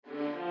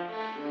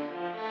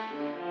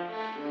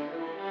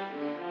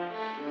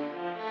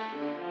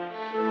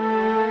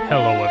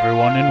Hello,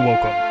 everyone, and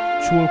welcome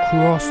to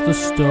Across the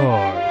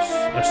Stars,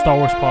 a Star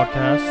Wars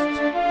podcast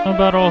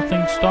about all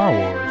things Star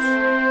Wars.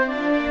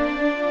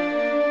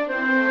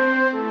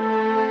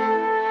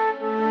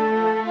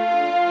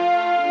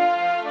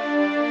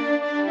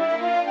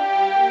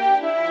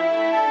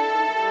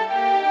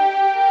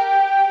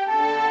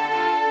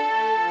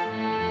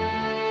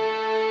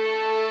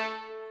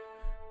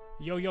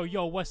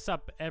 Yo, what's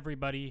up,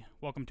 everybody?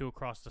 Welcome to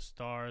Across the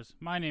Stars.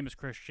 My name is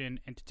Christian,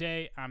 and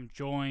today I'm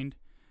joined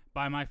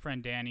by my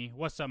friend Danny.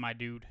 What's up, my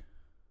dude?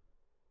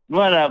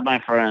 What up, my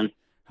friend?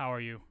 How are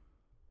you?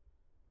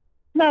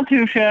 Not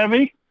too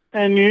shabby.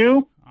 And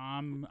you?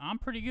 I'm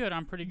pretty good.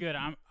 I'm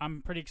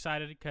pretty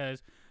excited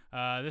because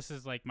this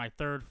is like my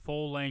third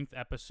full-length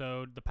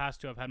episode. The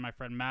past two I've had my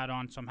friend Matt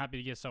on, so I'm happy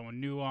to get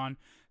someone new on,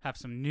 have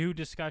some new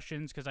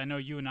discussions, because I know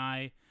you and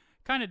I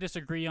kind of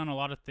disagree on a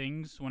lot of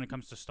things when it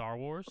comes to Star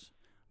Wars.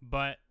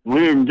 But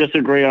we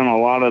disagree on a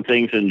lot of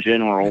things in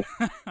general.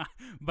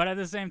 But at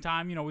the same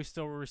time, you know, we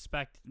still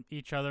respect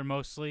each other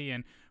mostly,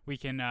 and we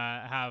can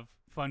have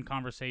fun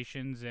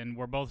conversations, and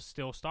we're both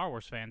still Star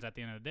Wars fans at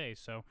the end of the day,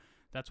 so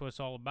that's what it's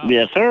all about.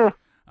 Yes, sir.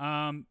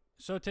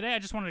 So today I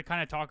just wanted to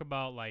kind of talk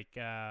about, like,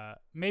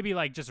 maybe,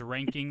 like, just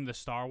ranking the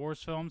Star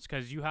Wars films,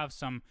 because you have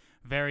some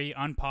very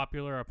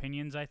unpopular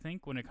opinions, I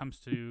think, when it comes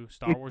to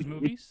Star Wars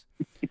movies.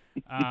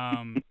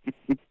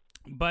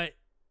 But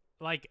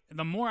like,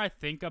 the more I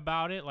think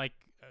about it, like,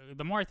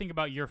 the more I think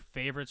about your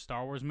favorite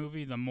Star Wars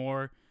movie, the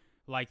more,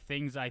 like,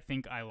 things I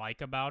think I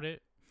like about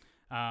it.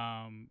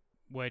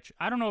 Which,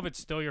 I don't know if it's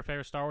still your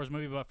favorite Star Wars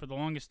movie, but for the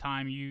longest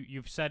time,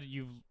 you've said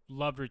you've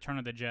loved Return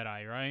of the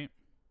Jedi, right?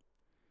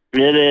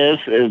 It is.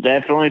 It's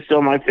definitely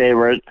still my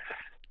favorite.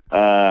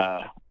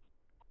 My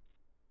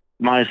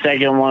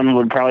second one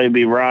would probably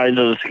be Rise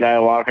of the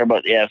Skywalker,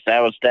 but yes, that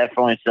was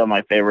definitely still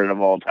my favorite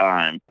of all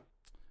time.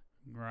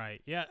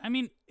 Right. Yeah. I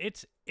mean,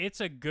 it's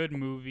a good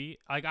movie.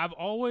 Like, I've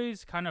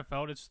always kind of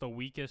felt it's the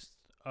weakest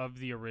of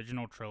the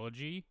original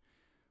trilogy,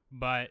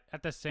 but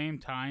at the same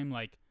time,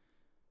 like,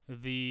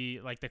 the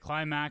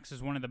climax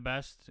is one of the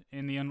best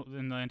in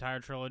the entire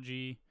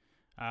trilogy.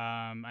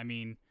 I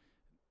mean,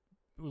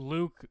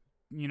 Luke,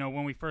 you know,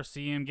 when we first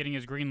see him getting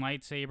his green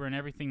lightsaber and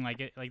everything,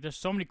 like there's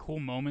so many cool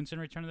moments in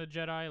Return of the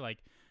Jedi,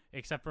 like,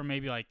 except for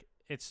maybe, like,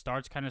 it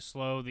starts kind of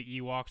slow, the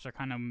Ewoks are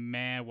kind of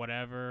meh,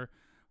 whatever.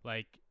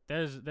 Like,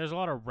 there's a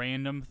lot of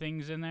random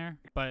things in there,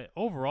 but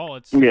overall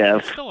it's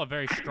still a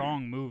very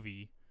strong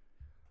movie.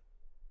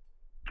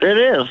 It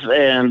is,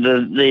 and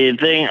the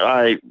thing,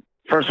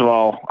 first of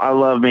all, I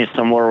love me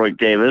some Warwick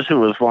Davis, who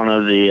was one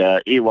of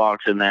the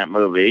Ewoks in that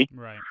movie.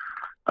 Right.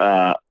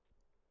 I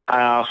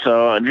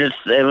also it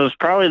was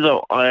probably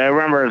I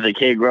remember as a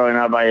kid growing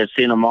up, I had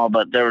seen them all,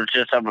 but there was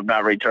just something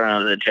about Return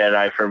of the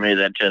Jedi for me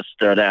that just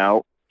stood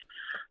out.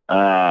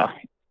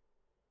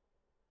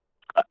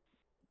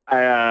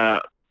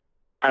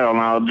 I don't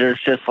know.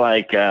 There's just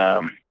like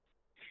Han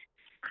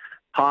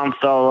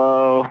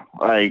Solo.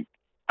 Like,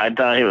 I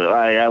thought he was.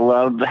 I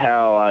loved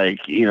how,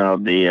 like, you know,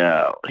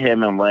 the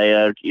him and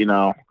Leia, you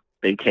know,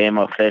 became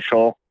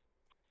official.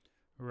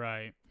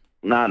 Right.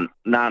 Not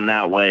in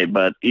that way,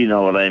 but you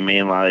know what I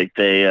mean. Like,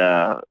 they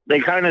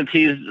kind of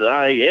teased.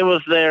 Like, it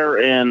was there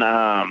in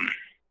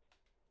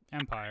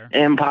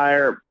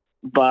Empire,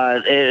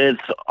 but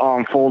it's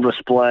on full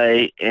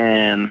display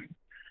in.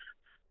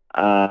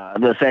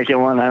 The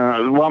second one,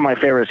 one of my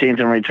favorite scenes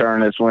in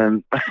Return is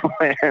when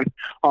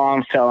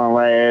Han's telling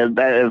Leia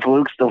that if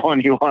Luke's the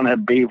one you want to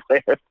be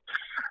with,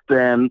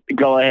 then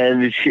go ahead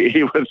and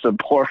he would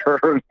support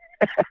her.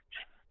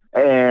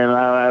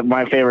 And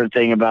my favorite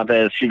thing about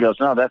that is she goes,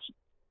 "No,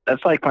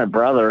 that's like my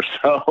brother,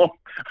 so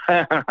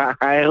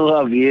I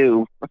love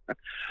you."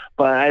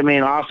 But I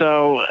mean,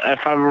 also,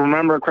 if I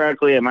remember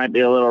correctly, it might be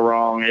a little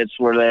wrong. It's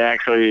where they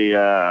actually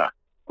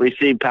we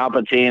see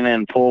Palpatine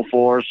in full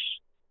force.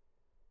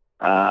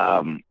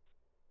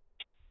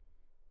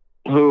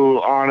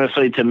 Who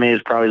honestly to me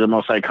is probably the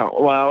most iconic.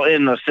 Well,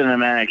 in the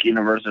cinematic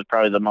universe, is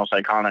probably the most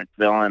iconic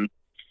villain.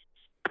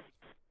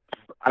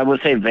 I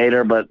would say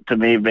Vader, but to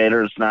me,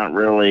 Vader's not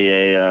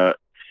really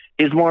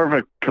he's more of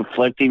a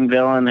conflicting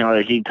villain. You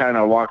know, he kind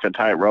of walks a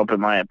tightrope,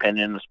 in my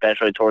opinion,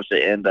 especially towards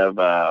the end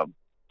of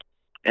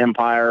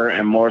Empire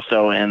and more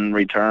so in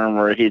Return,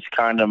 where he's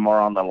kind of more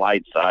on the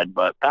light side.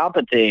 But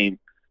Palpatine,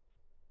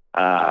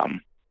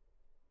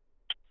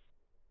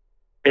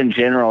 in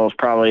general, is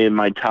probably in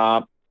my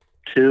top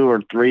 2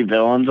 or 3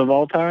 villains of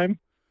all time.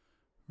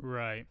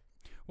 Right.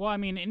 Well, I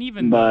mean, and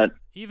even the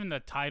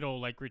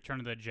title, like, Return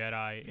of the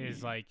Jedi,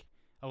 is like,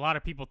 a lot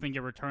of people think it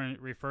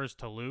refers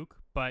to Luke,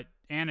 but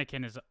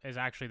Anakin is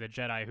actually the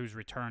Jedi who's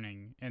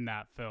returning in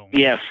that film.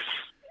 Yes.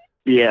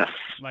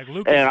 Like,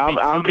 Luke is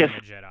becoming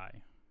a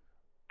Jedi.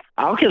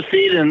 I'll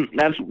concede, and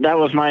that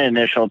was my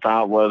initial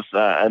thought was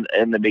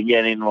in the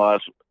beginning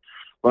was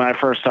when I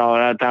first saw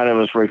it, I thought it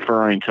was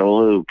referring to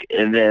Luke,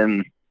 and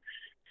then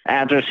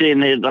After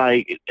seeing it,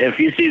 like if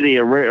you see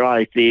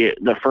like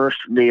the first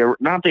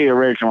not the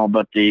original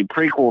but the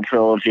prequel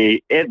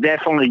trilogy, it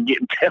definitely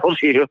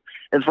tells you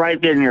it's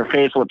right there in your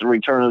face what the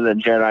Return of the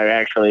Jedi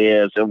actually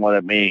is and what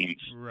it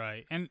means.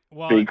 Right. And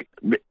well,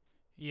 Be-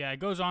 yeah, it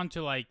goes on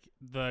to like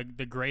the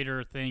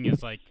greater thing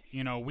is like,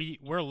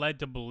 we're led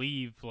to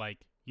believe like,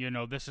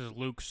 this is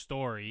Luke's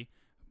story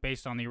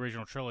based on the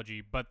original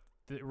trilogy, but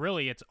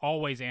really it's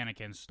always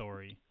Anakin's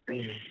story.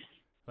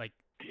 Like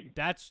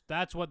that's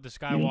what the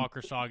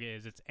Skywalker saga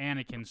is. It's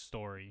Anakin's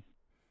story.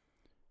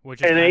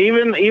 Which is and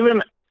even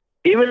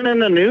in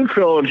the new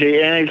trilogy,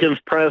 Anakin's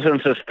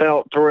presence is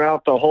felt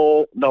throughout the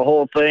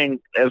whole thing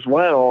as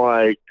well.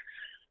 Like,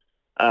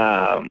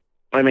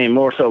 I mean,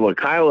 more so with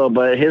Kylo,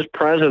 but his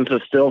presence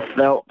is still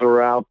felt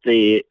throughout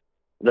the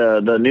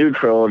new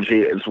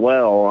trilogy as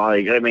well.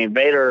 Like, I mean,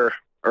 Vader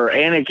or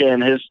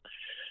Anakin,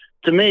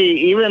 to me,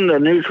 even the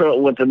new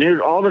with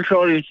all the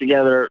trilogies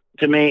together,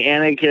 to me,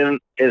 Anakin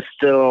is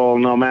still,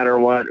 no matter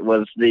what,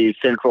 was the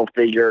central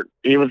figure.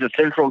 He was the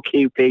central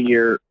key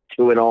figure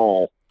to it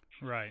all.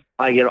 Right.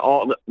 Like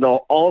all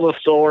the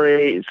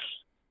stories,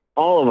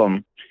 all of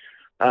them,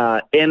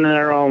 in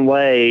their own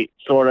way,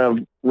 sort of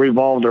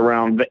revolved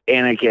around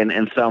Anakin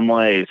in some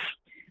ways.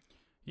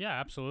 Yeah,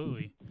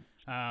 absolutely.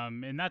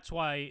 And that's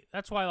why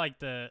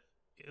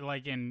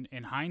like in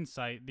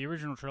hindsight, the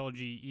original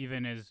trilogy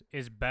even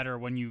is better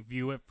when you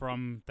view it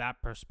from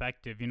that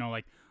perspective.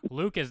 Like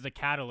Luke is the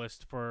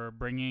catalyst for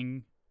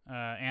bringing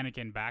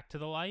Anakin back to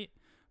the light,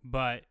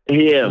 but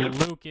he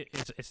is. Luke,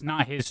 it's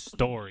not his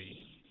story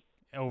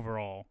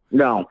overall.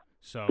 No.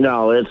 So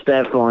no, it's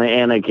definitely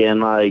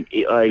Anakin. Like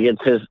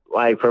it's his.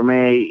 Like for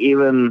me,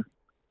 even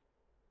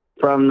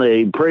from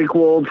the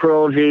prequel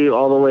trilogy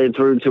all the way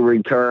through to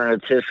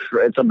Return,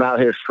 it's about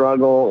his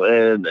struggle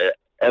and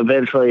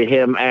eventually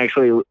him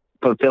actually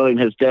fulfilling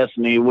his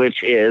destiny,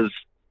 which is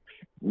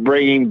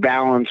bringing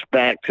balance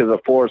back to the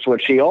Force,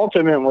 which he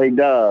ultimately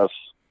does.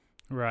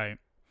 Right.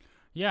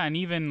 Yeah, and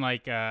even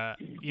like the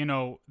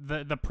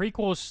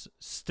prequels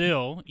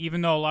still,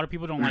 even though a lot of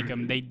people don't like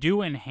them, they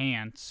do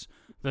enhance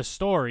the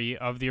story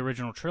of the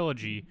original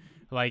trilogy,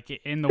 like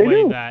in the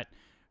way that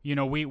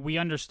we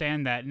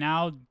understand that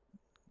now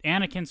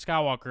Anakin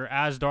Skywalker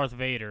as Darth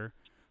Vader,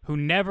 who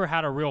never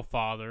had a real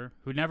father,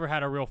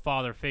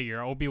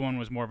 figure. Obi-Wan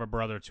was more of a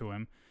brother to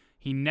him.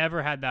 He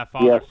never had that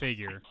father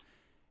figure.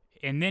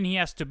 And then he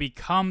has to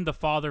become the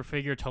father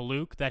figure to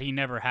Luke that he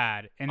never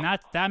had. And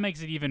that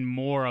makes it even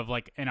more of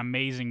like an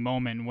amazing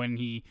moment when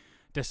he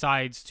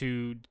decides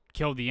to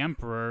kill the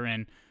Emperor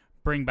and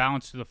bring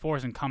balance to the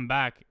Force and come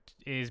back,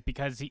 is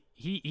because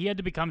he had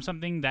to become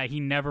something that he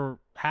never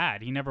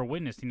had. He never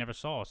witnessed. He never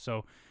saw.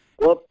 So,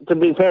 well, to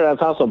be fair,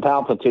 that's also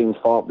Palpatine's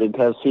fault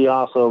because he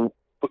also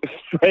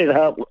straight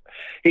up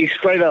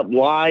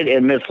lied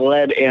and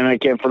misled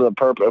Anakin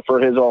for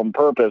his own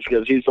purpose,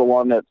 because he's the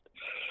one that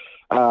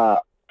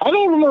I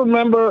don't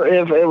remember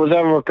if it was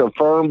ever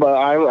confirmed, but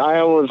I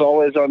was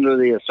always under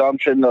the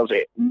assumption those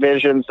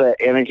visions that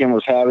Anakin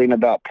was having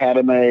about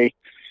Padme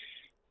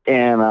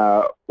and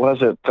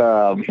was it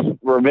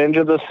Revenge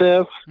of the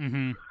Sith?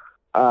 Mm-hmm.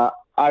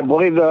 I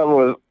believe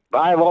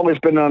I've always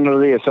been under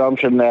the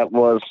assumption that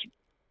was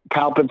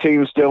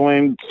Palpatine's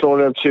doing,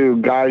 sort of to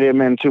guide him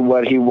into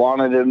what he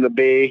wanted him to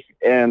be,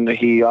 and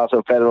he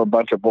also fed him a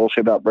bunch of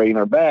bullshit about bringing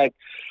her back,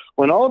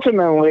 when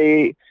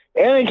ultimately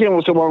Anakin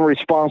was the one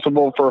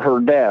responsible for her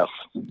death.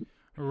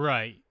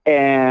 Right.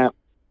 And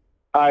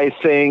I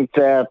think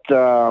that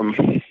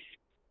kind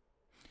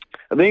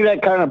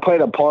of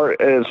played a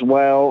part as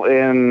well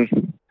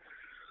in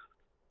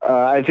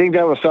I think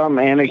that was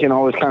something Anakin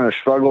always kind of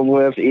struggled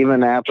with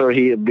even after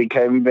he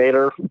became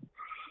Vader.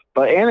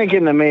 But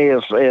Anakin to me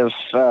is a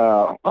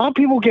lot of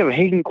people give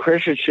Hayden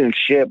Christensen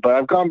shit, but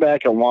I've gone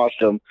back and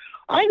watched him.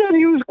 I thought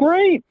he was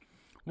great.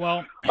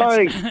 Well,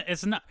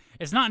 it's not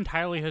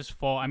entirely his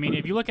fault. I mean,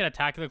 if you look at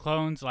Attack of the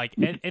Clones, like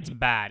it's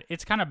bad.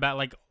 It's kind of bad.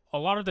 Like a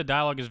lot of the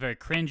dialogue is very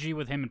cringy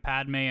with him and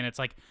Padme, and it's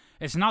like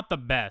it's not the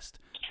best.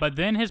 But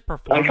then his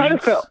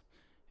performance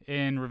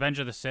in Revenge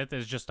of the Sith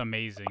is just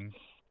amazing.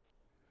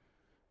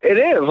 It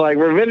is like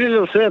Revenge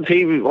of the Sith.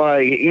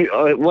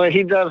 What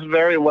he does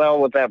very well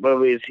with that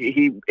movie is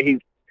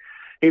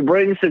he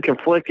brings the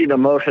conflicting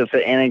emotions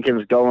that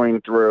Anakin's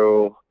going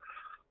through.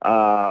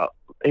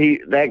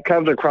 That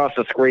comes across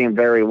the screen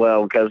very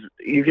well, because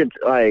you could,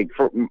 like,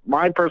 for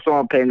my personal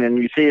opinion,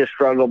 you see a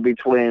struggle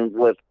between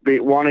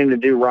wanting to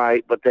do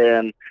right, but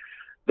then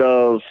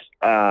those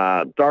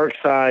dark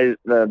side,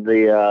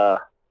 the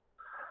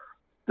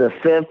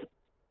Sith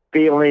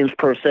feelings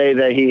per se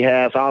that he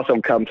has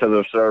also come to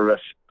the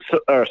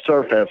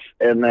surface.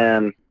 And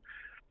then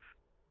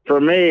for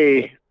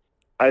me,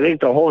 I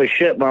think the holy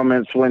shit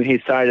moments when he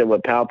sided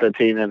with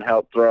Palpatine and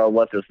helped throw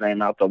what's his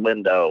name out the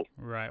window.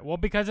 Right. Well,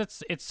 because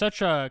it's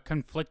such a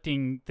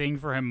conflicting thing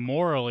for him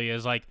morally,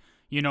 is like,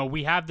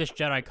 we have this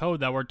Jedi code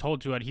that we're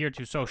told to adhere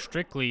to so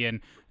strictly, and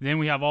then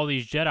we have all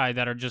these Jedi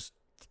that are just,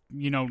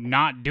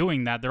 not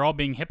doing that. They're all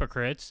being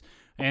hypocrites.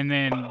 And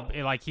then,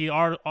 like, he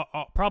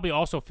probably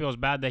also feels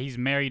bad that he's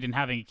married and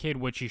having a kid,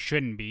 which he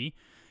shouldn't be.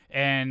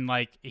 And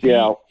like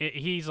Yeah.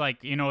 he's like,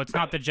 it's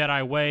not the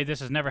Jedi way. This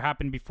has never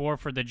happened before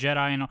for the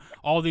Jedi, and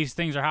all these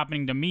things are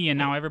happening to me, and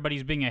now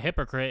everybody's being a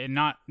hypocrite and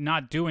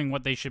not doing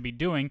what they should be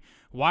doing.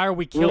 Why are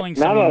we killing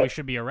someone we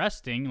should be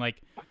arresting?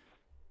 Like,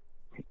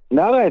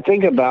 now that I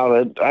think about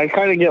it, I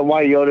kind of get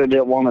why Yoda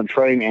didn't want to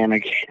train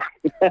Anakin.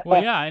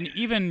 well, yeah, and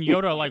even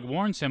Yoda like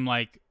warns him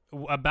like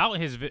about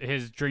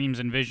his dreams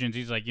and visions.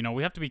 He's like,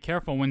 we have to be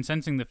careful when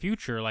sensing the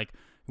future. Like,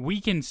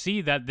 we can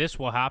see that this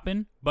will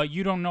happen, but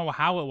you don't know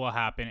how it will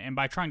happen. And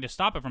by trying to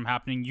stop it from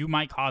happening, you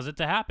might cause it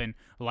to happen,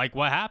 like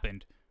what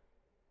happened.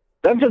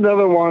 That's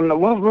another one.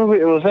 What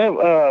movie was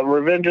that?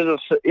 Revenge of the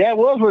Sith. Yeah, it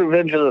was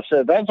Revenge of the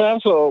Sith. That's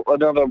also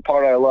another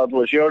part I loved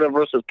was Yoda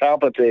versus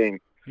Palpatine.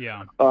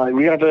 Yeah.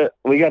 We got to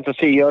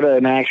see Yoda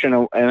in action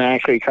and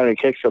actually kind of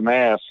kick some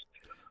ass.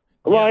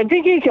 Well, I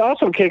think he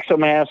also kicked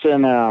some ass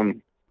in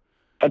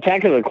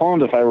Attack of the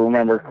Clones, if I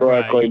remember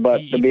correctly. Right.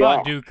 But he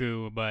fought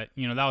Dooku, but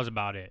that was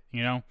about it.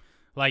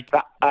 Like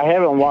I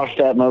haven't watched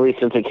that movie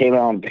since it came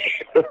out in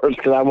theaters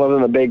because I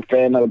wasn't a big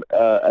fan of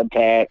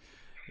Attack.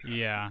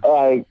 Yeah.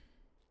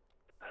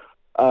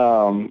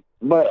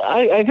 But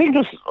I think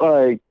this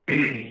like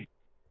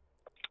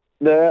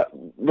the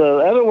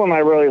other one I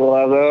really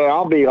love.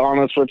 I'll be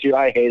honest with you,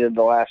 I hated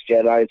The Last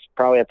Jedi. It's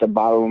probably at the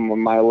bottom of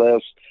my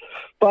list.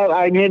 But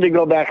I need to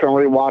go back and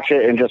rewatch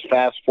it and just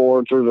fast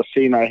forward through the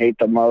scene I hate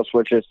the most,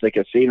 which is the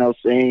casino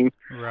scene.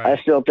 Right.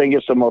 I still think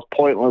it's the most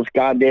pointless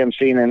goddamn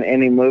scene in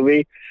any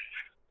movie.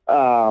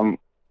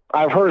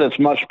 I've heard it's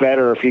much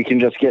better if you can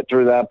just get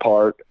through that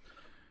part.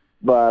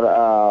 But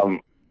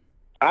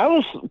I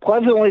was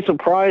pleasantly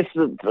surprised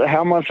at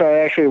how much I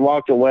actually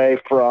walked away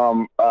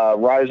from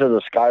Rise of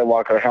the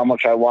Skywalker, how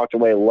much I walked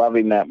away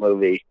loving that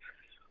movie.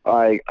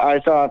 I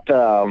thought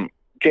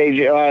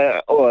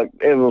JJ,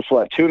 it was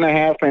what,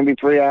 2.5, maybe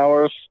 3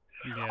 hours.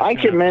 Yeah, I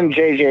commend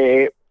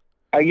JJ.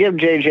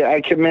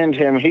 I commend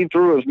him. He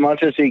threw as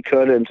much as he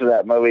could into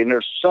that movie, and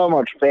there's so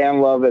much fan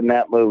love in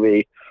that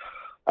movie.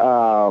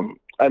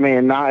 I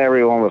mean, not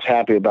everyone was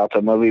happy about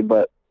the movie,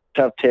 but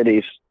tough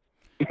titties.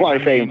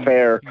 Life ain't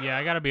fair. Yeah,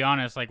 I gotta be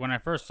honest. Like, when I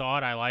first saw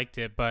it, I liked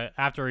it, but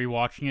after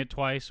rewatching it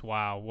twice,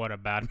 wow, what a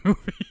bad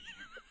movie.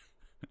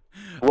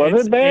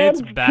 Was it bad?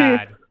 It's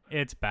bad.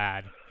 It's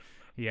bad.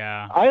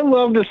 Yeah. I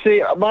love to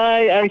see.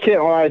 I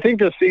can't lie. I think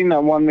the scene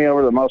that won me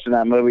over the most in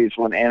that movie is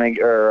when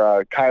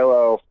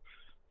Kylo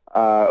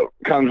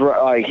comes.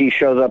 Like, he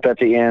shows up at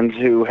the end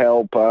to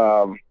help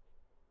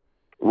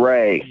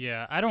Rey.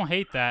 Yeah, I don't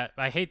hate that.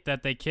 I hate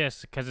that they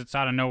kiss because it's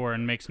out of nowhere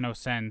and makes no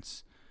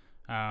sense.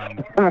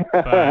 But,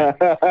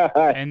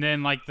 and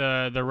then like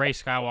the Rey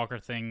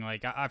Skywalker thing,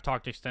 like I've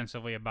talked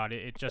extensively about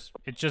it. It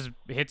just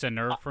hits a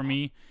nerve for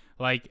me.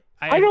 Like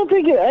I don't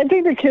think it. I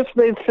think the kiss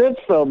made sense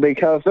though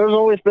because there's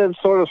always been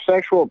sort of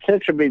sexual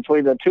tension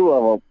between the two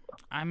of them.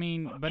 I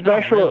mean, but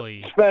not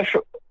really.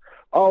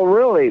 Oh,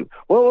 really?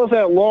 What was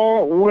that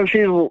long when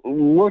she's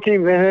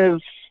looking in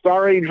his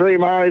starry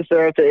dream eyes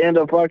there at the end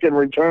of fucking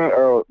Return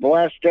or The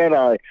Last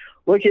Jedi,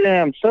 looking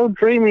at him so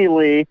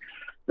dreamily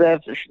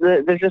that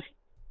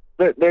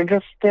they're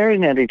just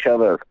staring at each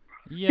other.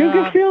 Yeah, you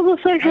can feel the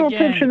sexual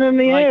tension in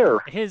the air.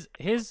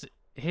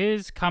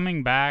 His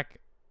coming back,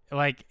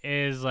 like,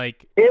 is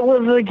like it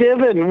was a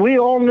given. We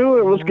all knew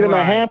it was going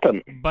to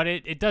happen, but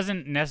it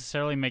doesn't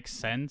necessarily make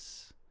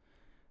sense.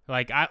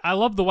 Like I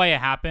love the way it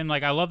happened.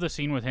 Like I love the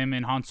scene with him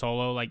and Han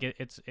Solo. Like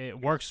it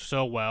works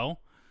so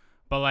well.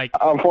 But like,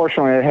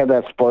 unfortunately, I had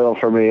that spoiled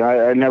for me.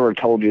 I never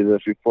told you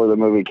this before the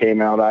movie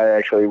came out. I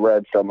actually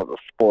read some of the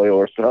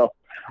spoilers, so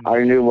I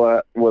knew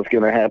what was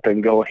going to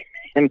happen going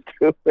into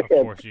it. Of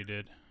course you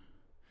did.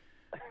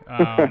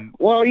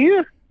 Well,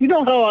 you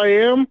know how I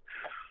am.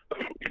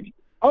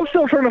 I'm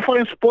still trying to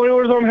find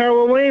spoilers on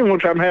Halloween,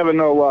 which I'm having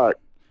no luck.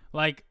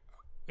 Like,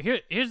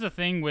 here's the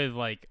thing with,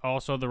 like,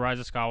 also The Rise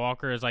of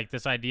Skywalker is, like,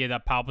 this idea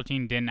that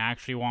Palpatine didn't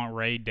actually want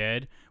Rey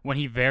dead when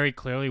he very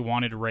clearly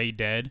wanted Rey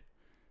dead.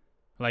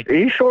 Like,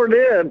 he sure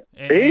did.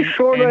 He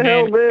sure the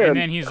hell did. And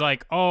then he's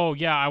like, oh,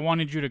 yeah, I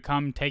wanted you to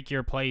come take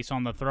your place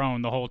on the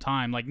throne the whole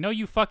time. Like, no,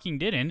 you fucking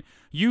didn't.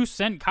 You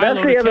sent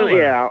Kylo to kill her.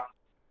 Yeah.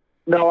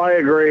 No, I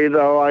agree,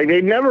 though. Like,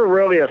 they never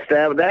really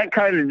established... That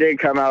kind of did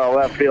come out of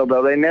left field,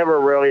 though. They never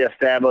really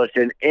established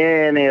in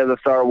any of the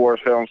Star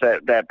Wars films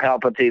that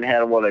Palpatine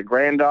had, a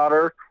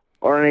granddaughter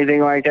or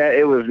anything like that.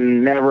 It was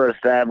never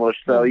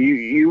established. So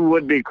you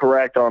would be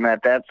correct on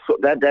that. That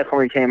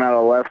definitely came out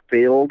of left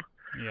field.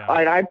 Yeah.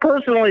 I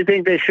personally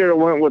think they should have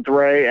went with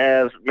Rey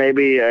as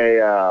maybe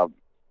a...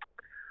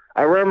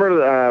 I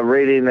remember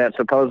reading that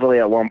supposedly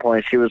at one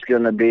point she was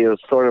going to be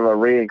sort of a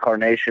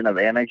reincarnation of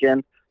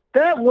Anakin.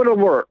 That would have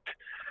worked.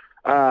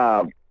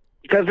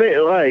 Because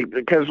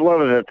what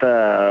was it?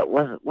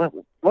 What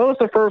was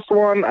the first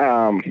one?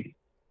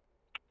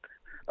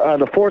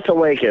 The Force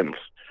Awakens.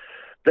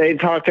 They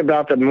talked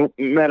about the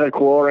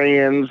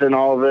midichlorians and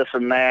all this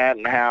and that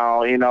and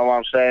how, you know what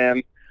I'm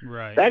saying?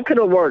 Right. That could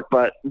have worked,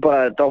 but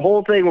the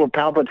whole thing with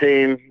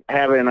Palpatine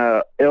having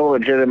a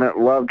illegitimate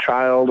love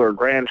child or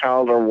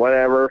grandchild or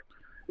whatever,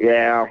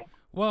 yeah.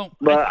 Well,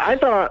 but I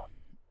thought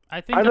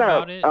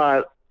about it.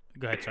 Go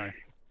ahead, sorry.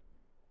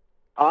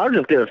 I was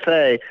just gonna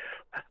say,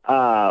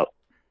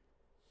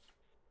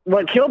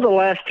 what killed the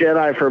Last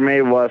Jedi for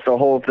me was the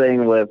whole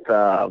thing with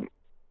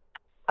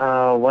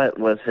what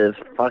was his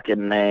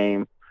fucking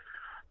name?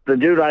 The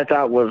dude I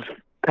thought was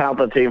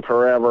Palpatine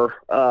forever.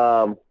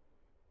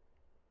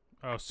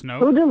 Snoke.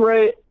 Who did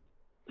Ray?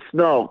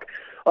 Snoke.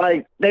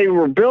 Like they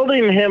were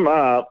building him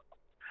up,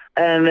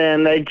 and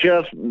then they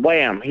just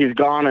wham, he's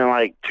gone in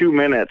like 2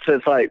 minutes.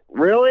 It's like,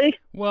 really?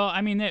 Well,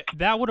 I mean,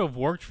 that would have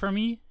worked for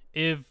me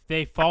if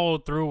they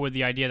followed through with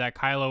the idea that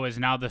Kylo is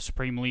now the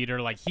supreme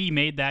leader. Like, he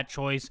made that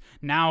choice.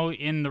 Now,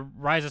 in the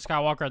Rise of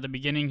Skywalker at the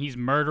beginning, he's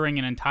murdering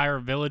an entire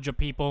village of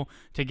people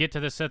to get to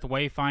the Sith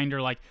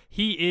Wayfinder. Like,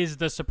 he is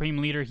the supreme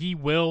leader. He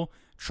will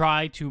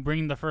try to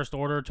bring the First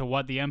Order to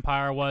what the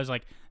Empire was.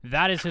 Like,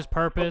 that is his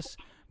purpose.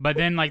 But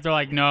then, like, they're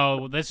like,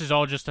 no, this is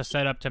all just a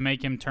setup to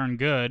make him turn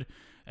good.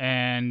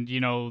 And,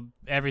 you know,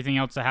 everything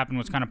else that happened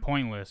was kind of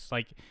pointless.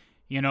 Like,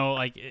 you know,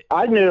 like...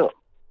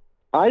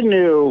 I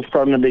knew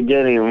from the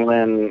beginning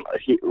when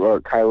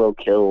Kylo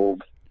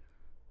killed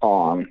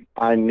Han,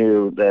 I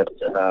knew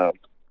that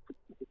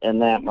in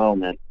that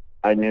moment,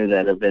 I knew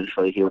that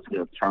eventually he was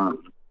going to turn.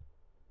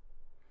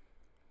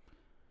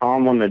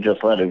 Han wouldn't have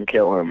just let him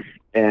kill him.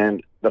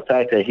 And the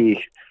fact that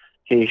he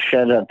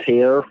shed a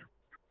tear,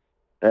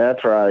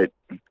 that's right.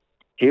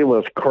 He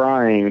was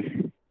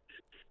crying.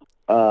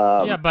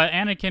 Yeah, but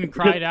Anakin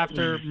cried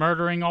after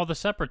murdering all the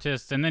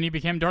Separatists, and then he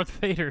became Darth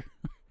Vader.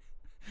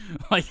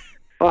 Like...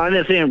 Well, I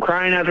didn't see him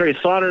crying after he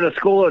slaughtered a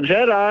school of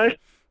Jedi.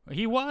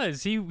 He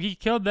was. He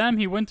killed them.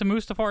 He went to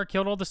Mustafar,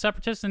 killed all the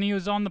Separatists, and he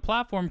was on the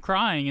platform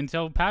crying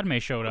until Padme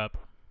showed up.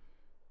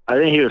 I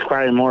think he was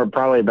crying more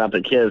probably about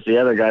the kids. The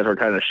other guys were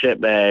kind of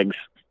shitbags.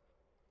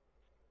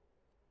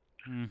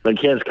 The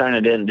kids kind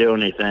of didn't do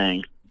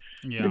anything.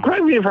 Yeah.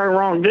 Correct me if I'm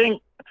wrong.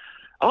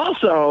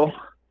 Also,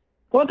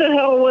 what the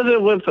hell was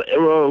it with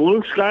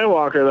Luke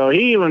Skywalker, though?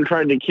 He even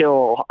tried to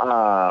kill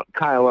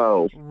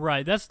Kylo.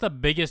 Right. That's the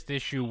biggest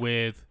issue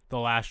with The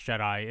Last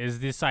Jedi, is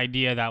this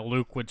idea that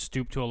Luke would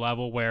stoop to a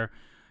level where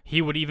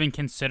he would even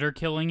consider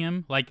killing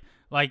him. Like,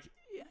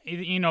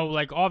 you know,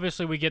 like,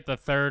 obviously we get the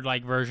third,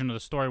 like, version of the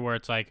story where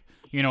it's like,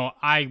 you know,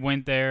 I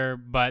went there,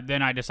 but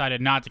then I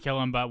decided not to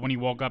kill him, but when he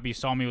woke up, he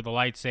saw me with a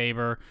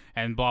lightsaber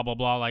and blah, blah,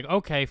 blah. Like,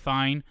 okay,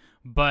 fine.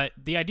 But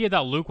the idea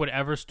that Luke would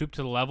ever stoop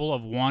to the level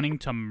of wanting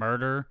to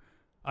murder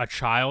a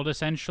child,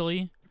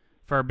 essentially,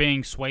 for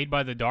being swayed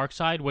by the dark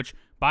side, which...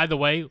 By the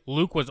way,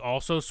 Luke was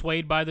also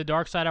swayed by the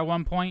dark side at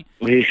one point.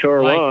 He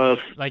sure was.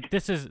 Like,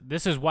 this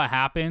is what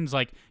happens.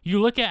 Like,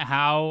 you look at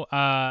how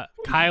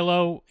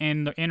Kylo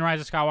in Rise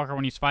of Skywalker,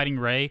 when he's fighting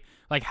Rey,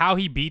 like how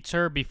he beats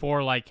her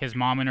before like his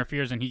mom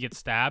interferes and he gets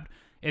stabbed,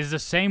 is the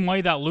same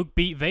way that Luke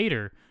beat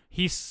Vader.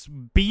 He's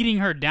beating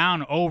her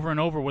down over and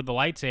over with the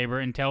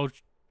lightsaber until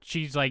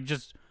she's like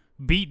just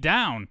beat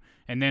down.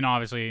 And then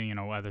obviously, you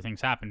know, other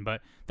things happen. But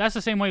that's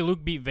the same way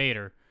Luke beat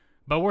Vader.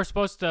 But we're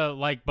supposed to,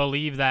 like,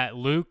 believe that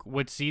Luke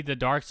would see the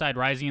dark side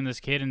rising in this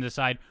kid and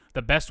decide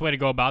the best way to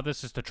go about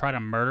this is to try to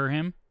murder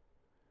him.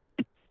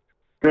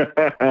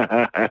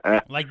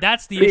 Like,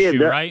 that's the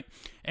issue, right?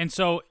 And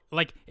so,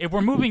 like, if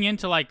we're moving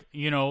into, like,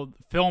 you know,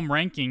 film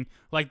ranking,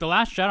 like, The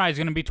Last Jedi is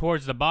going to be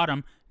towards the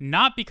bottom,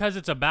 not because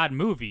it's a bad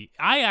movie.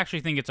 I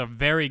actually think it's a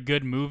very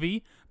good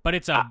movie, but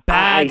it's a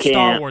bad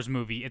Star Wars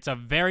movie. It's a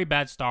very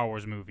bad Star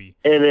Wars movie.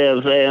 It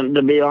is, and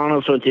to be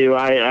honest with you,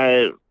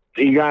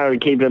 you got to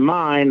keep in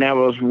mind that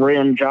was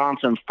Rian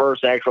Johnson's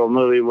first actual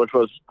movie, which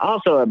was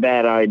also a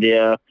bad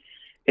idea.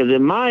 Because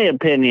in my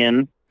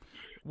opinion,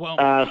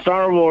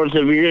 Star Wars,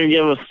 if you're going to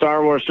give a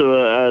Star Wars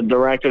to a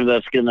director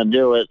that's going to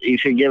do it, you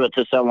should give it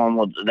to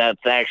someone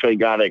that's actually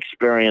got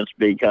experience,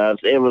 because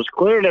it was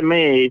clear to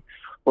me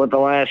with The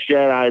Last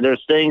Jedi,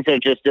 there's things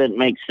that just didn't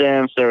make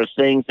sense. There's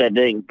things that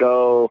didn't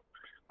go.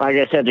 Like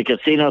I said, the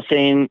casino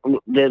scene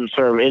didn't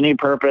serve any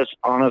purpose.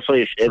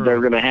 Honestly, if they're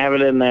going to have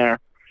it in there,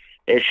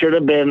 it should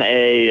have been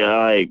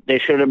they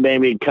should have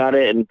maybe cut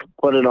it and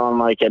put it on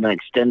like an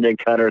extended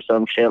cut or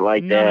some shit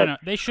like that. No.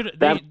 They should.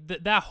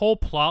 That whole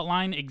plot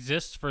line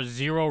exists for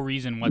zero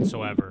reason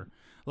whatsoever.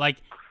 Like,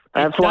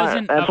 it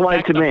doesn't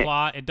affect the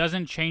plot. It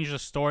doesn't change the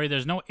story.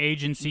 There's no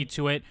agency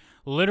to it.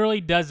 Literally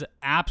does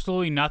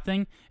absolutely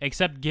nothing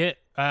except get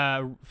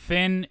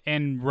Finn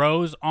and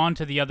Rose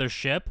onto the other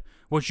ship,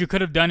 which you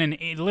could have done in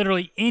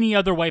literally any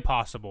other way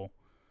possible.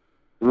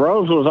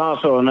 Rose was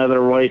also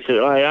another way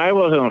to... I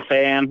wasn't a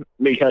fan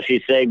because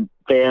she saved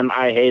Finn.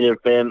 I hated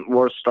Finn.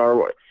 Worst Star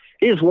Wars.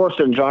 He's worse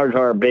than Jar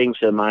Jar Binks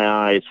in my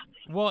eyes.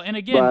 Well, and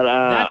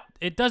again,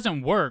 it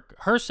doesn't work.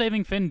 Her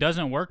saving Finn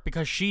doesn't work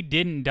because she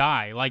didn't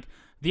die. Like,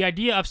 the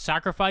idea of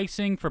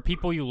sacrificing for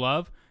people you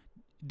love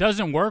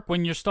doesn't work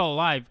when you're still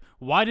alive.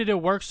 Why did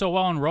it work so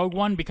well in Rogue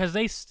One? Because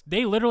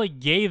they literally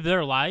gave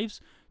their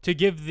lives to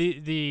give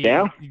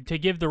to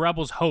give the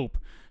rebels hope.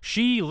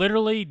 She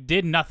literally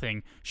did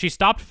nothing. She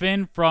stopped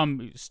Finn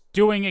from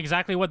doing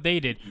exactly what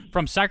they did,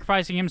 from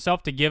sacrificing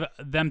himself to give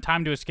them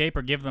time to escape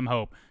or give them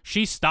hope.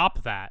 She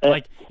stopped that.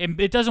 Like,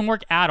 it doesn't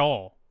work at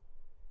all.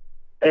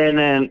 And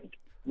then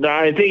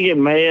I think it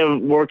may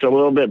have worked a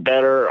little bit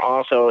better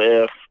also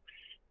if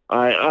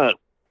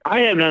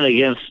I have nothing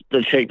against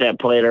the chick that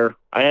played her.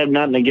 I have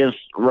nothing against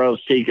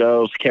Rose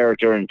Tico's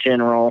character in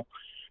general.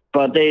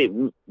 But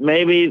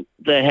maybe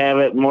they have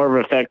it more of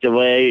an effective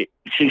way.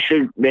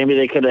 Maybe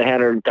they could have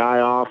had her die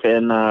off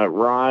in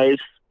Rise,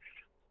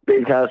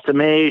 because to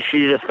me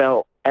she just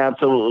felt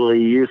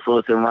absolutely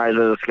useless in Rise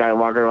of the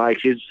Skywalker. Like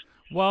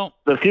Well,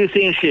 the few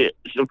scenes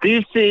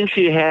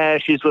she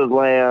has, she's with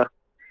Leia,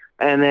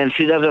 and then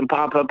she doesn't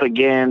pop up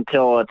again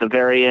till at the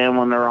very end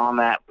when they're on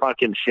that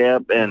fucking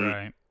ship, and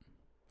right.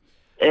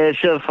 it's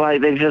just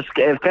like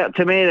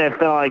to me they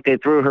felt like they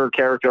threw her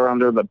character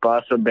under the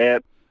bus a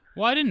bit.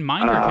 Well, I didn't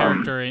mind her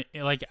character,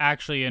 like,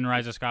 actually in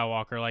Rise of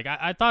Skywalker. Like,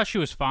 I thought she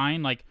was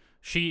fine. Like,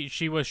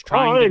 she was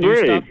trying to do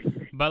stuff,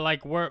 but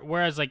like,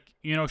 whereas like,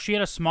 you know, she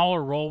had a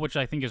smaller role, which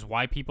I think is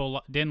why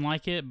people didn't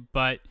like it.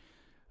 But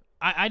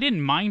I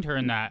didn't mind her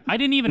in that. I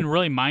didn't even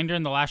really mind her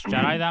in The Last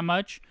Jedi that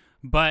much.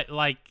 But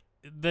like,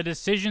 the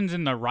decisions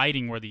in the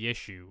writing were the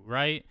issue,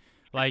 right?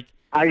 Like,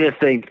 I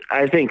think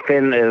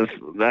Finn is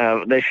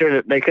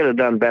they could have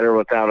done better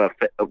without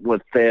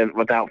Finn.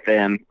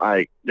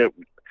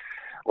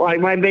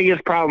 Like my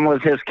biggest problem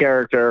was his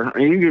character.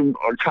 You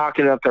can chalk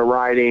it up to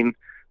writing,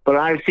 but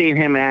I've seen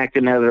him act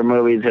in other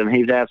movies and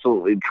he's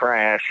absolutely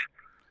trash.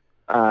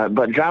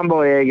 But John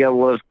Boyega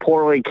was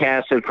poorly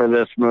casted for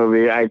this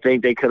movie. I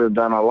think they could have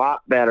done a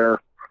lot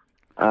better.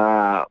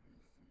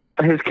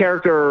 His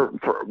character,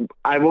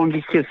 I will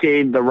just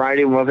concede, the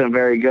writing wasn't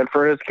very good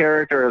for his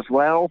character as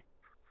well.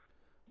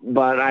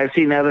 But I've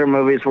seen other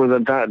movies where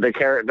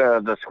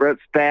the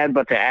script's bad,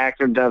 but the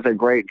actor does a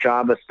great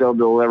job of still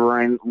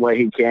delivering what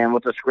he can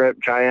with the script.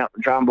 John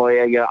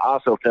Boyega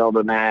also failed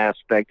in that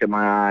aspect in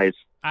my eyes.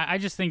 I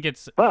just think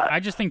I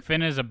just think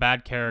Finn is a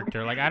bad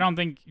character. Like, I don't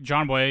think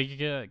John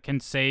Boyega can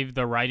save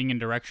the writing and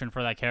direction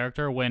for that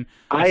character. When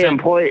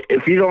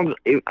if you don't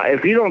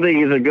think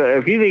he's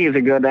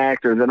a good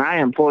actor, then I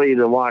implore you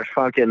to watch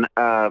fucking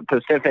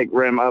Pacific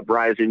Rim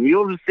Uprising.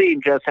 You'll see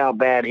just how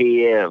bad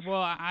he is.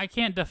 Well, I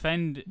can't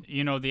defend,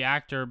 you know, the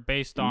actor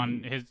based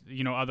on his,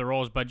 you know, other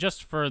roles, but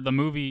just for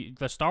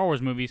the Star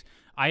Wars movies,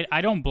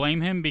 I don't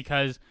blame him,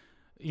 because,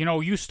 you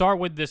know, you start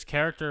with this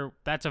character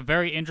that's a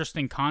very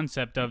interesting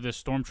concept of this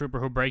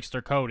stormtrooper who breaks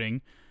their coding,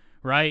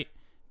 right?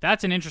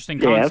 That's an interesting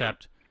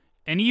concept.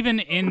 And even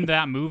in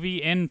that movie,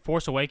 in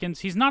Force Awakens,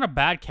 he's not a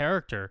bad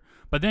character.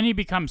 But then he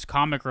becomes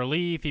comic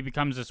relief. He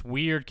becomes this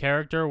weird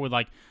character with,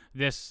 like,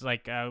 this,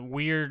 like,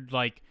 weird,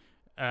 like,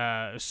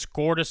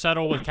 score to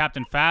settle with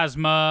Captain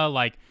Phasma.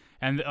 Like,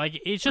 and,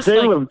 like, it's just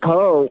Same like... with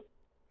Poe.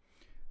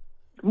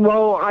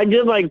 Well, I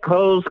did like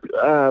Poe's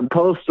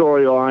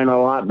storyline a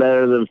lot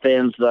better than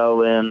Finn's,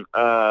 though, in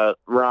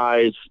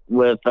Rise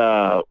with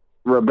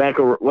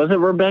Rebecca. Was it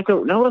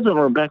Rebecca? No, it wasn't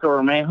Rebecca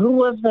Romijn. Who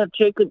was that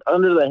chick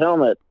under the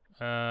helmet?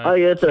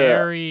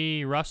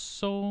 Carrie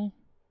Russell?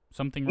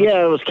 Something Russell?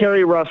 Yeah, it was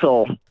Carrie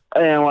Russell.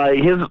 And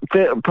like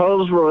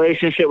Poe's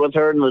relationship with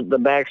her and the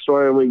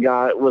backstory we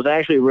got was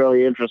actually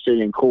really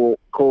interesting and cool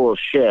as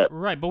shit.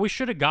 Right, but we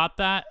should have got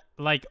that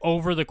like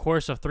over the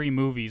course of 3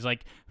 movies.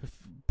 Like,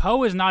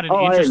 Poe is not an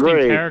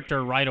interesting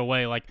character right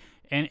away. Like,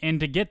 and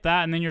to get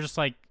that, and then you're just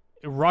like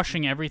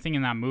rushing everything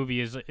in that movie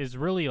is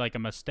really like a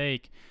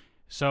mistake.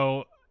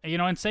 So, you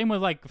know, and same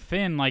with like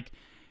Finn, like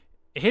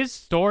his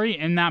story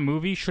in that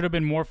movie should have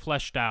been more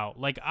fleshed out.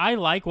 Like, I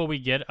like what we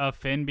get of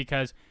Finn,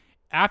 because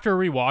after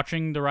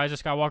rewatching The Rise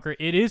of Skywalker,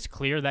 it is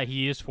clear that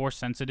he is Force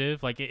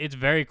sensitive. Like, it's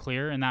very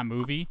clear in that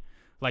movie,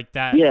 like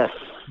that. Yes.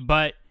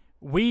 But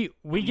we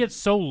get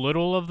so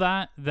little of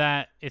that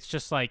it's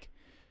just like,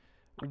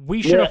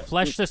 we should have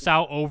fleshed this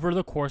out over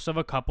the course of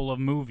a couple of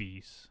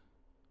movies.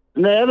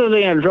 The other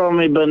thing that drove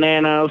me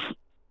bananas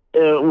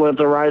with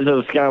The Rise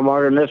of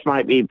Skywalker, and this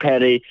might be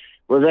petty,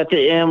 was at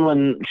the end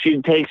when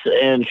she takes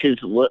and she's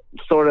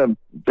sort of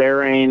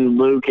burying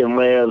Luke and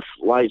Leia's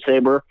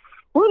lightsaber.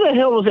 Where the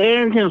hell was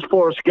Anakin's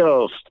Force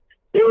Ghost?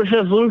 It was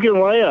just Luke and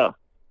Leia.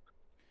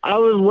 I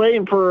was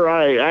waiting for...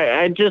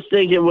 I just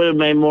think it would have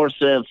made more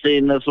sense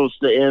seeing this was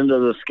the end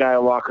of the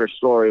Skywalker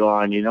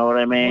storyline, you know what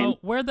I mean? Well,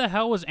 where the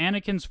hell was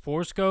Anakin's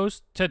Force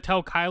Ghost to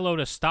tell Kylo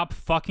to stop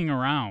fucking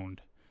around?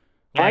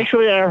 Like,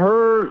 actually, I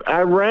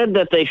read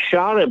that they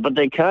shot it, but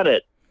they cut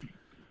it.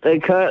 They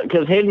cut...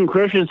 Because Hayden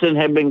Christensen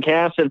had been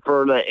casted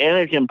for the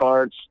Anakin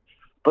parts,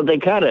 but they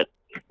cut it.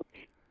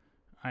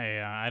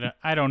 I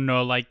don't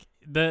know, like...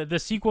 The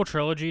sequel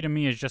trilogy to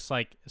me is just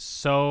like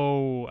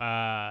so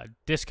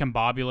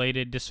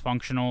discombobulated,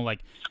 dysfunctional. Like,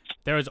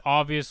 there is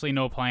obviously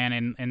no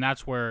plan, and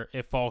that's where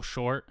it falls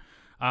short.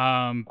 But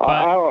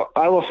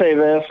I will say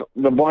this: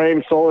 the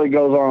blame solely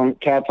goes on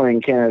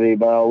Kathleen Kennedy,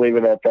 but I'll leave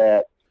it at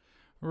that.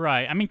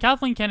 Right. I mean,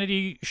 Kathleen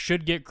Kennedy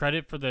should get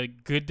credit for the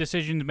good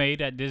decisions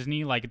made at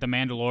Disney, like The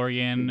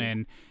Mandalorian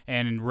and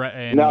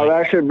no,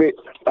 like, that should be.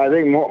 I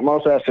think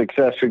most of that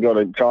success should go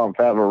to Jon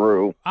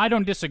Favreau. I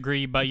don't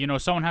disagree, but you know,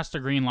 someone has to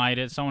greenlight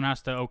it. Someone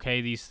has to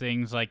okay these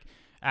things. Like,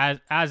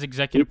 as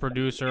executive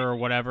producer or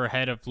whatever,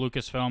 head of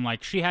Lucasfilm,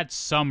 like, she had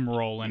some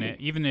role in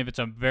it, even if it's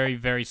a very,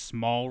 very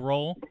small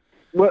role.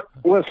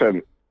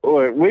 Listen,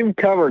 we've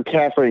covered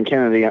Kathleen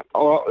Kennedy,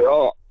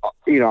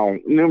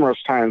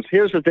 numerous times.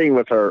 Here's the thing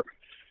with her.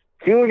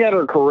 if you look at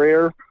her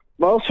career,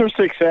 most of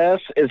her success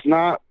is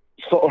not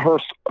her.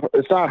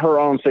 It's not her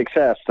own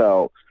success,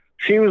 though.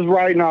 She was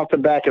riding off the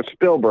back of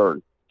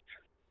Spielberg.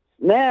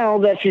 Now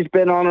that she's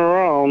been on her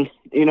own,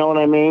 you know what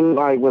I mean,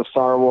 like with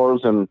Star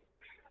Wars, and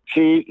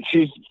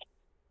she's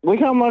look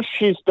how much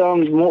she's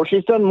done more.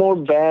 She's done more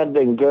bad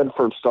than good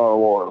for Star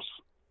Wars.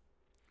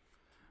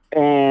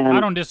 And I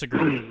don't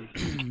disagree,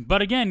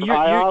 but again,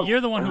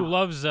 you're the one who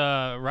loves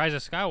Rise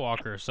of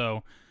Skywalker,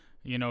 so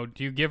do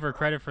you give her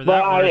credit for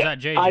that, or is that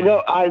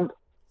JJ?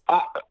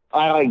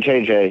 I like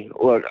JJ.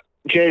 Look,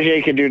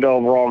 JJ can do no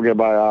wrong in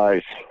my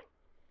eyes.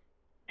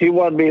 He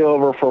won me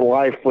over for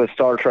life with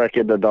Star Trek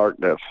Into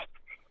Darkness,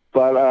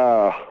 but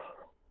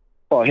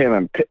well, him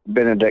and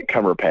Benedict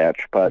Cumberbatch,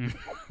 but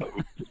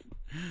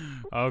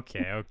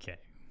okay.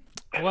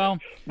 Well,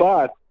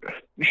 but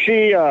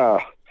she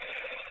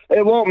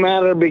it won't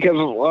matter because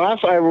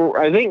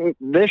I think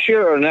this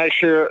year or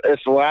next year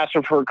it's the last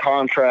of her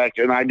contract,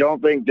 and I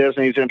don't think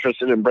Disney's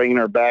interested in bringing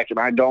her back, and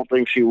I don't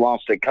think she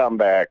wants to come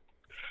back.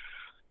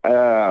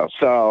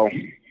 So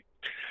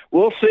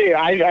we'll see.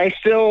 I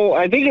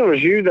think it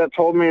was you that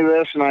told me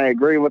this, and I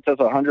agree with this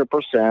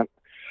 100%.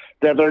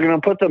 That they're going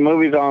to put the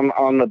movies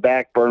on the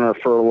back burner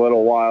for a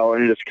little while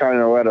and just kind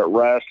of let it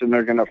rest, and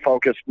they're going to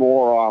focus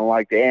more on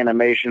like the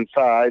animation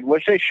side,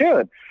 which they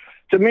should.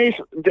 To me,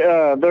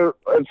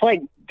 it's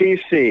like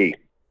DC.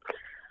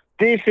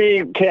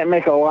 DC can't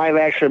make a live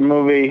action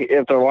movie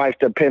if their life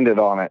depended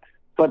on it,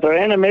 but their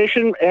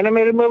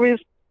animated movies,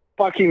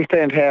 fucking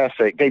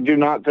fantastic. They do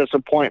not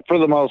disappoint for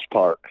the most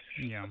part.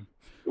 Yeah.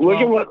 Look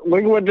at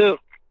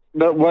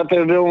what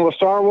they're doing with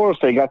Star Wars.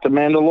 They got the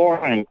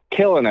Mandalorian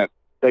killing it.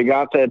 They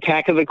got the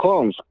Attack of the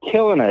Clones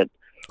killing it.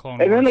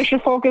 Then they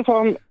should focus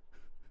on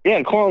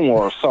Clone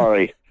Wars.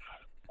 Sorry.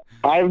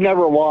 I've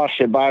never watched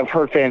it, but I've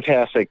heard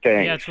fantastic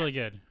things. Yeah, it's really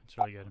good.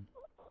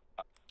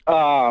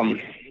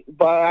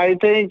 But I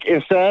think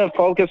instead of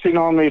focusing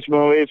on these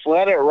movies,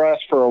 let it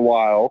rest for a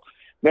while.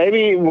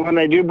 Maybe when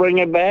they do bring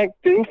it back,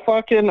 do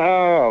fucking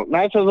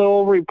Knights of the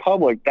Old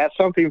Republic. That's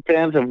something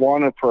fans have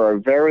wanted for a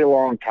very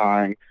long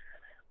time.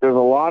 There's a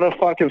lot of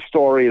fucking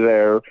story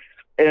there,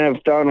 and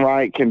if done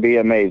right, can be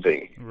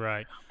amazing.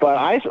 Right.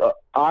 But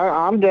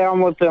I'm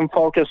down with them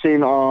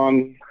focusing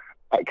on,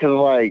 because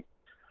like,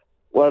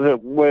 was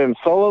it when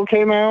Solo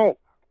came out?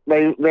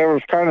 There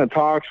was kind of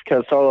talks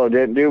because Solo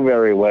didn't do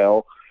very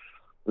well,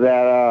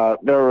 that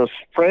there was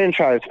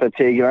franchise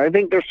fatigue, and I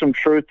think there's some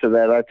truth to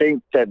that. I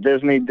think that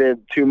Disney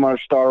did too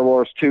much Star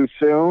Wars too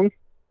soon.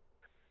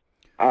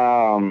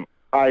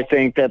 I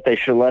think that they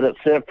should let it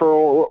sit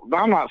for,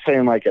 I'm not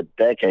saying like a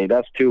decade,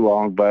 that's too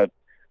long, but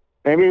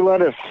maybe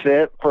let it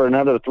sit for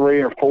another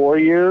 3 or 4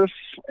 years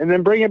and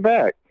then bring it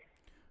back.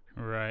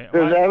 Right.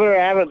 There's other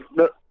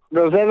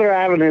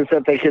avenues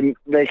that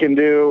they can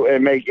do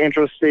and make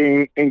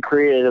interesting and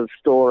creative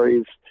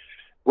stories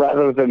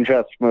rather than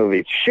just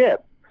movies.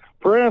 Shit.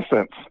 For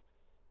instance,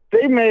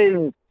 they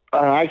made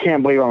I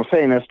can't believe I'm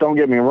saying this. Don't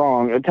get me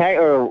wrong.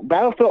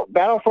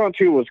 Battlefront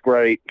 2 was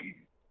great.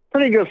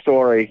 Pretty good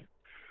story,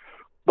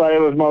 but it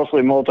was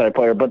mostly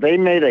multiplayer. But they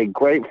made a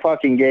great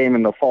fucking game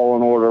in the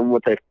Fallen Order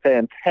with a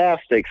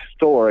fantastic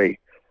story.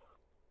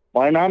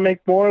 Why not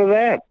make more of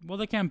that? Well,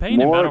 the campaign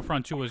in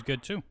Battlefront 2 was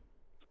good too.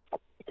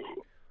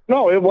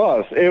 No, it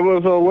was. It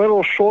was a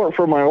little short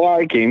for my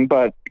liking,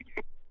 but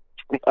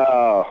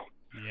yeah.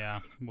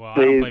 Well, I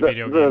don't play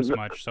video games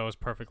much, so it's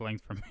perfect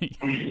length for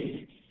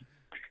me.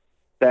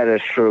 That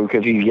is true,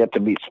 because you get to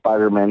beat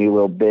Spider-Man, you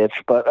little bitch.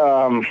 But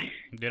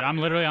dude, I'm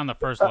literally on the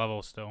first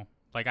level still.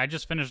 Like, I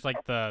just finished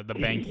like the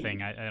bank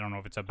thing. I don't know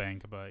if it's a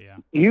bank, but yeah.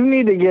 You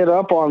need to get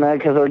up on that,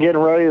 because they're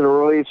getting ready to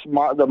release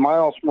the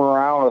Miles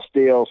Morales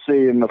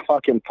DLC in the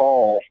fucking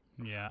fall.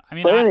 Yeah, I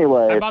mean, but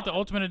anyway, I bought the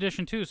Ultimate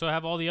Edition too, so I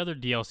have all the other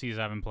DLCs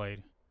I haven't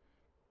played.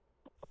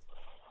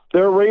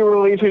 They're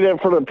re-releasing it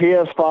for the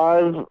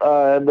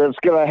PS5. That's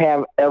gonna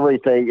have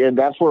everything, and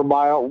that's where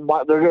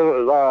they're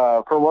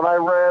gonna. From what I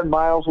read,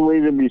 Miles will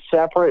either be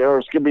separate or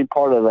it's gonna be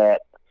part of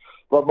that.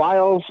 But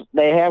Miles,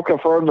 they have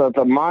confirmed that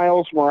the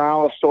Miles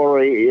Morales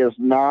story is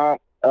not.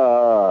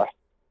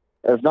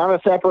 It's not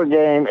a separate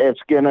game.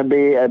 It's gonna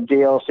be a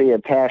DLC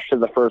attached to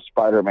the first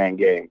Spider-Man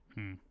game.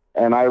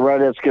 And I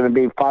read it's going to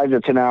be 5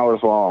 to 10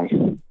 hours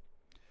long.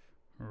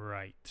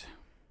 Right.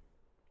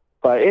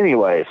 But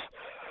anyways,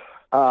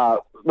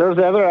 there's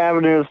other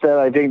avenues that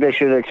I think they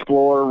should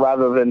explore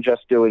rather than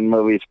just doing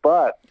movies.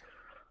 But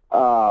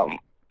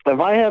if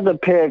I had to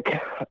pick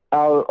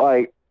out,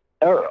 I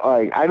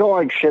don't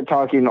like shit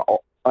talking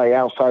like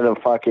outside of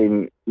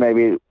fucking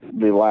maybe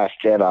The Last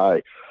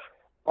Jedi.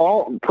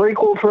 All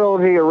prequel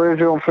trilogy,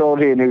 original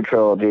trilogy, and new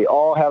trilogy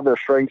all have their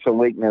strengths and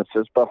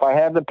weaknesses. But if I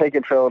had to pick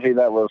a trilogy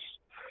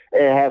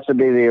it has to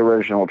be the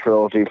original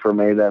trilogy for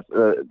me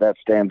that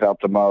stands out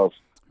the most.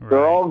 Right.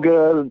 They're all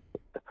good.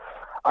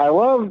 I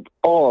love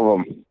all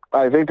of them.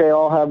 I think they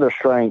all have their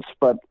strengths,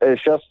 but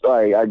it's just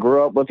I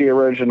grew up with the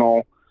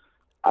original.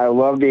 I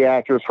love the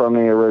actors from the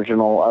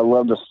original. I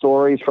love the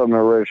stories from the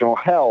original.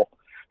 Hell,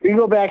 if you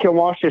go back and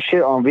watch the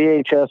shit on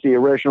VHS, the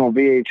original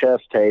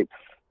VHS tape,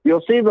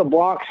 you'll see the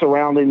block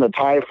surrounding the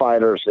TIE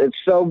fighters. It's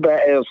so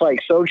bad. It's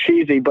like so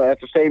cheesy, but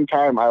at the same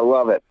time, I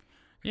love it.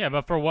 Yeah,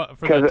 but for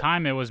the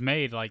time it was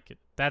made, like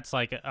that's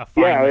like a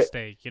fine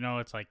mistake.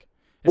 It's like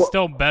it's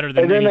still better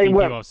than anything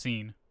people have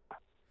seen.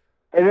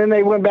 And then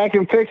they went back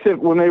and fixed it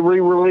when they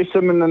re-released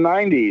them in the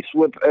 '90s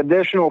with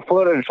additional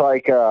footage,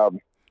 like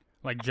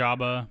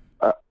Jabba.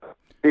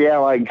 Yeah,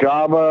 like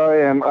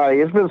Jabba, and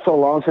it's been so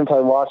long since I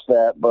watched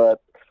that, but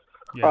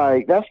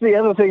that's the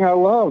other thing I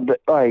loved.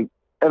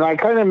 And I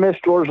kind of miss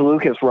George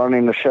Lucas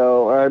running the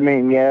show. I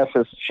mean, yes,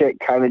 his shit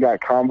kind of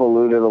got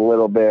convoluted a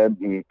little bit.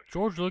 And,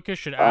 George Lucas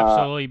should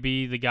absolutely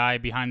be the guy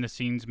behind the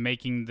scenes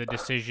making the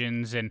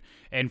decisions and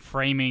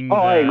framing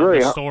I agree,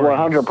 the stories.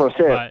 100%.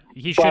 But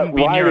he shouldn't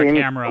be near a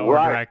camera or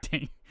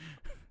directing.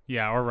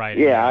 Or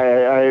writing.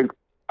 Yeah,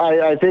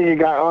 I think he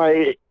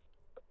got...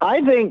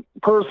 I think,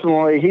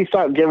 personally, he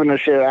stopped giving a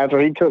shit after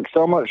he took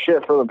so much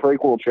shit for the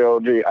prequel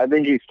trilogy. I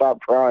think he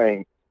stopped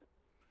trying.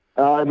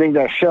 I think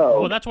that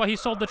showed. Well, that's why he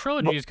sold the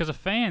trilogies, because of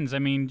fans. I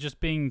mean,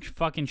 just being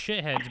fucking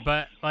shitheads.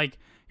 But,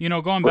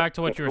 going back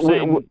to what you were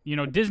saying,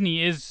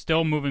 Disney is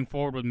still moving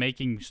forward with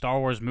making Star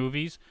Wars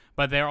movies,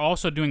 but they're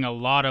also doing a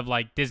lot of,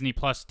 Disney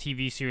Plus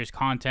TV series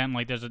content.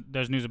 Like,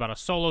 there's news about a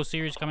Solo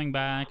series coming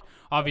back.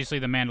 Obviously,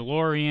 The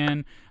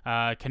Mandalorian,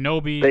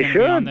 Kenobi is going to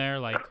be on there.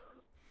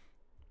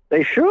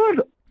 They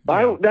should.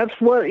 Yeah. This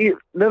is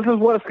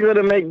what's going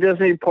to make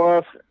Disney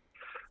Plus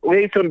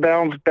leaps and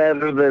bounds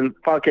better than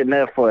fucking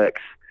Netflix.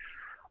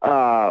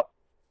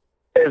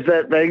 Is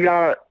that they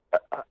got?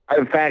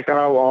 In fact,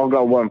 I'll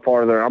go one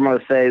farther. I'm going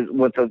to say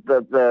with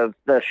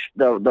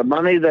the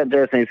money that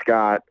Disney's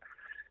got,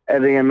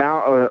 and the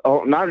amount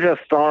of not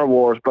just Star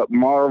Wars but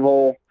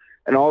Marvel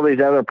and all these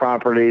other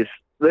properties,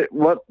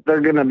 what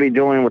they're going to be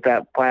doing with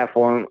that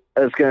platform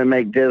is going to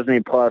make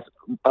Disney Plus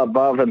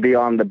above and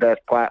beyond the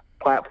best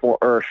platform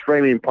or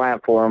streaming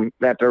platform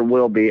that there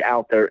will be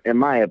out there, in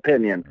my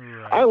opinion.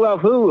 Right. I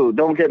love Hulu.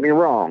 Don't get me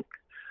wrong,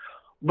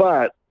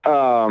 but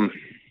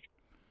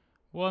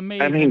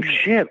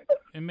shit.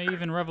 It may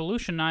even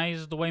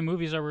revolutionize the way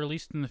movies are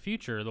released in the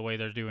future, the way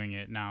they're doing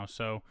it now.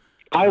 So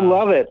I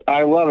love it.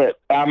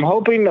 I'm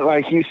hoping that,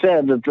 like you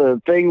said, that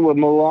the thing with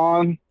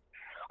Mulan,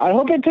 I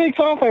hope it takes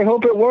off. I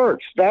hope it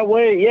works. That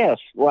way, yes.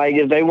 Like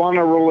if they want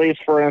to release,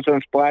 for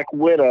instance, Black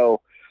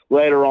Widow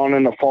later on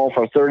in the fall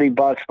for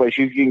 $30, but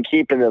you can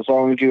keep it as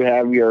long as you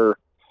have your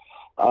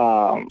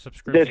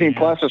Disney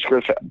Plus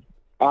subscription,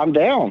 I'm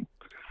down.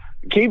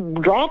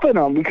 Keep dropping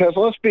them, because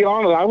let's be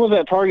honest, I was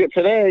at Target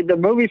today. The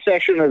movie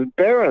section is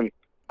barren.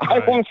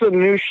 Right. I want some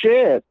new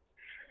shit.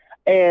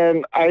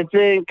 And I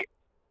think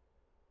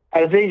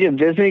if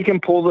Disney can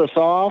pull this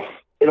off,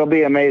 it'll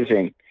be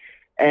amazing.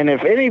 And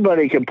if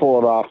anybody can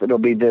pull it off, it'll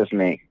be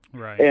Disney.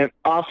 Right. And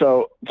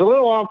also, it's a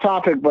little off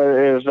topic, but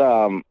is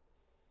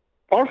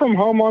Far From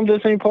Home on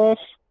Disney Plus?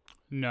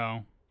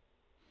 No.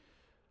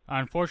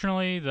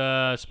 Unfortunately,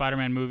 the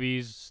Spider-Man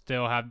movies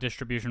still have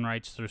distribution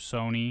rights through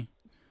Sony.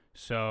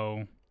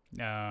 So,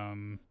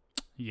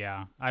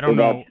 yeah, I don't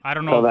know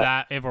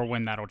if or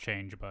when that'll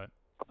change, but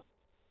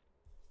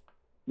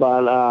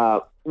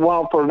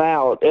well, for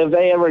now, if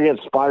they ever get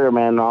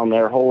Spider-Man on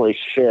there, holy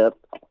shit!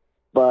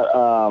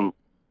 But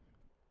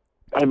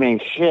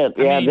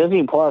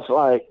Disney Plus,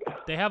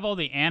 they have all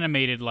the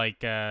animated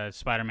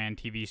Spider-Man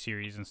TV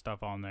series and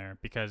stuff on there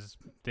because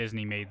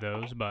Disney made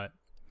those, but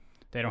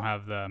they don't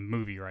have the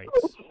movie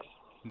rights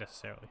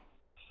necessarily.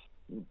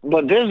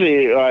 But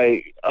Disney,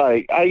 I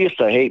used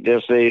to hate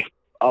Disney.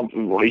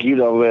 You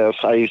know this.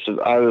 I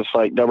was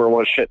like number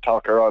one shit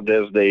talker on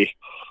Disney.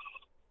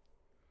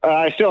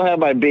 I still have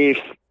my beef,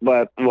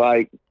 but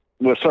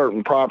with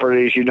certain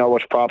properties, you know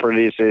which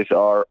properties these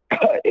are.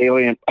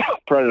 Alien,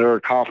 Predator,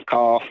 cough,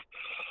 cough.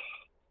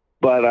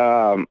 But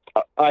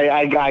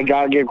I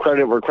gotta give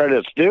credit where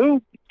credit's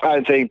due.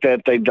 I think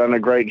that they've done a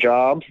great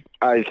job.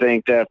 I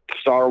think that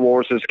Star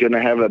Wars is going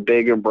to have a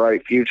big and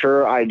bright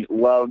future. I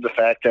love the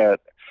fact that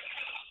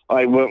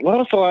I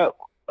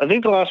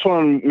think the last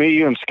one me,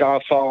 you, and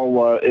Scott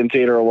saw in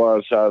theater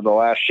was The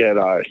Last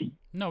Jedi.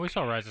 No, we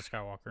saw Rise of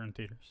Skywalker in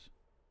theaters.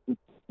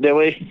 Did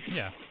we?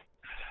 Yeah.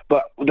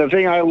 But the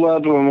thing I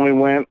loved when we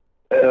went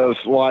is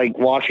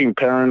watching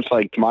parents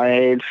my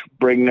age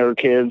bring their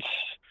kids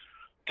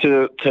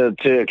to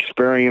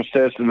experience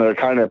this, and they're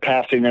kind of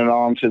passing it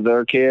on to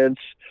their kids.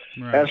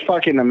 Right. That's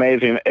fucking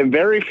amazing. And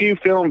very few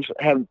films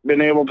have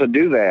been able to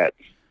do that.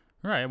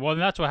 Right. Well,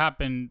 that's what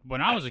happened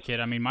when I was a kid.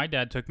 I mean, my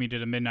dad took me to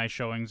the midnight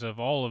showings of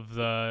all of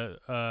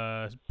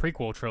the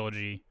prequel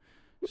trilogy.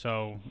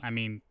 So, I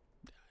mean,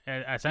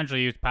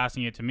 essentially he was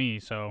passing it to me.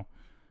 So,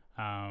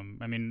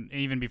 I mean,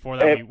 even before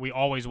that, we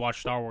always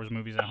watched Star Wars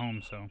movies at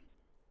home. So.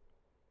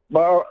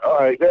 Well,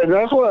 and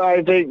that's what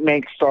I think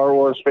makes Star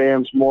Wars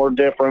fans more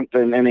different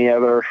than any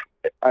other.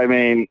 I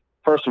mean,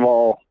 first of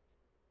all,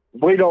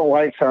 if we don't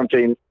like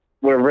something,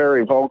 we're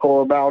very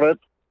vocal about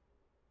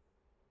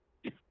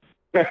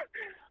it.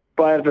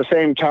 But at the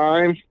same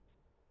time,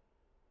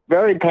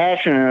 very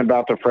passionate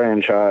about the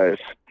franchise.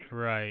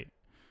 Right.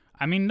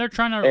 I mean, they're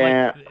trying to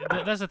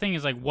And that's the thing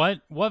is like what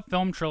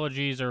film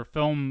trilogies or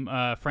film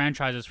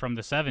franchises from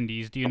the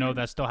 70s do you know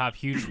that still have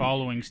huge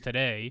followings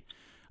today?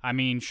 I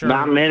mean, sure,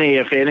 not many,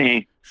 if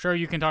any. sure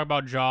you can talk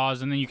about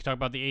Jaws, and then you can talk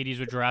about the 80s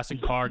with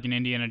Jurassic Park and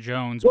Indiana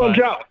Jones. Well,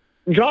 But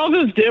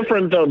Jaws is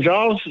different though.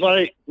 Jaws,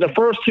 like the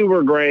first two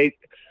were great,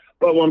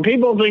 but when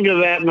people think of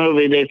that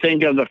movie, they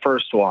think of the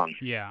first one.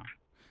 yeah,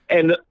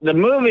 And the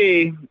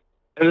movie,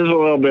 this is a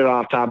little bit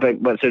off topic,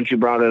 but since you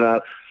brought it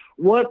up,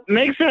 what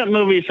makes that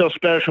movie so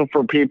special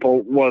for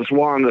people was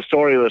one, the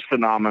story was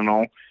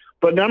phenomenal,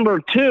 but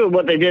number two,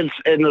 what they did,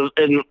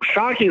 and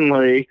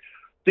shockingly,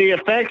 the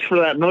effects for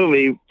that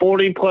movie,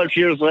 40 plus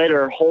years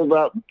later, hold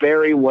up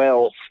very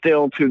well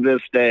still to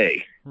this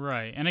day.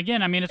 right. And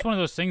again, I mean, it's one of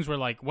those things where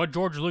like what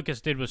George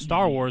Lucas did with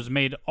Star Wars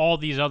made all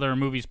these other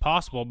movies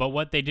possible, but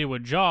what they did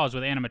with Jaws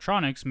with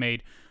animatronics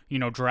made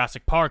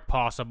Jurassic Park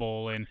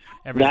possible and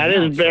everything. That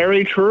is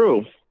very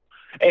true.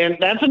 And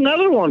that's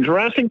another one,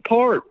 Jurassic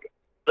Park.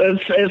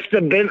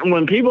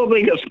 When people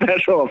think of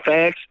special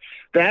effects,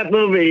 that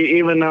movie,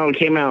 even though it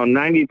came out in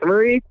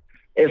 '93,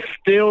 is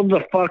still the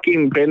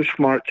fucking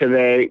benchmark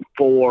today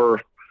for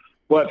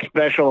what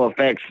special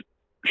effects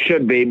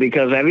should be.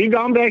 Because have you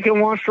gone back and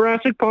watched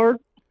Jurassic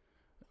Park?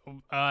 No,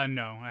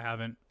 I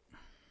haven't.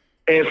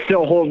 It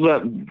still holds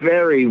up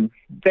very,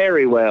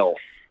 very well.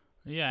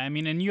 Yeah, I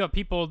mean, and you have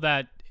people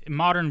that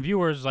modern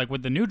viewers like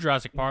with the new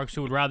Jurassic Parks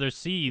who would rather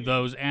see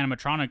those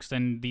animatronics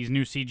than these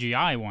new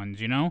CGI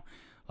ones.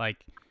 Like.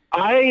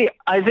 I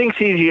think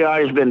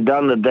CGI has been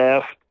done to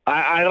death.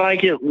 I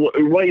like it.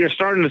 What you're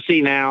starting to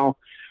see now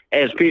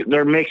is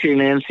they're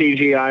mixing in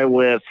CGI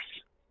with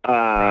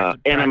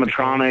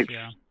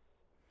animatronics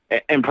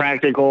and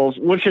practicals,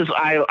 which is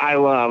I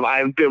love.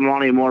 I've been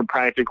wanting more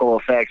practical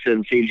effects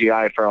in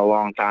CGI for a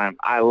long time.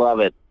 I love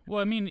it.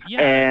 Well, I mean,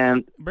 yeah,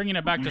 and bringing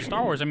it back to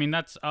Star Wars, I mean,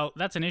 that's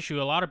an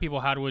issue a lot of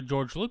people had with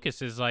George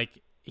Lucas is like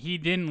he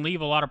didn't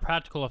leave a lot of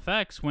practical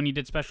effects when he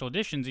did special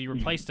editions. He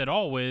replaced it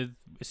all with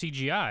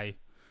CGI.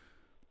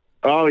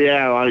 Oh,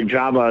 yeah, like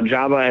Jabba.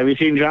 Jabba, have you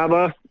seen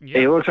Jabba?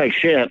 Yeah. He looks like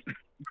shit.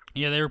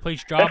 Yeah, they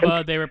replaced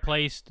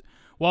Jabba.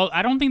 Well,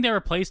 I don't think they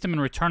replaced him in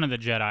Return of the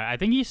Jedi. I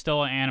think he's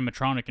still an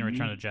animatronic in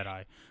Return of the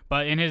Jedi.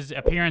 But in his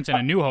appearance in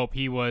A New Hope,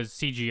 he was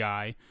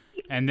CGI.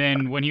 And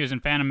then when he was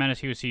in Phantom Menace,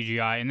 he was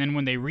CGI. And then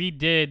when they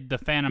redid the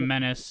Phantom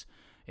Menace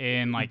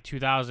in like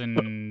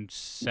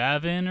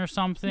 2007 or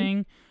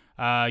something,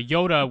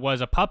 Yoda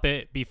was a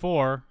puppet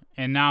before,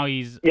 and now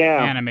he's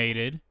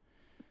animated.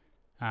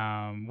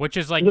 Which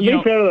is like, to be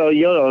fair though,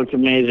 Yoda looks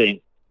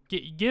amazing.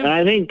 And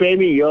I think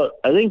Baby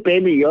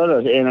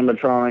Yoda's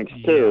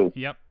animatronics too.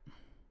 Yep.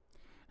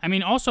 I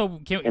mean, also,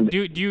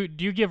 do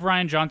you give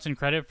Rian Johnson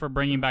credit for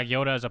bringing back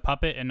Yoda as a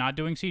puppet and not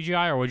doing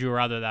CGI, or would you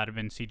rather that have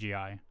been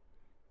CGI?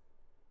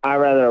 I'd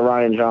rather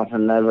Rian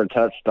Johnson never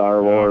touch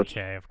Star Wars.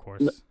 Okay, of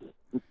course.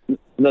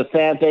 The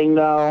sad thing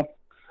though,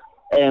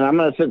 and I'm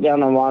gonna sit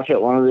down and watch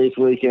it one of these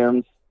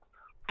weekends.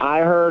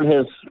 I heard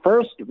his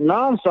first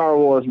non-Star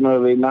Wars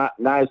movie,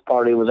 Knives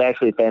Party, was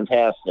actually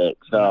fantastic.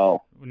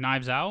 So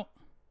Knives Out?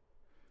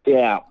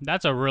 Yeah.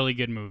 That's a really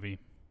good movie.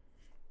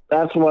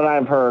 That's what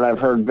I've heard. I've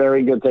heard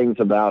very good things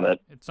about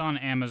it. It's on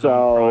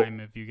Amazon Prime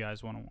if you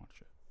guys want to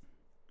watch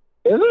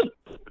it. Is it?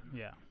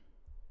 Yeah.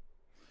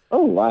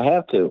 Oh, I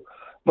have to.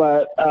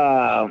 But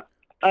I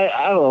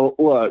don't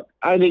look.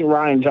 I think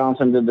Rian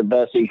Johnson did the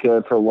best he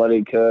could for what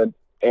he could,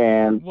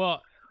 and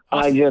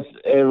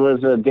it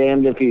was a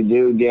damned if you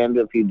do, damned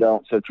if you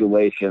don't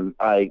situation.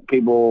 Like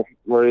people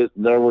were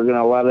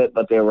gonna love it,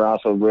 but they were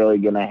also really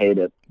gonna hate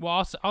it.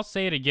 Well, I'll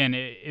say it again.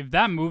 If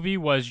that movie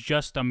was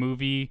just a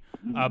movie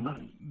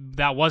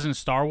that wasn't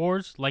Star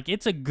Wars, like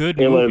it's a good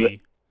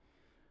movie.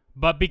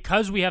 But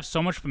because we have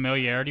so much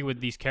familiarity with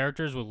these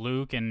characters, with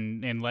Luke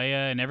and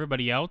Leia and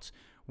everybody else,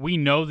 we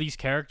know these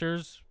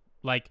characters.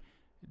 Like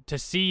to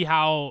see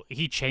how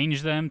he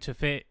changed them to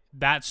fit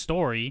that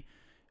story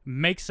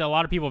makes a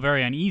lot of people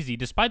very uneasy,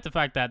 despite the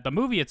fact that the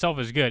movie itself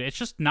is good. It's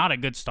just not a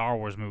good Star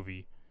Wars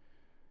movie.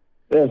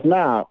 It's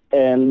not.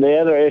 And the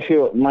other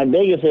issue, my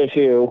biggest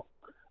issue,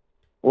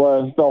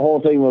 was the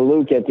whole thing with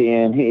Luke at the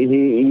end. He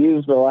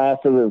used the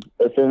last of his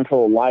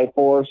essential life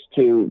force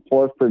to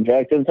force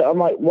project it. I'm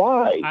like,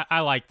 why?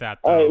 I like that,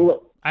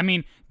 though. I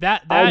mean,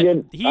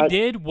 he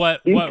did what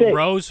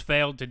Rose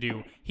failed to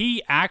do.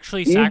 He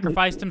actually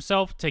sacrificed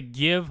himself to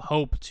give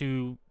hope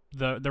to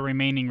the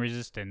remaining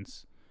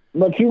resistance.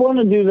 But you want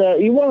to do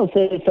that. You want to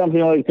say something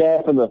like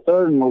that for the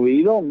third movie.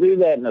 You don't do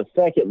that in the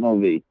second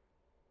movie.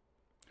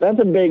 That's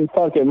a big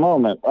fucking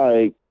moment.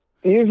 Like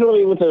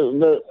usually with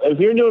if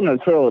you're doing a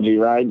trilogy,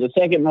 right? The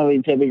second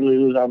movie typically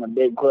was on a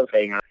big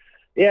cliffhanger.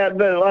 Yeah,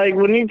 but like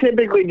when you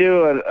typically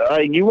do it,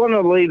 like you want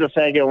to leave the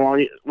second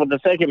one with the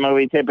second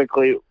movie.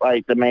 Typically,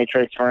 like The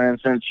Matrix, for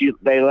instance,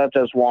 they left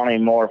us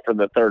wanting more for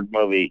the third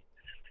movie.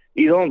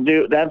 You don't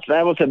do that.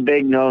 That was a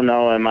big no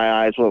in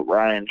my eyes. What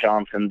Rian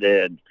Johnson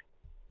did.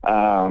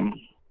 I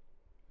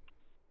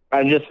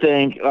just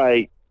think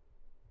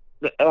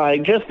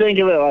just think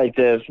of it like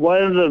this: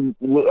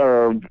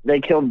 they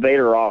killed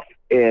Vader off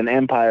in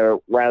Empire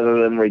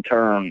rather than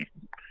Return.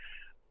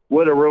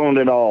 would have ruined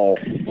it all.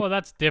 Well,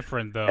 that's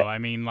different though. I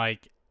mean,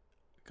 like,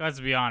 let's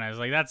be honest.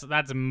 Like,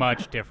 that's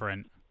much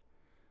different.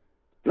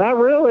 Not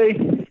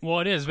really. Well,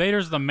 it is.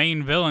 Vader's the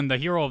main villain. The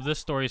hero of this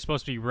story is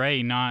supposed to be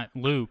Rey, not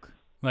Luke.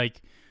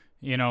 Like,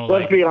 you know,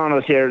 Let's be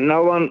honest here.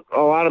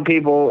 A lot of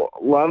people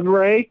loved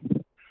Rey,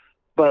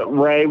 but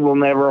Rey will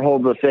never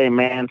hold the same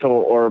mantle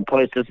or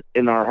places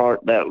in our heart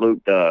that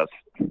Luke does.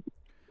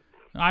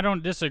 I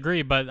don't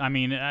disagree, but I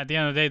mean, at the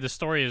end of the day, the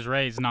story is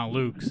Rey's, not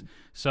Luke's.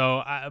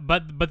 So,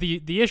 but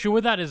the issue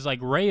with that is like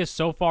Rey is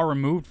so far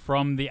removed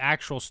from the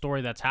actual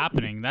story that's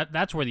happening.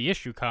 That's where the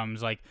issue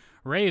comes. Like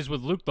Rey is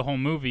with Luke the whole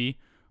movie,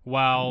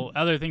 while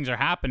other things are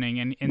happening,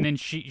 and then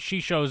she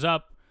shows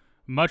up,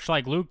 much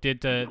like Luke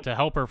did, to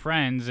help her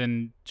friends,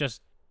 and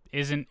just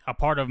isn't a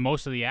part of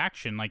most of the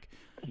action. Like,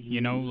 you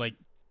know, like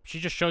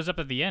she just shows up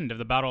at the end of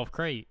the Battle of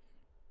Crate.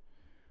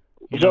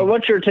 So,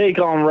 what's your take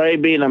on Rey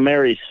being a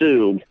Mary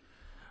Sue?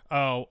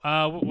 Oh,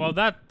 well,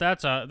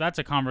 that's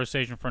a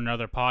conversation for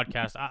another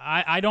podcast.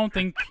 I don't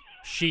think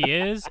she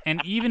is,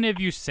 and even if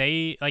you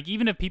say, like,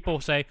 even if people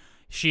say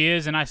she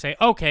is, and I say,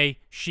 okay,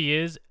 she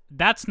is,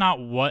 that's not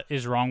what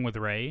is wrong with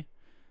Rey.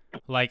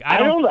 Like, I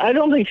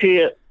don't think she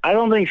is. I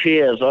don't think she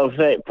is.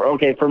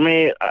 Okay, for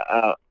me,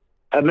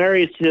 a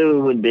Mary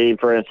Sue would be,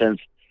 for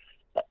instance,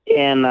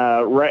 in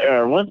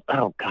Rey, what?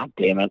 Oh, God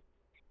damn it!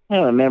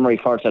 My memory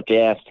farts up the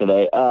ass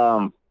today.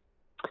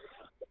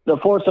 The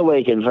Force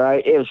Awakens,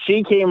 right? If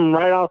she came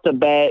right off the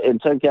bat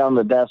and took down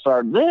the Death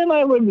Star, then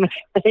I would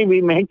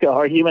maybe make the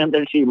argument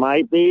that she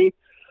might be.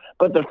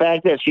 But the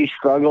fact that she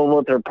struggled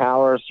with her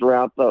powers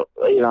throughout the,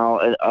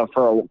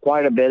 for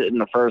quite a bit in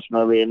the first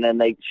movie, and then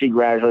she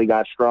gradually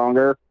got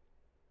stronger,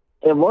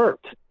 it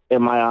worked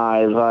in my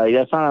eyes. Like,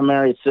 that's not a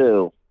Mary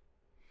Sue.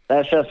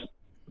 That's just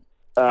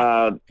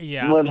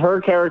with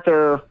her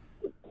character.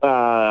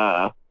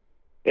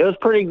 It was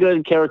pretty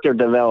good character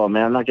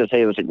development. I'm not gonna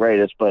say it was the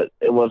greatest, but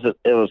it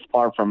was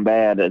far from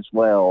bad as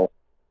well.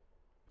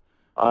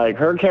 Like,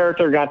 her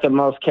character got the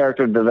most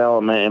character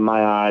development in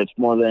my eyes,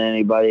 more than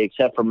anybody,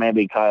 except for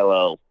maybe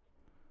Kylo.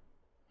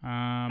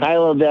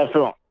 Kylo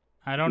definitely.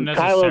 I don't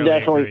necessarily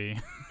agree,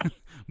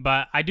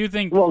 but I do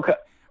think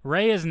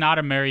Rey is not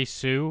a Mary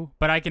Sue.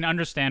 But I can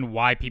understand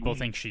why people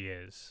think she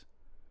is.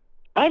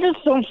 I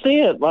just don't see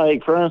it.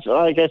 Like, for instance,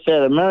 like I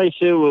said, a Mary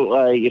Sue,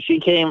 like, if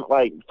she came,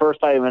 like, first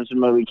 5 minutes of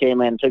the movie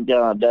came in and took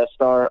down a Death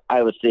Star,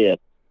 I would see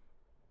it.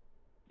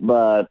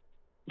 But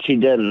she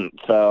didn't.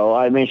 So,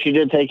 I mean, she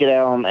did take it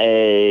down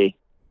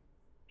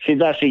she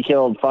thought she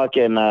killed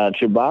fucking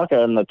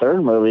Chewbacca in the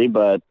third movie,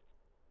 but.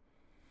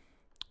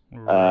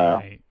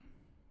 Right.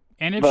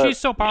 And if she's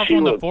so powerful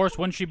in the Force,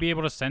 wouldn't she be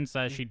able to sense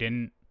that she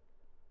didn't?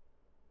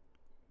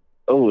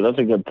 Oh, that's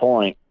a good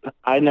point.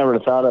 I never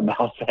thought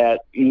about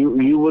that.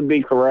 You would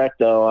be correct,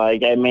 though.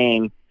 Like, I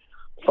mean,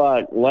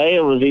 fuck,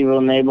 Leia was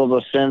even able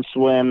to sense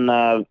when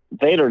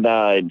Vader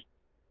died,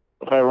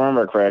 if I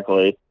remember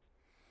correctly.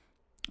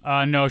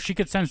 No, she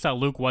could sense that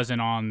Luke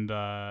wasn't on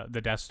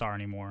the Death Star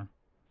anymore.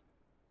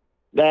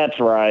 That's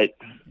right.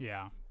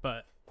 Yeah,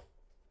 but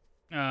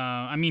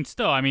I mean,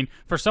 still, I mean,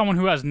 for someone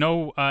who has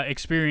no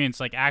experience,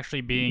 like,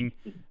 actually being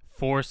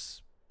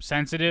Force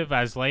sensitive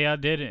as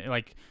Leia did,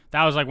 like,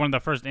 that was like one of the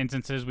first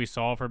instances we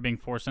saw of her being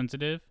Force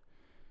sensitive.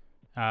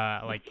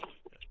 Like,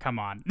 come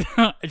on.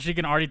 She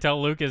can already tell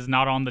Luke is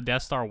not on the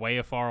Death Star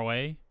way far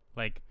away.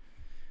 Like,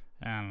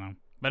 I don't know.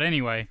 But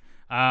anyway,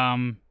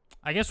 I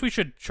guess we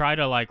should try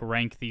to, like,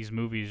 rank these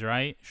movies,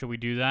 right? Should we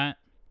do that?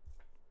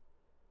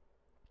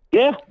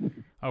 Yeah.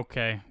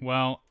 Okay.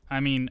 Well, I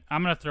mean,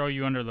 I'm going to throw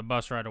you under the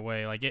bus right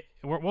away. Like,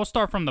 we'll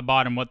start from the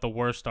bottom, what the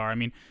worst are. I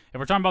mean, if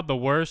we're talking about the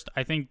worst,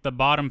 I think the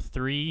bottom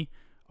three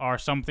are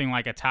something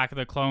like Attack of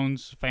the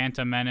Clones,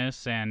 Phantom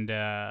Menace, and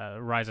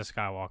Rise of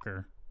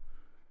Skywalker.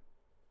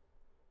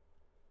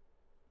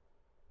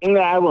 No,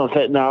 I won't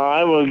say. No,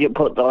 I will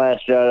put The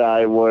Last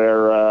Jedi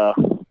where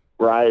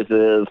Rise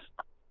is.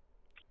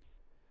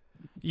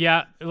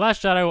 Yeah,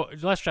 Last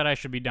Jedi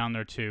should be down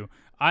there too.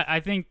 I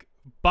think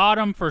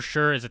bottom for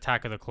sure is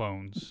Attack of the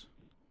Clones.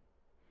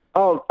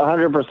 Oh,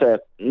 100%.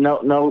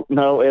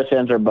 No ifs,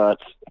 ands, or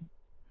buts.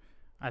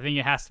 I think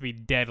it has to be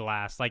dead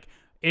last. Like,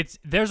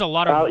 there's a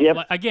lot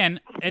of again,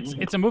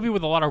 it's a movie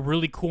with a lot of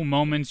really cool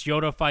moments.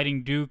 Yoda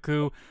fighting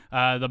Dooku,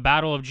 the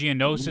Battle of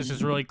Geonosis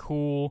is really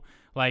cool.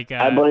 Like,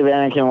 I believe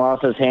Anakin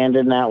lost his hand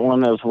in that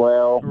one as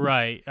well.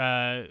 Right.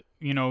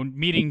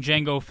 Meeting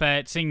Jango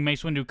Fett, seeing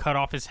Mace Windu cut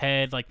off his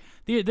head. Like,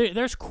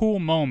 there's cool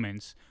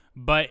moments,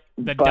 but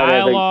the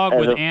dialogue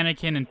with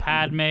Anakin and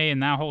Padme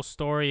and that whole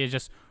story is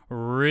just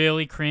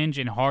really cringe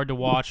and hard to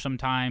watch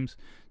sometimes.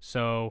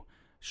 So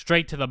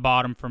straight to the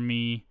bottom for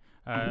me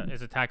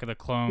is Attack of the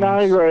Clones. No,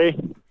 I agree.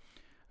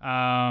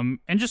 And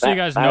just so you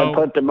guys know,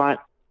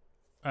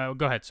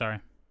 go ahead. Sorry.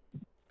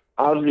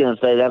 I was gonna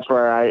say that's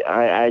where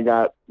I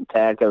got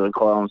Attack of the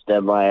Clones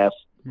dead last.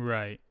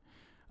 Right.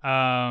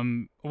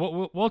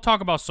 We'll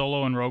talk about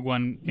Solo and Rogue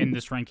One in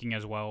this ranking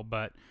as well,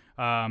 but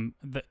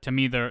to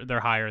me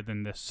they're higher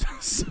than this.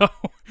 So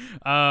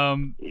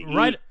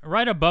right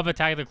above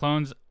Attack of the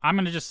Clones, I'm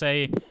gonna just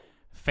say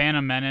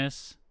Phantom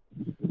Menace.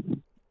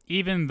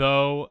 even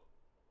though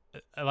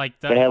like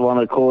They had one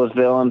of the coolest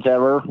villains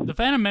ever. The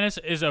Phantom Menace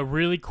is a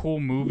really cool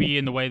movie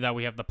in the way that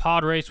we have the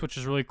pod race, which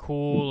is really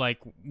cool. Like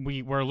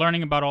we're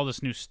learning about all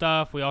this new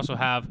stuff. We also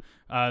have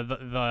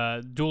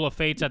the Duel of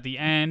Fates at the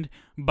end.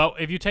 But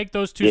if you take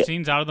those two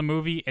scenes out of the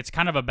movie, it's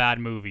kind of a bad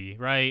movie,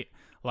 right?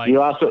 Like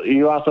you also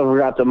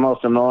forgot the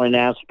most annoying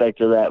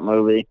aspect of that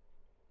movie.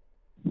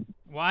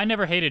 Well, I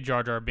never hated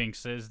Jar Jar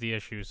Binks is the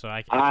issue, so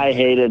I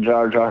hated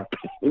Jar Jar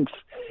Binks.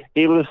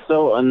 He was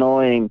so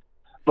annoying,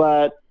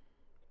 but.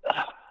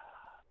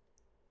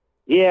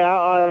 Yeah,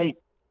 I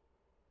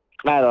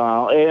don't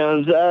know.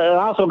 It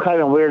also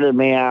kind of weirded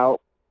me out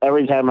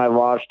every time I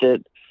watched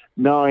it,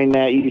 knowing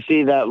that you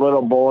see that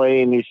little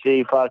boy and you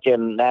see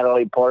fucking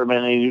Natalie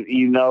Portman and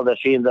you know that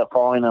she ends up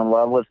falling in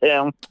love with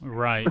him.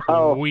 Right.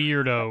 So,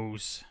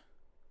 weirdos.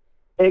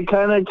 It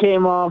kind of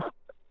came off,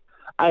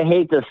 I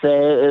hate to say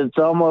it, it's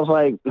almost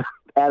like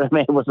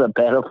Padme was a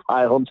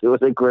pedophile to a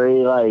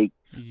degree. Like,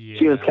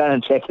 she was kind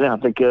of checking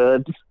out the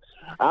goods.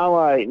 I'm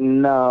like,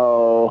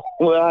 no.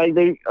 Well,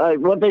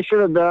 what they should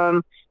have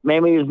done,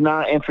 maybe is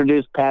not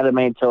introduce Padme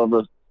until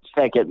the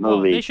second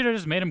movie. Well, they should have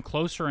just made him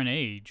closer in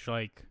age,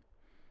 like.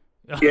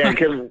 Yeah,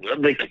 because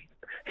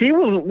he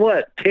was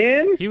what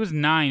 10? He was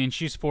 9 and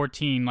she's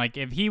 14. Like,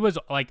 if he was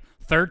like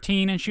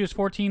 13 and she was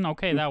 14,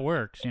 okay, that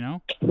works, you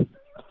know.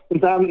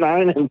 Not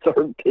 9 and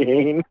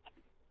 13.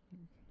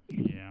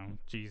 Yeah,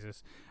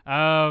 Jesus.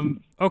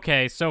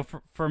 Okay, so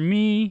for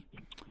me,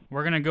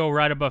 we're gonna go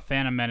right above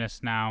Phantom Menace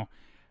now.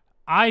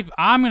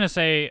 I'm going to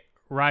say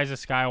Rise of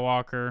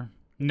Skywalker.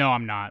 No,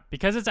 I'm not.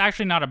 Because it's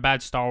actually not a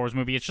bad Star Wars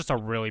movie. It's just a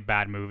really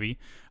bad movie.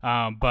 But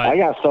I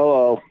got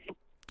Solo.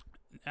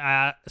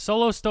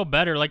 Solo's still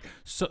better. Like,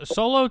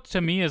 Solo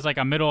to me is like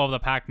a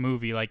middle-of-the-pack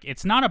movie. Like,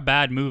 it's not a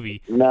bad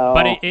movie. No.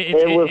 But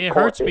it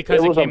hurts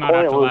because it came out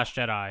after Last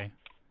Jedi.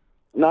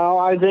 No,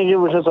 I think it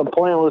was just a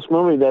pointless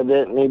movie that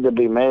didn't need to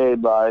be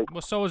made. Like,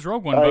 well, so is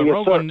Rogue One, but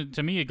Rogue One,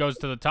 to me, it goes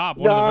to the top.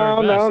 One of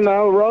the very best.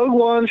 No. Rogue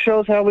One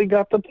shows how we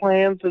got the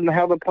plans and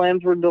how the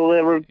plans were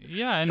delivered.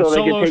 Yeah, and so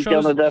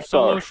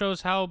Solo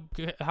shows how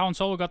Han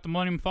Solo got the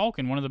Millennium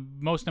Falcon, one of the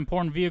most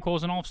important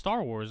vehicles in all of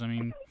Star Wars. I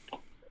mean,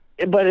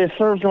 but it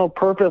serves no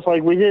purpose.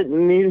 Like, we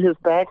didn't need his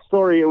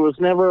backstory. It was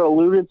never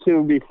alluded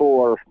to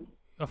before.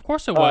 Of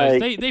course it was.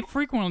 They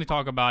frequently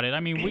talk about it.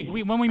 I mean,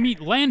 we when we meet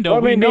Lando,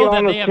 we know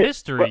that they have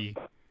history.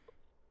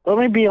 Let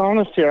me be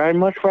honest here. I'd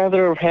much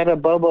rather have had a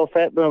Boba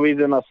Fett movie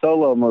than a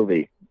Solo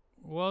movie.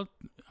 Well,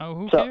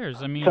 who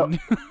cares? I mean,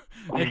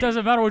 it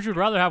doesn't matter what you'd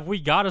rather have. We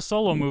got a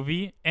Solo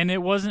movie, and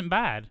it wasn't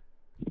bad.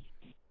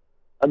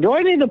 Do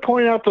I need to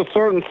point out the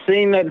certain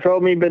scene that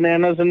drove me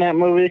bananas in that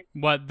movie?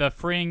 What, the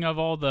freeing of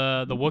all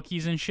the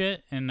Wookiees and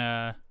shit and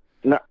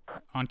no,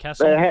 on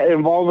Kessel? It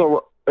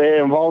involves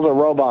a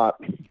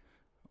robot.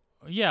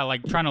 Yeah,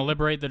 like trying to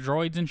liberate the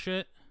droids and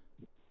shit?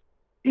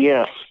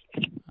 Yes.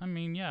 I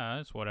mean, yeah,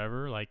 it's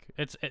whatever. Like,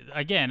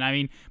 again, I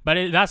mean,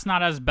 but that's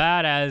not as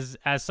bad as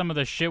some of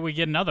the shit we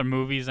get in other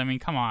movies. I mean,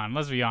 come on,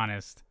 let's be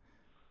honest.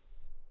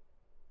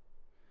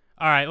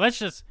 All right, let's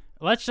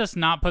just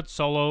not put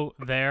Solo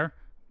there.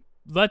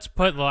 Let's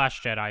put The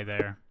Last Jedi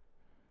there,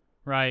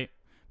 right?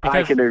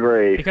 I can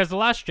agree. Because The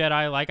Last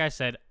Jedi, like I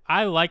said,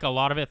 I like a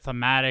lot of it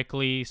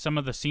thematically. Some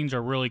of the scenes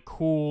are really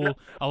cool.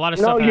 A lot of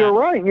stuff. No, you're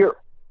right.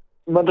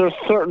 But there's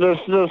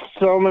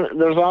so many.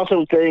 There's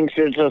also things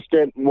that just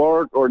didn't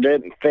work or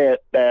didn't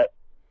fit. That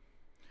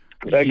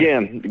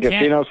again, the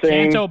casino scene.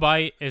 Canto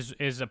Bight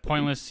is a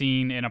pointless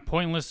scene and a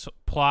pointless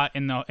plot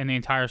in the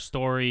entire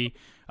story.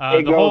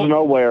 It goes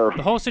nowhere.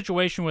 The whole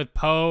situation with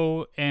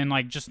Poe and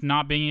like just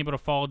not being able to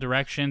follow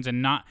directions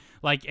and not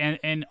like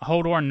and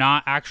Hodor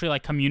not actually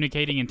like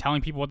communicating and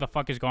telling people what the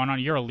fuck is going on.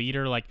 You're a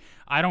leader. Like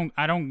I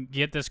don't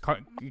get this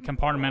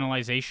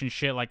compartmentalization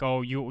shit. Like,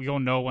 oh, you'll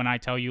know when I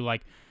tell you.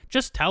 Like,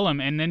 just tell him,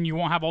 and then you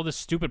won't have all this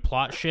stupid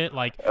plot shit.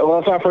 Like,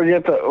 let's not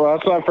forget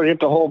the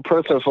whole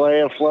Princess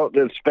Leia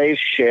floating in space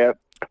shit.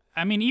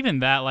 I mean, even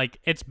that, like,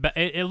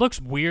 it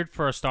looks weird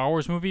for a Star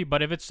Wars movie,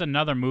 but if it's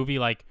another movie,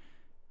 like,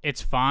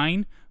 it's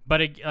fine. But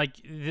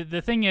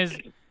the thing is,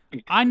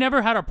 I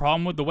never had a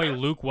problem with the way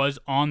Luke was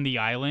on the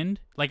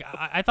island. Like,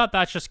 I thought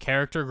that's just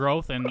character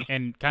growth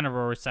and kind of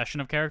a recession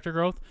of character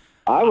growth.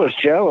 I was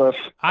jealous.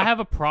 I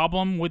have a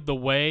problem with the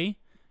way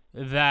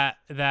that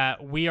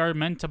we are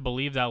meant to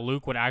believe that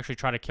Luke would actually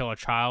try to kill a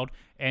child,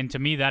 and to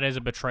me that is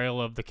a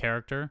betrayal of the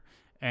character,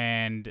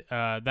 and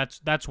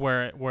that's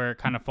where it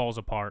kind of falls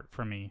apart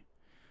for me.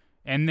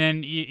 And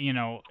then you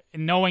know,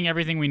 knowing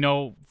everything we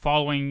know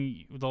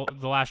following the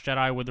Last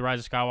Jedi with the Rise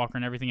of Skywalker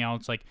and everything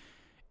else, like,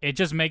 it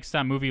just makes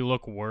that movie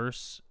look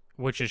worse,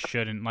 which it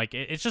shouldn't. Like,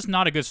 it's just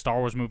not a good Star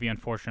Wars movie,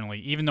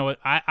 unfortunately, even though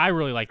I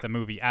really like the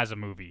movie as a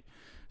movie.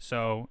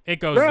 So it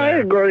goes there. I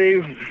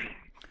agree.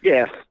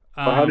 Yes.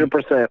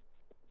 100%.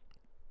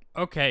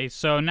 Okay,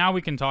 so now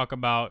we can talk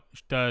about,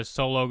 does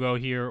Solo go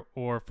here,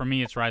 or for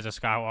me it's Rise of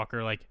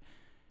Skywalker. Like,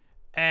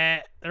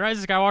 The Rise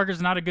of Skywalker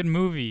is not a good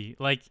movie.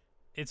 Like,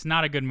 it's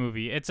not a good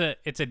movie. It's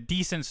a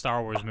decent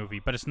Star Wars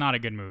movie, but it's not a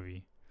good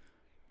movie.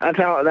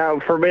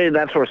 For me,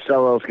 that's where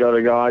Solo's going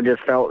to go. I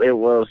just felt it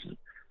was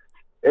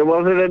It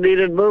wasn't a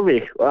needed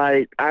movie.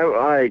 And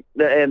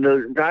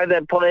the guy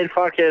that played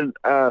fucking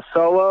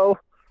Solo,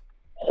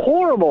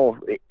 horrible.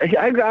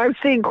 I've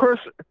seen Chris.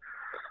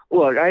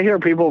 Look, I hear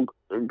people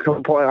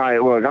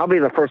complain. Look, I'll be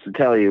the first to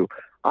tell you,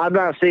 I'm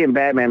not seeing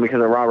Batman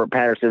because of Robert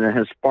Pattinson and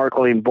his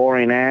sparkling,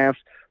 boring ass.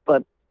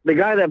 But the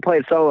guy that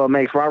played Solo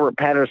makes Robert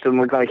Pattinson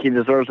look like he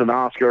deserves an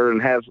Oscar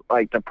and has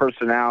like the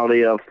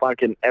personality of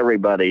fucking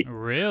everybody.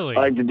 Really?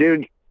 Like the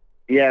dude.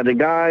 Yeah, the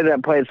guy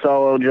that played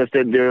Solo just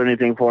didn't do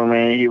anything for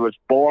me. He was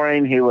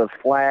boring. He was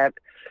flat.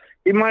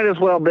 He might as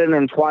well have been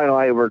in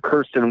Twilight with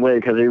Kirsten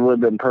Wiig because he would have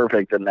been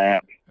perfect in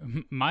that.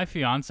 My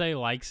fiance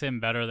likes him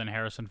better than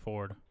Harrison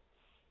Ford.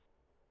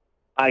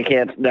 I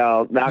can't.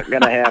 No, not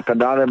gonna happen.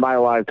 Not in my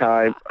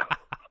lifetime.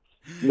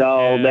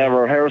 No, Yeah.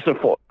 never. Harrison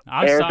Ford.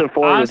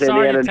 I'm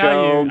sorry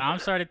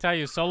to tell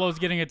you, Solo's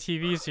getting a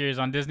TV series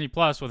on Disney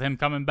Plus with him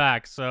coming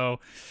back.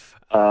 So,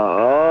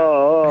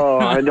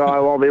 I know I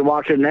won't be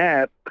watching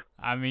that.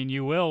 I mean,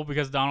 you will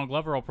because Donald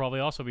Glover will probably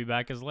also be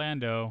back as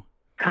Lando.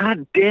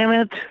 God damn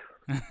it!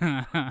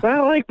 I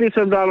like me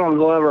some Donald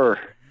Glover.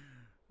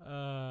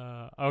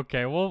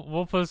 Okay,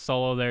 we'll put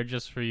Solo there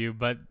just for you,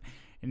 but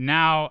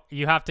now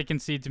you have to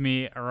concede to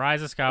me.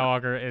 Rise of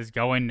Skywalker is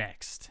going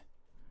next.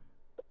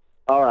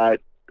 All right.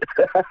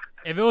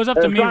 If it was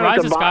up to me,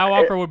 Rise of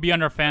Skywalker would be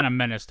under Phantom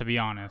Menace, to be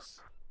honest.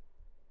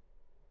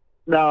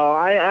 No,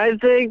 I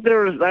think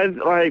there's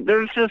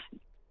just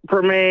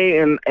for me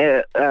and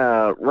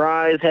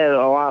Rise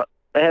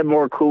had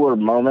more cooler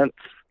moments,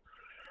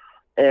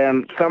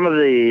 and some of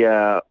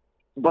the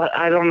but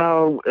I don't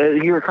know.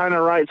 You're kind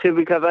of right too,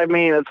 because I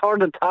mean it's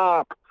hard to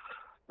top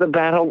the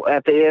battle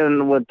at the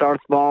end with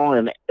Darth Maul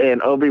and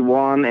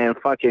Obi-Wan and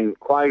fucking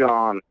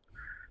Qui-Gon.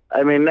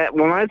 I mean, that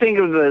when I think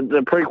of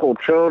the prequel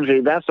trilogy,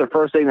 that's the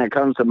first thing that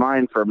comes to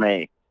mind for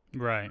me.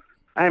 Right.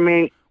 I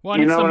mean, well,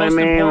 you know what I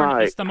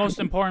mean? It's the most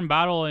important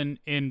battle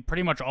in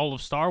pretty much all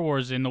of Star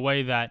Wars in the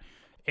way that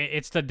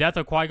it's the death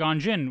of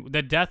Qui-Gon Jinn,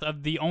 the death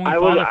of the only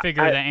father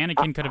figure that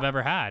Anakin could have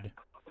ever had.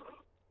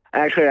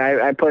 Actually,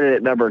 I put it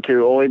at number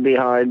 2, only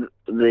behind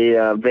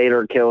the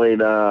Vader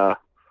killing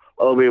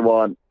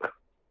Obi-Wan.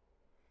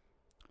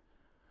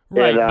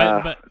 Right,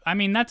 and, but I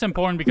mean that's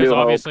important because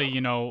obviously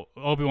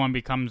Obi-Wan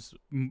becomes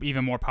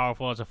even more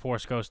powerful as a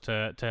Force ghost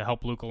to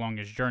help Luke along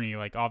his journey.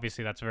 Like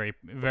obviously that's very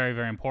very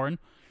very important.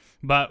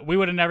 But we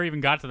would have never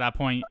even got to that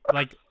point.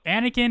 Like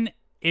Anakin,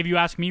 if you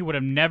ask me, would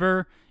have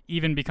never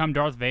even become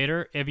Darth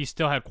Vader if he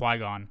still had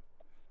Qui-Gon.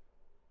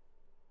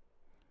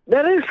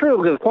 That is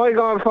true because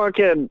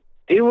Qui-Gon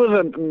he was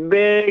a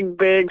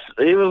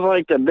he was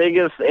like the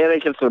biggest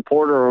Anakin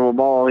supporter of them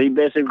all. He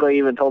basically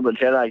even told the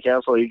Jedi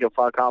Council, "You can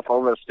fuck off.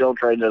 I'm gonna still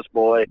train this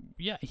boy."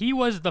 Yeah, he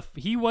was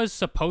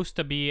supposed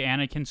to be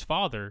Anakin's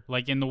father,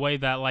 like in the way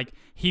that like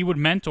he would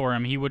mentor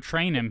him, he would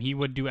train him, he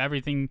would do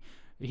everything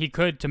he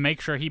could to make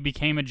sure he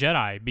became a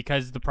Jedi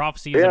because the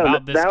prophecy is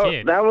about this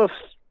kid. That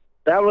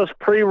was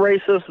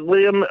pre-racist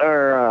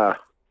Liam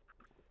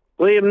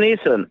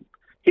Neeson.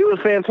 He was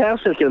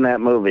fantastic in that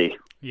movie.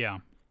 Yeah.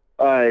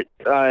 He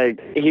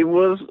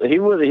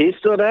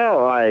stood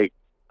out. Like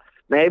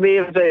maybe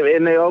if they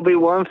in the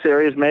Obi-Wan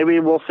series, maybe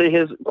we'll see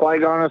his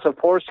Qui-Gon as a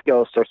Force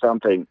ghost or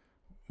something.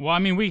 Well, I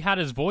mean, we had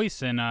his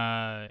voice in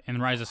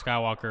Rise of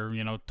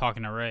Skywalker,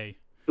 talking to Rey.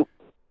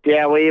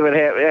 Yeah, we even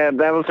had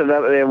that was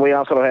another, and we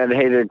also had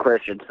Hayden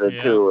Christensen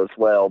too as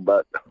well.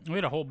 But we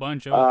had a whole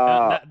bunch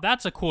of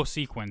that's a cool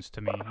sequence to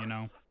me,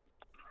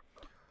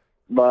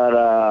 But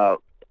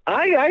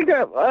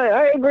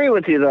I agree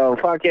with you though.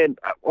 Fucking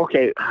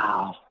okay.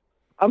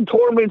 I'm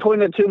torn between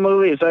the two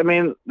movies. I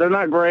mean, they're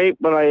not great,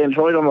 but I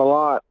enjoyed them a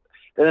lot.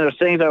 And there's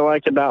things I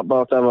liked about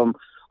both of them.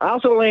 I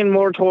also lean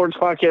more towards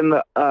fucking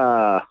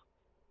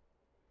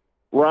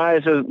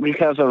Rise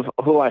because of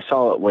who I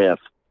saw it with.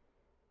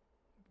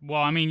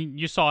 Well, I mean,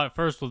 you saw it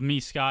first with me,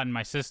 Scott, and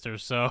my sister,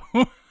 so...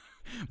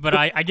 but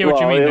I get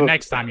what you mean the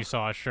next time you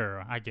saw it,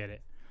 sure. I get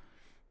it.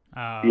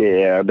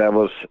 Yeah, that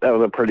was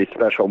a pretty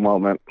special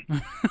moment.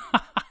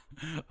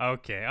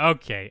 Okay. All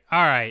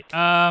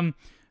right.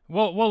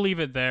 We'll leave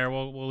it there.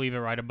 We'll leave it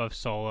right above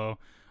Solo.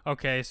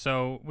 Okay,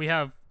 so we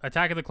have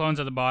Attack of the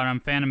Clones at the bottom,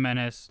 Phantom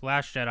Menace,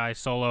 Last Jedi,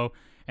 Solo,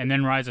 and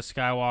then Rise of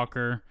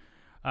Skywalker.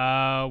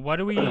 What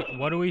do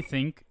we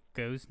think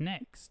goes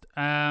next?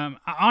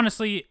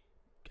 Honestly,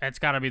 it's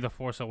got to be The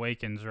Force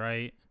Awakens,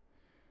 right?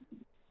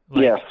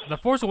 Yes. The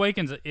Force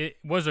Awakens, it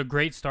was a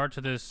great start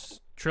to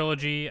this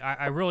trilogy.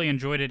 I really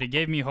enjoyed it. It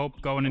gave me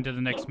hope going into the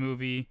next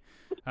movie.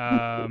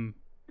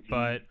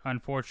 But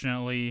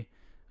unfortunately,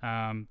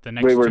 the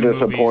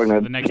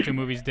next two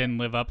movies didn't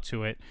live up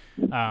to it.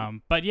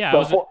 But yeah,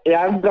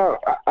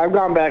 I've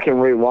gone back and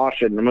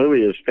rewatched it. The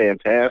movie is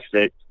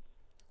fantastic.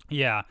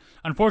 Yeah,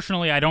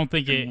 unfortunately, I don't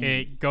think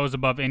it goes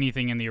above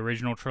anything in the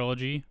original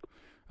trilogy,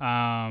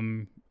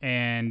 and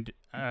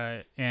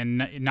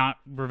not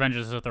Revenge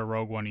of the Sith or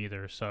Rogue One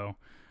either. So,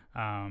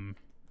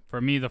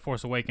 for me, The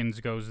Force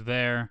Awakens goes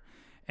there,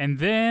 and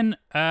then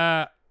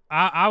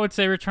I would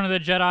say Return of the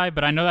Jedi,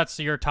 but I know that's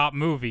your top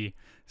movie,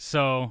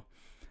 so.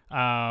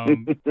 I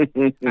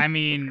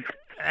mean,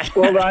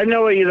 Well, I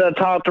know the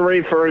top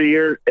three for a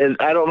year is.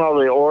 I don't know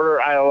the order.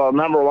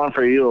 Number one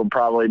for you will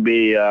probably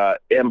be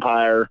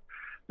Empire,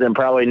 then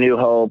probably New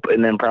Hope,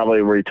 and then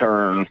probably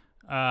Return.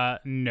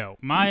 No.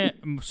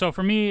 So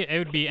for me, it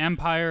would be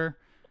Empire,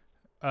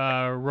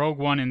 Rogue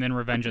One, and then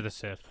Revenge of the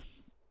Sith.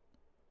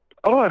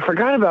 Oh, I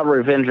forgot about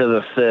Revenge of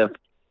the Sith.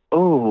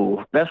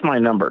 Oh, that's my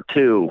number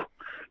two.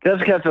 Just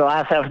because the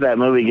last half of that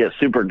movie gets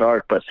super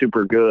dark but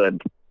super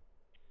good.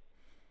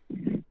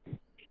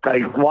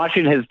 Like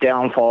watching his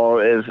downfall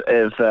is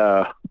it's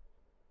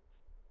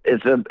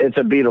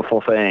a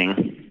beautiful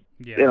thing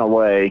in a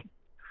way.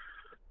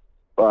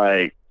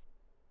 But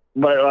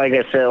like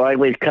I said, like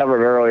we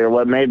covered earlier,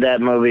 what made that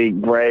movie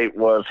great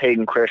was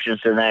Hayden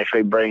Christensen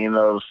actually bringing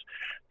those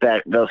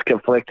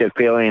conflicted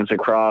feelings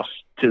across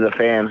to the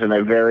fans in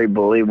a very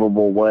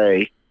believable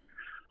way.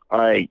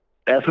 Like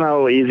that's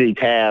no easy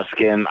task,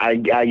 and I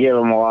give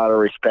him a lot of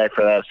respect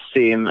for that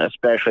scene.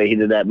 Especially he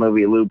did that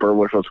movie Looper,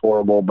 which was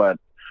horrible, but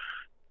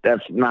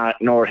that's not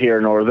nor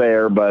here nor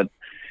there. But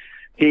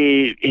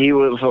he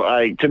was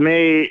like, to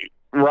me,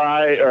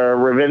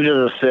 Revenge of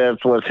the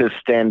Sith was his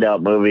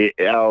standout movie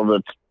out of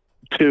the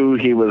two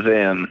he was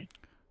in.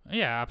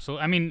 Yeah,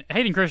 absolutely. I mean,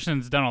 Hayden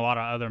Christensen's done a lot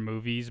of other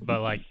movies,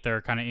 but like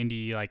they're kind of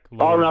indie, like.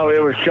 Oh no,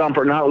 it was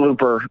Jumper, not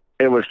Looper.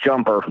 It was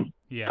Jumper.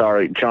 Yeah.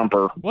 Sorry,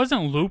 Jumper.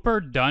 Wasn't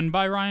Looper done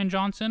by Rian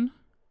Johnson?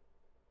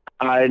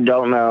 I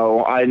don't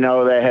know. I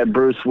know they had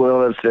Bruce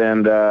Willis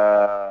and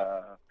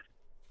the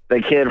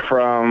kid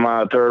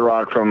from Third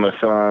Rock from the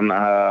Sun.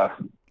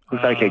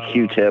 Looks like a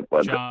Q-tip.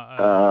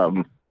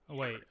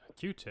 Wait,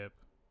 Q-tip.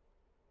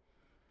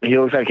 He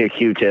looks like a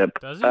Q-tip.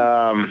 Does he?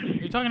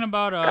 You're talking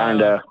about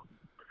kinda.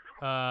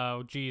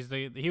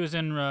 He was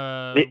in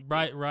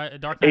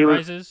Dark Knight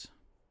Rises.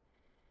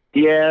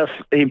 Yes,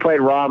 he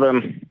played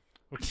Robin.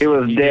 He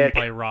was Dick. He didn't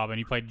play Robin.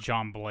 He played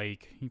John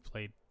Blake. He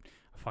played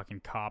a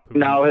fucking cop.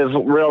 No, his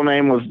real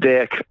name was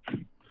Dick.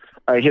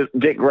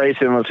 Dick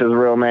Grayson was his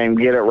real name.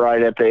 Get it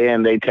right at the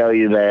end. They tell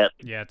you that.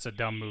 Yeah, it's a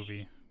dumb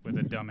movie with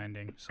a dumb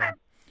ending. So,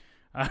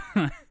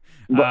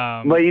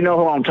 but you know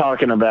who I'm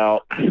talking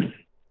about.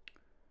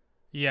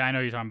 Yeah, I know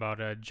you're talking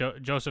about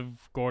Joseph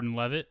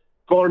Gordon-Levitt.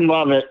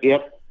 Gordon-Levitt.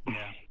 Yep.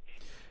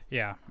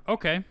 Yeah.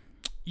 Okay.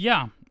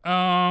 Yeah.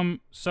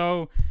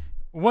 So,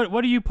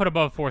 what do you put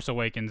above Force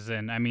Awakens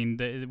then? I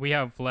mean, we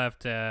have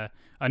left A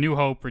New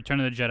Hope, Return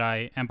of the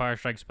Jedi, Empire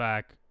Strikes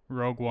Back,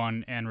 Rogue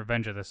One, and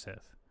Revenge of the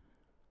Sith.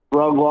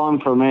 Rogue One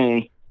for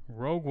me.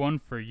 Rogue One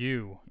for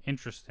you.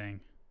 Interesting.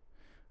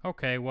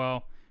 Okay,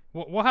 well,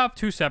 we'll have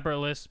two separate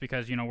lists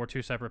because, we're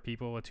two separate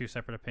people with two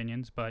separate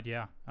opinions. But,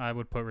 yeah, I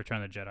would put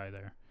Return of the Jedi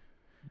there.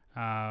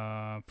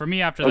 For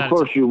me, after that,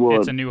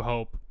 it's A New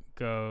Hope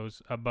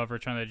goes above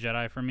Return of the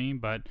Jedi for me.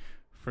 But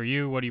for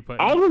you, what do you put?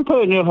 I would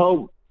put A New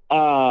Hope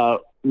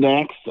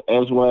next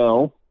as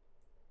well.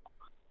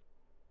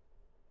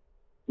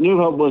 New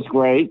Hope was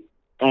great.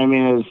 I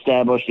mean, it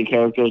established the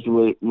characters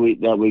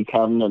that we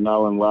come to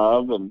know and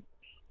love, and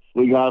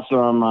we got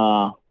some.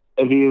 I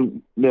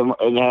don't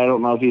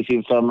know if you've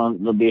seen some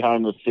of the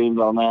behind the scenes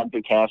on that.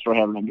 The cast were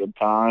having a good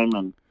time,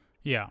 and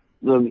yeah,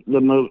 the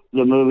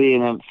movie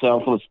in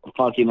itself was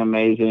fucking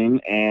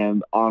amazing,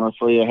 and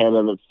honestly ahead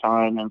of its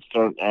time in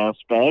certain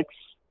aspects.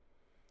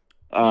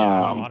 A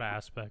lot of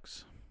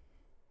aspects.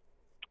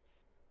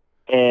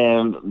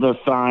 And the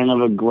sign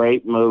of a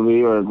great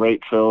movie or a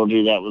great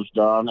trilogy that was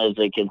done is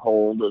it can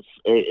hold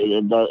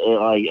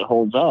it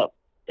holds up.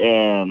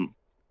 And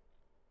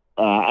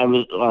I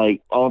was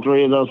like, all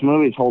three of those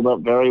movies hold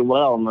up very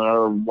well, and they're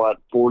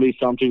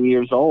 40-something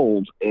years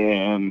old.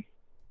 And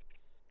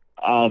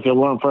if it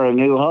weren't for A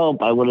New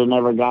Hope, I would have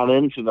never got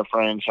into the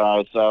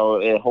franchise. So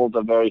it holds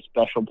a very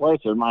special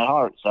place in my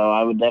heart. So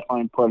I would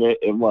definitely put it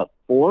in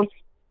fourth?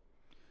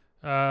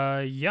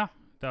 Yeah,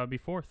 that would be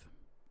fourth.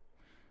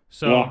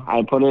 So yeah,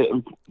 I put it.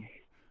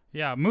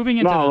 Yeah, moving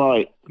into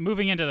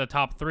the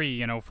top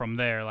three, from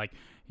there, like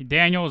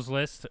Daniel's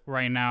list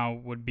right now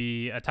would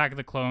be Attack of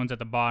the Clones at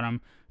the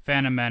bottom,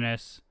 Phantom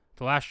Menace,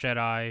 The Last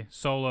Jedi,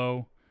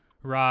 Solo,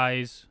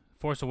 Rise,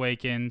 Force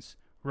Awakens,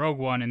 Rogue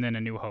One, and then A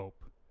New Hope.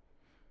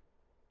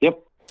 Yep.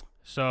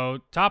 So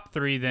top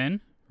three then,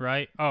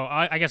 right? Oh,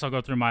 I guess I'll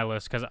go through my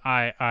list because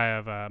I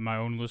have my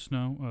own list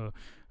now.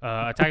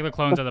 Attack of the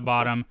Clones at the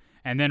bottom,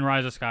 and then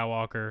Rise of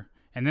Skywalker.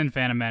 And then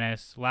Phantom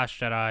Menace, Last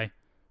Jedi,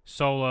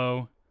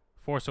 Solo,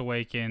 Force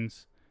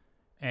Awakens,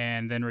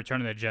 and then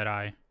Return of the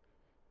Jedi,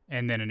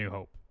 and then A New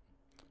Hope.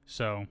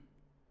 So,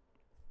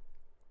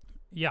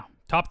 yeah,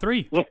 top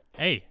three. Yep.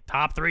 Hey,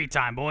 top three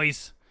time,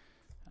 boys.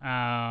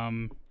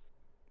 So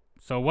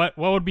what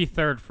would be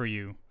third for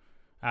you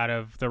out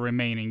of the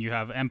remaining? You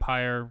have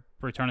Empire,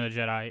 Return of the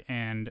Jedi,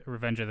 and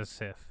Revenge of the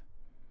Sith.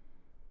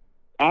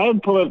 I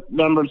would put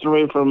number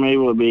three for me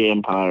would be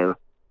Empire.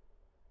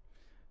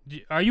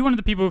 Are you one of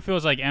the people who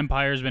feels like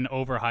Empire's been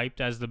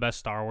overhyped as the best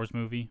Star Wars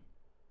movie?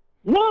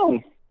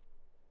 No.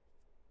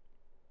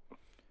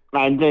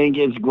 I think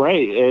it's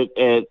great.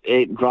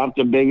 It dropped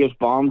the biggest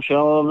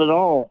bombshell of it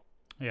all.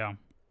 Yeah.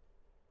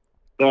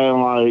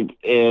 And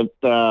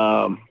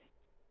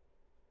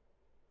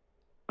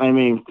I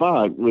mean,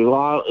 fuck. We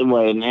lost.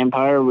 In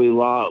Empire, we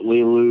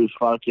lose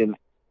fucking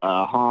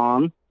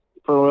Han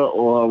for a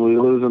little. Well, we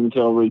lose him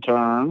until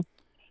Return.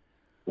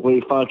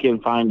 We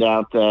fucking find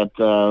out that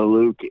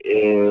Luke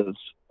is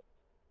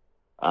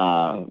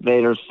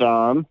Vader's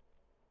son.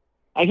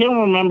 I can't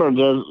remember.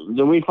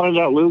 Did we find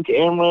out Luke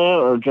and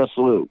Leia, or just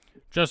Luke?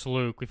 Just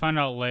Luke. We find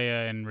out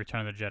Leia in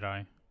Return of the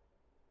Jedi.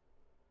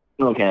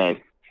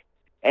 Okay.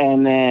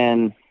 And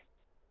then,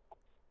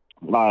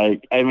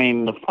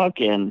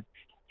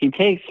 he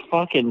takes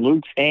fucking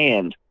Luke's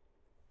hand.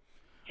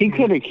 He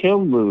could have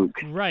killed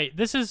Luke. Right.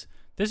 This is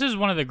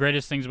one of the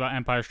greatest things about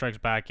Empire Strikes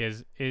Back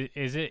it's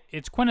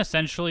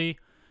quintessentially,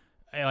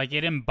 like,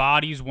 it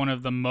embodies one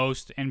of the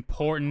most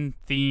important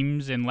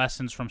themes and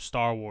lessons from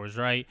Star Wars,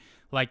 right?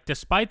 Like,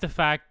 despite the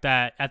fact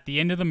that at the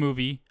end of the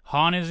movie,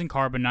 Han is in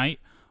carbonite,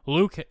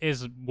 Luke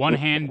is one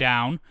hand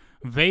down,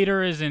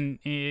 Vader is and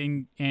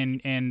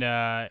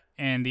the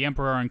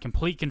Emperor are in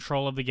complete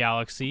control of the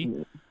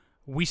galaxy,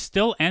 we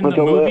still end the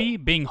movie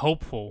being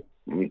hopeful,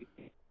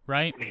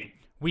 right?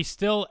 We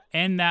still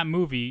end that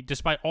movie,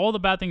 despite all the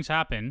bad things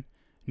happen,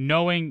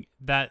 knowing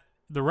that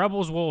the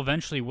rebels will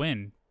eventually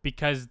win,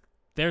 because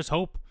there's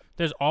hope.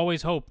 There's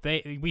always hope.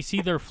 We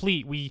see their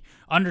fleet. We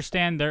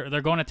understand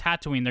they're going to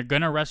Tatooine. They're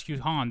going to rescue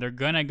Han. They're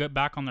going to get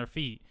back on their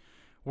feet.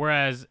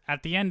 Whereas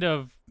at the end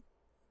of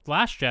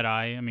Last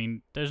Jedi, I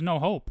mean, there's no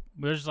hope.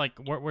 There's like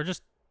we're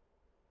just,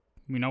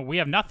 we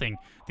have nothing.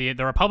 The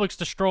Republic's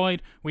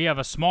destroyed. We have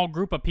a small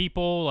group of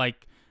people.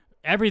 Like,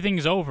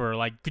 everything's over.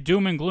 Like,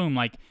 doom and gloom.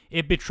 Like,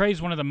 it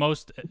betrays one of the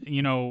most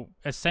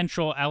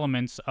essential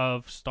elements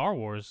of Star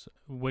Wars,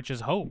 which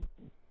is hope.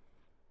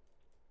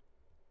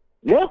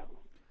 Yeah.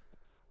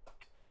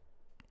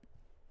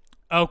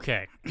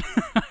 Okay,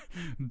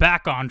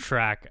 back on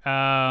track.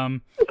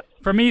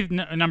 For me,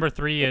 number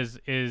 3 is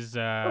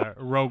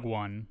Rogue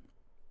One.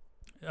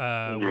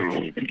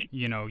 Which,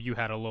 you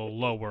had a little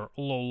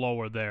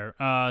lower there.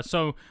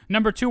 So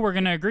number 2, we're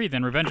gonna agree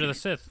then. Revenge of the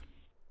Sith.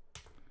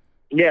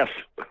 Yes.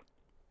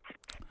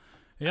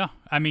 Yeah,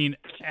 I mean,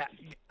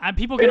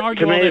 people can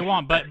argue all they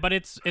want, but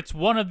it's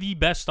one of the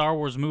best Star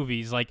Wars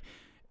movies. Like,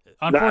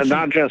 unfortunately,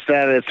 not just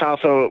that; it's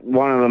also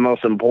one of the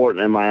most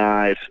important in my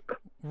eyes.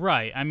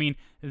 Right. I mean,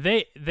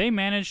 they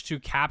managed to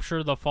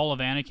capture the fall of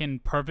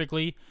Anakin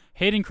perfectly.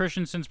 Hayden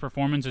Christensen's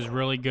performance is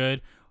really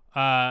good.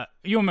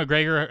 Ewan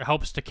McGregor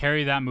helps to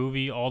carry that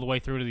movie all the way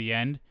through to the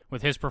end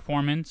with his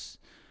performance.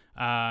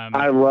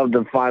 I love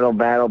the final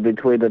battle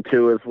between the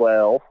two as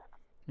well.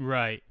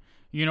 Right.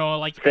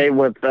 Same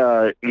with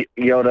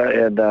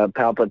Yoda and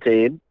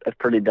Palpatine. That's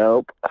pretty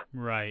dope.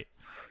 Right.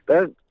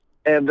 The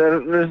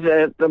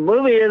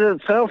movie in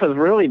itself is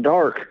really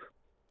dark.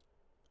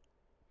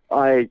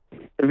 Like,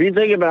 if you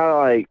think about it,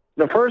 like,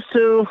 the first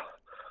two,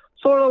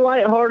 sort of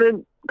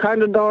lighthearted,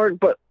 kind of dark,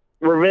 but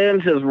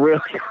Revenge is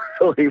really,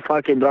 really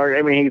fucking dark.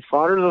 I mean, he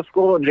slaughters a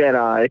school of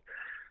Jedi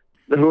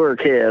who are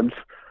kids.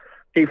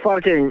 He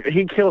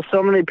kills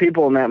so many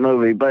people in that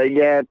movie, but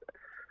yet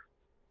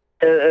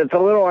it's a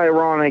little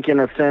ironic in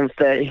a sense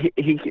that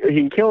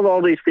he killed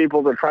all these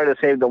people to try to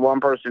save the one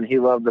person he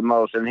loved the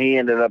most, and he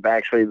ended up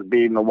actually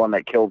being the one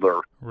that killed her.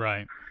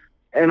 Right.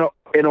 And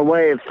in a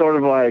way, it's sort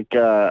of like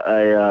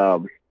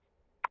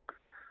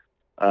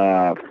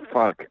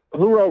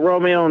who wrote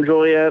Romeo and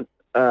Juliet?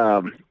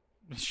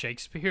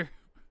 Shakespeare?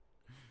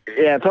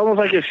 Yeah, it's almost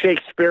like a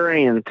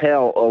Shakespearean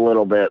tale a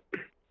little bit.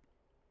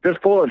 Just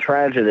full of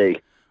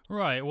tragedy.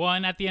 Right. Well,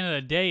 and at the end of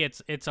the day,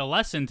 it's a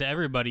lesson to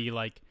everybody.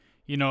 Like,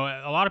 a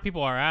lot of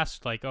people are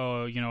asked, like,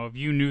 oh, if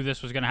you knew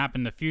this was going to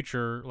happen in the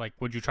future, like,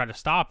 would you try to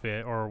stop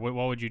it? Or what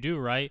would you do,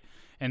 right?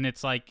 And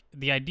it's like,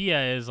 the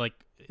idea is, like,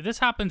 this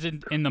happens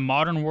in the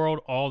modern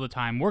world all the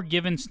time. We're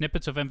given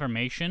snippets of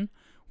information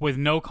with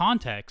no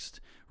context,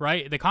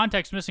 right? The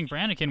context missing for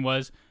Anakin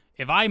was,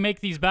 if I make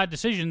these bad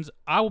decisions,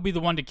 I will be the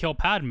one to kill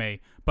Padme.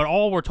 But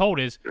all we're told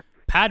is,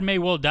 Padme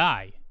will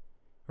die,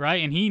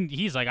 right? And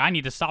he's like, I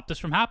need to stop this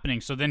from happening.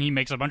 So then he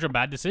makes a bunch of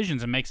bad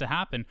decisions and makes it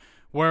happen.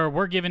 Where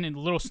we're given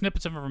little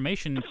snippets of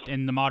information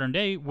in the modern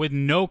day with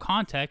no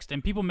context,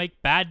 and people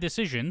make bad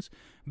decisions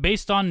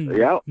based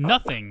on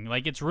nothing.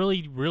 Like, it's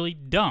really, really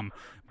dumb.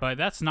 But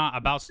that's not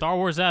about Star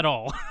Wars at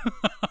all.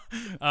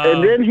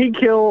 And did he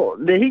kill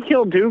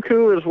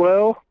Dooku as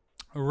well?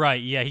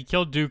 Right, yeah, he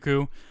killed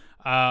Dooku.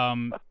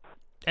 And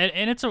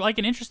it's like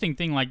an interesting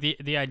thing, like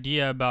the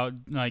idea about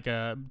like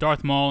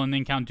Darth Maul and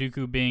then Count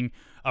Dooku being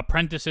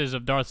apprentices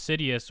of Darth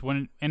Sidious,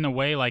 when in a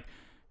way, like,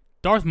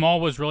 Darth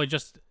Maul was really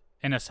just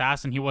an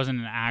assassin. He wasn't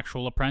an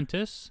actual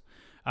apprentice.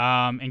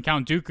 And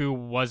Count Dooku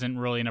wasn't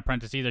really an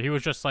apprentice either. He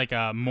was just like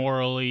a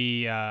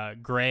morally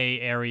gray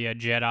area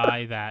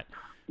Jedi that.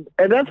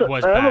 And that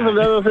was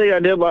another thing I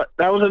did.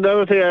 That was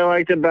another thing I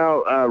liked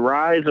about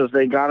Rise, is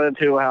they got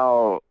into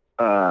how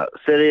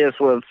Sidious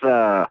was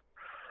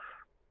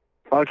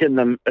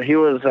he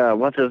was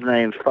what's his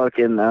name?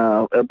 Fucking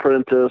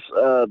apprentice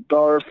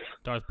Darth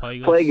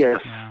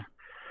Plagueis. Yeah.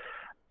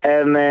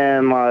 And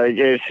then like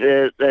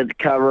it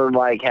covered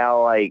like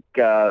how like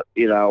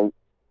the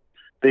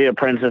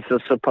apprentice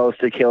is supposed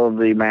to kill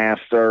the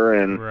master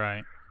and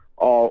right.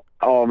 all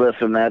all this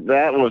and that.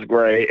 That was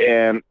great.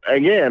 And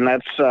again,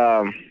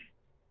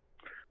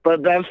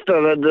 but that's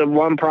the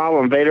one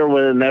problem. Vader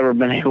would have never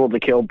been able to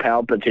kill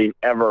Palpatine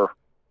ever.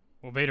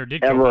 Well, Vader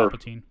did kill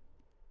Palpatine.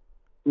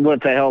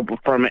 With the help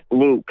from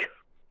Luke.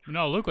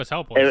 No, Luke was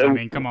helpless. I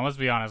mean, come on, let's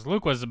be honest.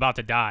 Luke was about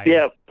to die.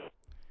 Yeah.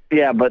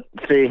 Yeah, but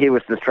see, he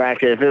was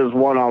distracted. If it was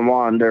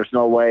one-on-one, there's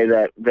no way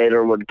that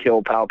Vader would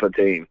kill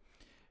Palpatine.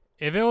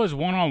 If it was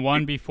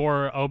one-on-one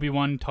before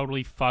Obi-Wan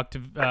totally fucked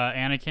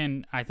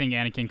Anakin, I think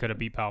Anakin could have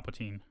beat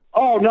Palpatine.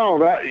 Oh,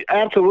 no,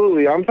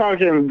 absolutely. I'm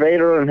talking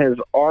Vader and his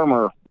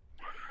armor.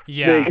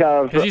 Yeah,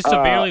 because he's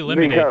severely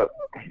limited.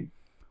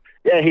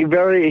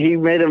 He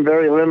made him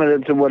very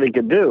limited to what he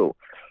could do.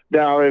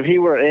 Now, if he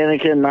were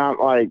Anakin, not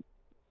like,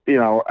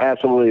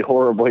 absolutely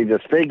horribly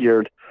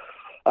disfigured,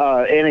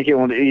 Anakin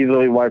would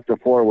easily wipe the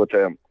floor with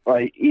him.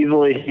 Like,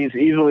 he's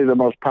easily the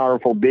most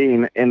powerful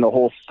being in the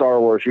whole Star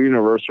Wars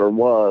universe, or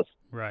was.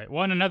 Right.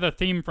 Well, and another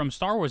theme from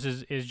Star Wars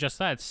is just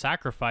that,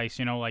 sacrifice.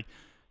 Like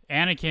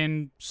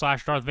Anakin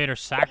 / Darth Vader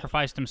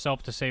sacrificed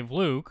himself to save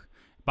Luke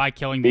by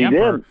killing the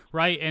Emperor. Did.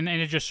 Right? And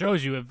it just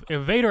shows you,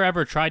 if Vader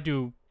ever tried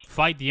to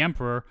fight the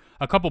Emperor,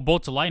 a couple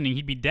bolts of lightning,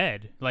 he'd be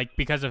dead, like,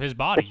 because of his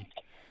body.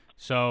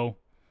 So,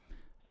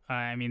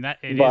 I mean,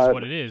 is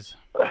what it is.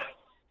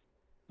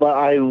 But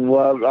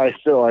I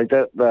still like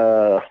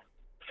that.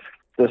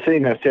 The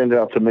scene that stands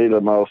out to me the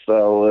most,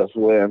 though, is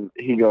when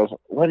he goes,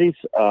 when he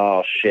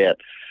said,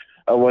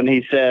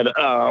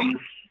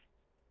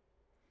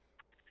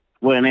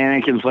 when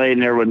Anakin's laying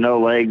there with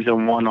no legs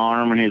and one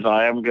arm, and he's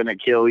like, I'm going to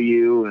kill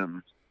you.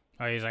 And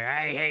he's like,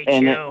 I hate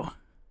you.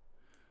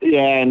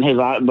 And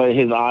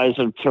his eyes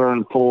have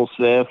turned full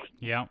Sith.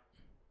 Yeah.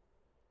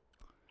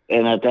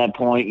 And at that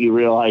point, you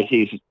realize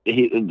the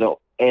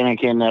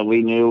Anakin that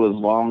we knew was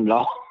long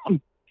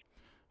gone.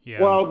 Yeah.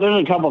 Well,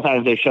 there's a couple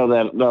times they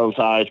show those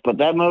eyes, but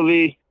that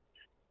movie,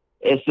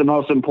 it's the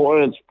most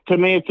important. To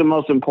me, it's the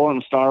most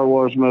important Star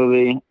Wars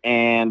movie,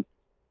 and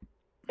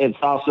it's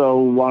also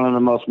one of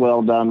the most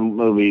well-done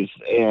movies.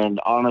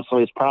 And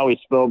honestly, it's probably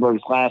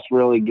Spielberg's last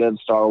really good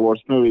Star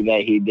Wars movie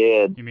that he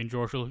did. You mean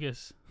George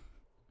Lucas?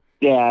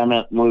 Yeah, I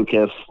meant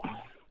Lucas.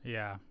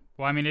 Yeah.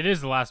 Well, I mean, it is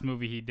the last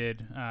movie he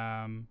did.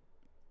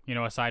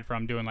 Aside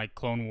from doing like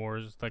Clone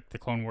Wars, like the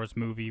Clone Wars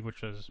movie,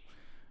 which was,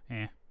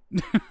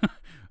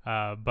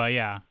 but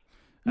yeah.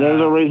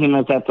 There's a reason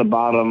it's at the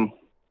bottom.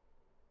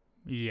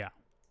 Yeah.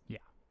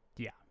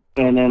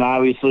 And then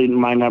obviously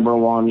my number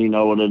one, you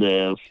know what it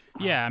is.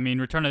 Yeah, I mean,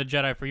 Return of the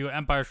Jedi for you,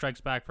 Empire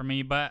Strikes Back for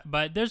me, but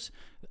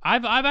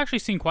I've actually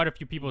seen quite a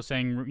few people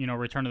saying,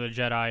 Return of the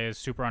Jedi is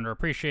super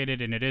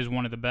underappreciated, and it is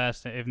one of the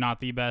best, if not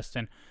the best.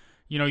 And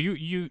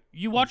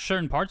you watch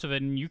certain parts of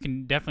it, and you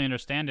can definitely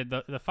understand it.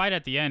 The fight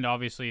at the end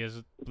obviously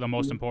is the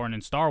most important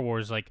in Star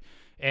Wars,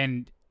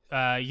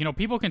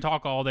 people can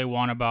talk all they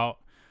want about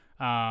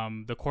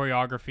the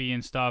choreography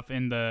and stuff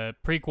in the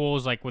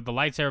prequels, like with the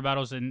lightsaber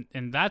battles,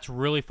 and that's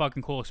really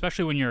fucking cool,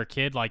 especially when you're a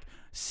kid. Like,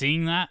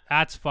 seeing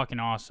that's fucking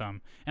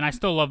awesome. And I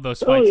still love those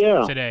fights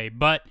today.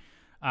 But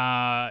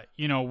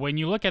when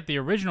you look at the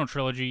original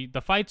trilogy, the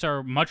fights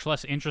are much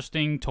less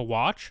interesting to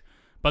watch,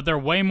 but they're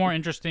way more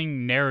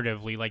interesting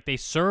narratively. Like, they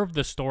serve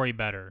the story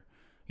better.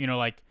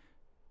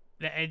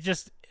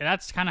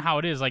 That's kind of how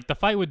it is. Like, the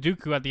fight with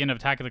Dooku at the end of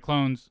Attack of the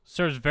Clones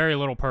serves very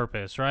little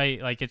purpose,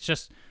 right? Like, it's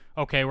just,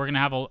 okay, we're going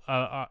to have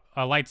a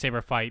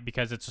lightsaber fight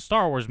because it's a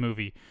Star Wars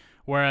movie.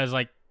 Whereas,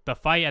 like, the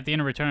fight at the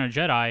end of Return of the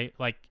Jedi,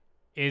 like,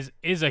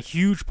 is a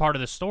huge part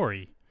of the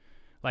story.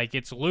 Like,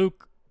 it's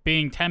Luke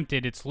being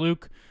tempted. It's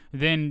Luke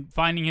then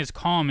finding his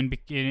calm and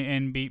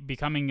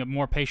becoming a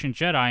more patient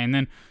Jedi. And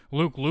then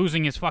Luke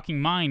losing his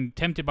fucking mind,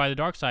 tempted by the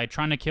dark side,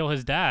 trying to kill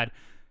his dad.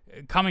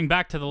 Coming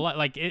back to the light.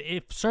 Like,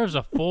 it serves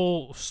a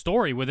full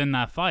story within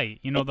that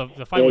fight.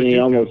 The fight with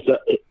Dooku.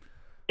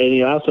 And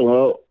he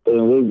also,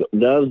 Luke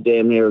does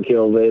damn near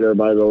kill Vader,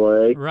 by the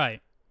way.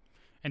 Right.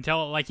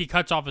 Until, like, he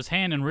cuts off his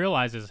hand and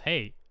realizes,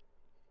 hey,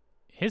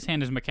 his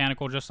hand is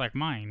mechanical just like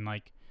mine.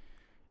 Like,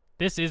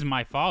 this is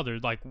my father.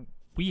 Like,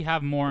 we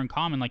have more in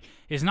common. Like,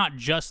 it's not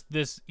just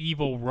this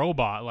evil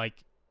robot.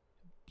 Like,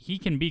 he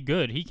can be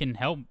good. He can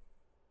help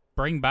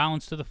bring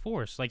balance to the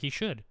Force, like he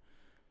should.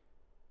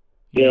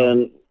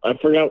 And I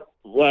forgot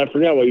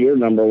what your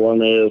number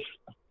one is.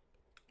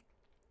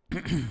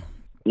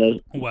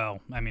 Well,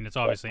 I mean, it's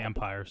obviously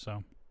Empire,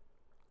 so.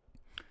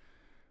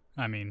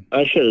 I mean,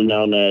 I should have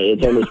known that.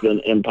 It's always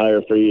been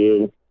Empire for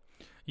you.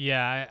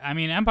 Yeah, I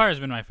mean, Empire's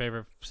been my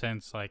favorite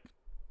since, like,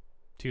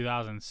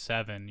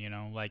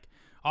 2007, Like,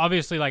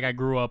 obviously, like, I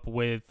grew up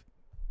with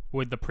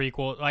the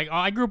prequel. Like,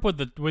 I grew up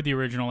with the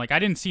original. Like, I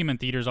didn't see him in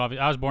theaters.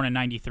 I was born in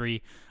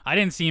 93. I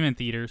didn't see him in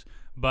theaters,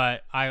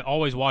 but I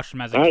always watched him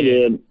as a kid. I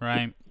did.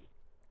 Right?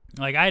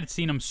 Like, I had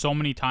seen him so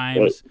many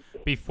times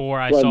before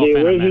I saw the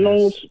Phantom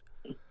originals? Menace.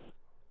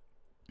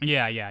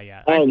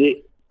 Yeah.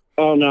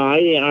 Oh, no,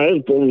 I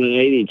was born in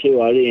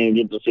 82. I didn't even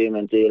get to see him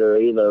in theater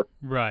either.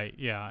 Right,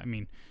 yeah. I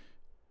mean,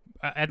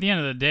 at the end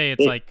of the day,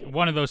 it's like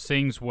one of those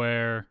things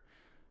where,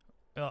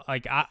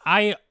 like,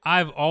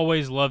 I've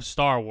always loved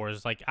Star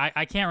Wars. Like,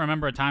 I can't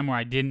remember a time where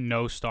I didn't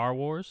know Star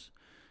Wars.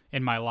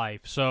 in my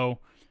life. So,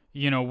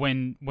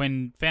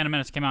 when Phantom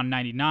Menace came out in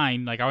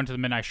 '99, like I went to the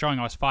midnight showing,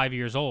 I was 5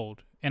 years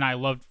old, and I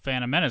loved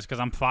Phantom Menace because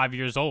I'm 5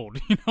 years old,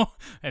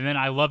 And then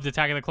I loved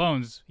Attack of the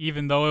Clones,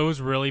 even though it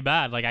was really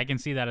bad. Like I can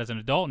see that as an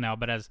adult now,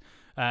 but as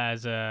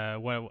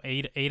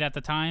eight at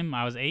the time,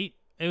 I was 8.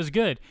 It was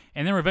good.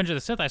 And then Revenge of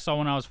the Sith I saw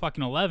when I was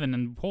fucking 11,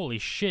 and holy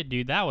shit,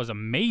 dude, that was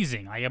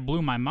amazing. Like, it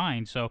blew my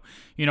mind. So,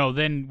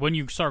 then when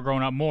you start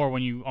growing up more,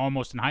 when you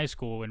almost in high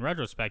school, in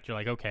retrospect, you're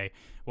like, okay,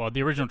 well,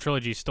 the original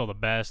trilogy is still the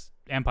best.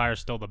 Empire's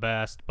still the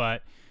best.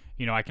 But,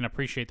 I can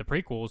appreciate the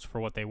prequels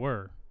for what they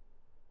were.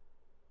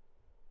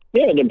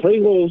 Yeah, the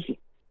prequels,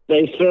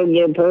 they served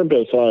their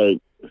purpose. Like,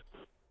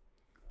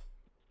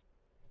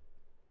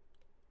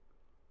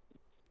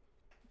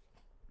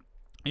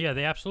 yeah,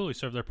 they absolutely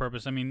serve their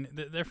purpose. I mean,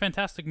 they're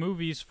fantastic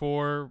movies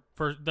they're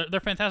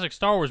fantastic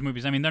Star Wars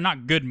movies. I mean, they're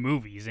not good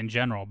movies in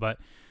general, but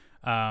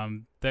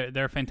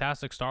they're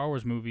fantastic Star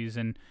Wars movies.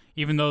 And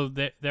even though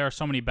there are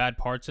so many bad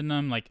parts in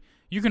them, like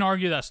you can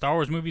argue that Star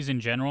Wars movies in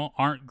general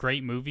aren't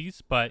great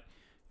movies, but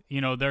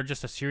they're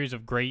just a series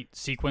of great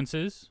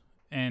sequences,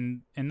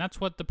 and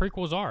that's what the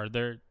prequels are.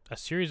 They're a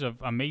series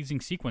of amazing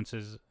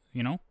sequences.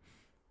 Yep.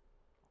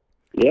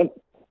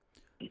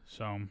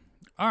 So.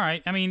 All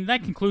right. I mean,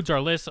 that concludes our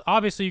list.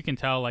 Obviously, you can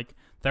tell, like,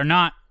 they're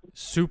not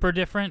super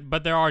different,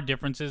 but there are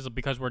differences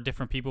because we're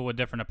different people with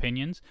different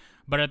opinions.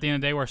 But at the end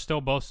of the day, we're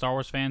still both Star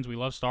Wars fans. We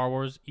love Star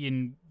Wars.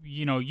 And,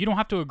 you don't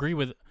have to agree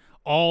with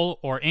all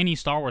or any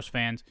Star Wars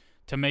fans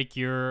to make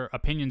your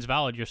opinions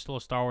valid. You're still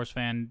a Star Wars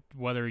fan,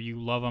 whether you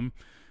love them,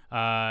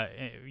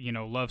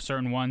 love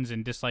certain ones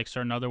and dislike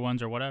certain other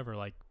ones or whatever.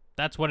 Like,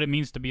 that's what it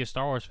means to be a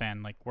Star Wars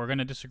fan. Like, we're going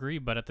to disagree,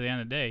 but at the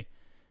end of the day,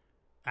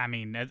 I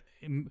mean,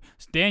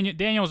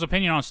 Daniel's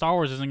opinion on Star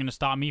Wars isn't going to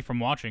stop me from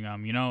watching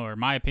them, or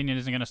my opinion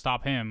isn't going to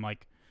stop him.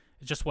 Like,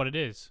 it's just what it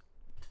is.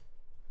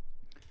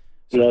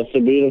 That's the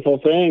beautiful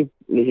thing.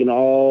 We can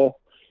all,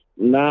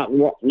 not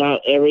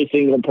every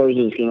single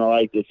person is going to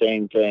like the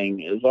same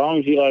thing. As long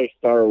as you like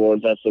Star Wars,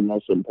 that's the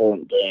most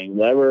important thing.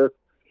 Whatever,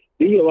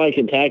 you can like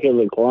Attack of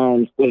the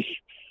Clones, which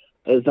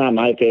is not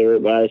my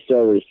favorite, but I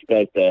still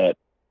respect that.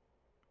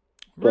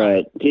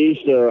 Right. But to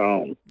each their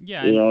own.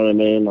 Yeah. You know what I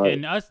mean?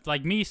 And us,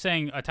 like me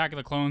saying Attack of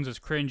the Clones is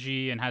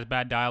cringy and has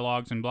bad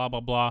dialogues and blah, blah,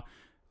 blah.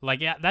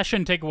 Like, yeah, that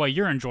shouldn't take away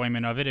your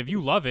enjoyment of it. If you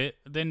love it,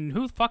 then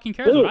who fucking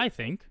cares what I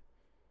think?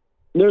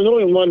 There's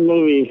only one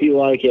movie, if you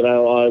like it, I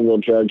will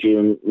judge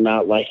you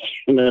not like it,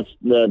 and that's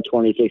the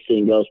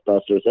 2016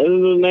 Ghostbusters. Other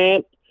than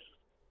that,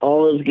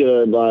 all is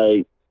good.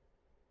 Like,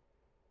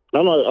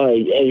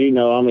 as you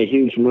know, I'm a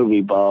huge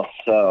movie buff,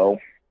 so.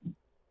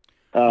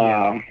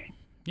 Yeah.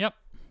 Yep.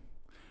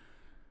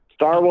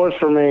 Star Wars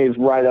for me is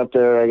right up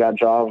there. I got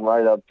Jaws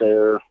right up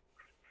there.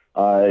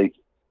 I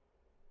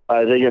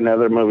think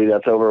another movie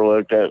that's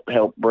overlooked that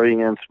helped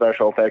bring in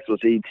special effects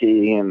was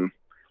E.T. and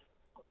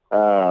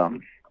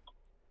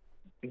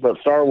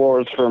but Star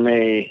Wars for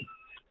me,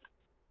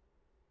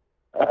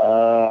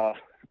 the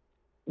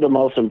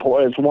most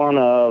important. It's one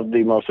of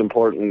the most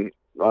important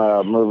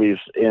movies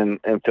in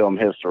film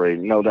history,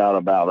 no doubt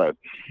about it.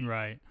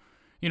 Right.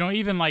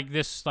 Even like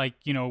this, like,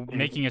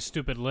 making a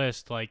stupid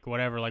list, like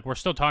whatever, like we're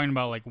still talking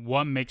about like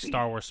what makes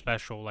Star Wars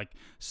special, like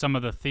some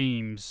of the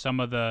themes, some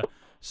of the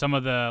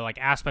like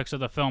aspects of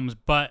the films,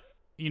 but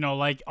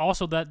like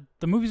also that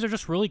the movies are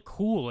just really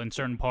cool in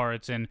certain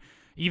parts, and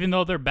even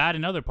though they're bad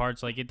in other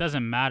parts, like it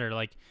doesn't matter,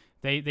 like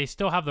they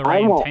still have the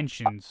right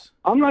intentions.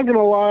 I'm not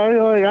gonna lie,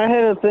 like I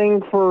had a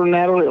thing for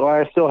Natalie. Well,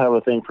 I still have a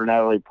thing for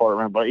Natalie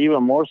Portman, but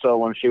even more so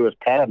when she was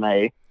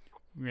Padme.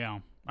 Yeah.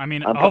 I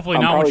mean, hopefully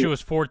not when she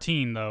was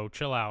 14, though.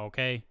 Chill out,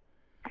 okay?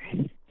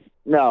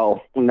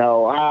 No.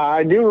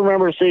 I do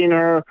remember seeing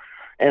her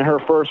in her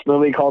first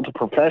movie called The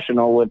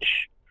Professional, which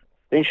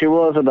I think she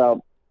was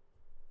about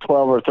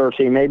 12 or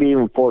 13, maybe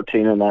even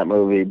 14 in that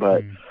movie.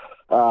 But,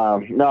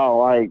 no,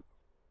 like,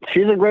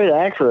 she's a great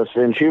actress,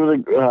 and she was,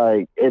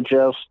 it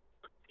just,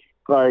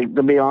 like,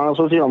 to be honest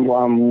with you,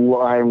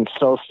 I'm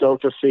so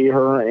stoked to see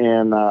her,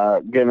 and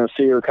going to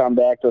see her come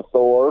back to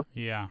Thor.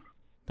 Yeah,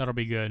 that'll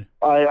be good.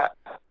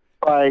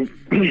 I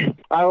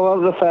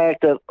love the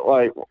fact that,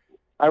 like,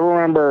 I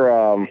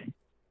remember,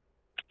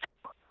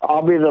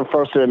 I'll be the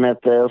first to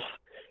admit this,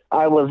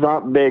 I was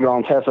not big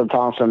on Tessa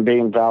Thompson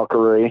being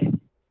Valkyrie,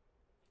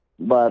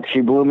 but she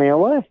blew me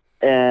away.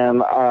 And,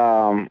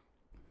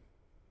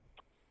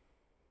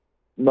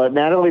 but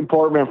Natalie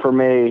Portman for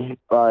me,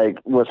 like,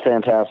 was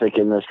fantastic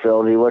in this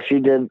trilogy. What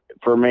she did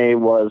for me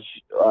was,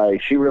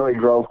 like, she really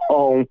drove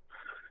home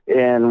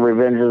in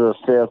Revenge of the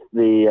Sith,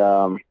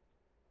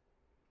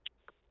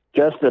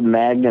 just the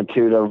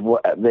magnitude of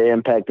the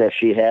impact that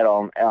she had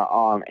on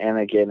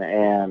Anakin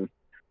and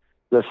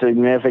the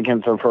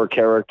significance of her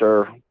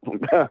character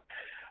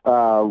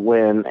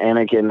when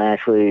Anakin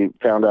actually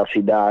found out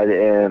she died,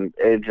 and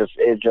it just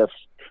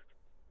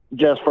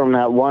from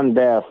that one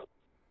death,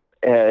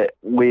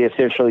 we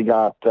essentially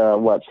got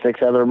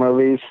 6 other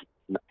movies,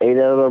 8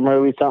 other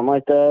movies, something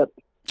like that.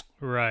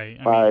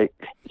 Right.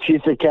 She's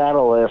a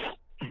catalyst.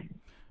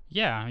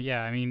 Yeah.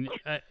 I mean,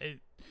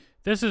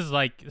 this is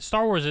like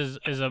Star Wars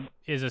is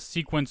a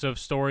sequence of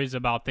stories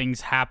about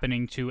things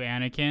happening to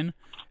Anakin,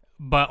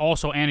 but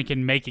also Anakin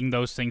making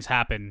those things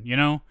happen. You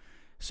know,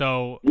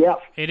 so Yeah.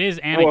 it is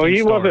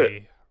Anakin's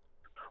story.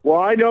 Well,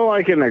 I know,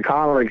 like in the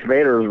comics,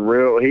 Vader's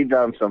real. He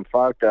done some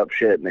fucked up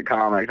shit in the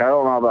comics. I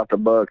don't know about the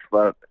books,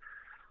 but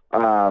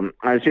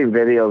I've seen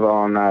videos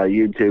on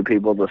YouTube,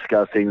 people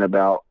discussing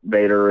about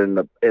Vader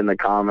in the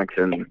comics,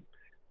 and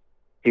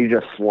he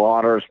just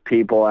slaughters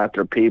people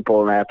after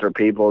people and after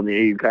people, and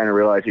you kind of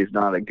realize he's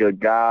not a good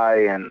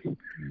guy. And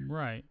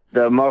Right.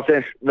 the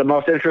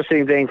most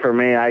interesting thing for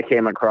me I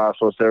came across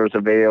was there was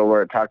a video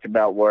where it talked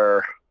about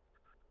where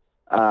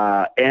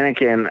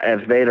Anakin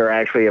as Vader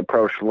actually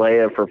approached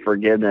Leia for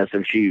forgiveness,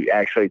 and she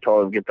actually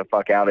told him, "Get the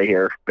fuck out of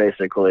here,"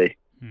 basically.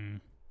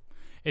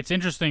 It's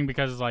interesting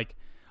because like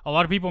a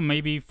lot of people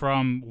maybe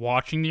from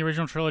watching the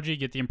original trilogy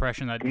get the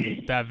impression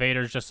that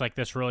Vader's just like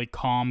this really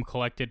calm,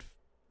 collected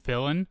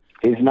villain.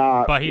 He's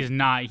not. But he's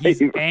not.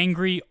 He's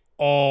angry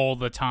all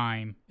the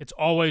time. It's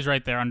always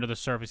right there under the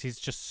surface. He's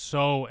just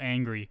so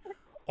angry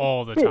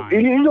all the time.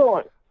 You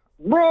know,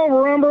 bro,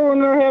 remember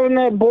when they're having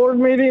that board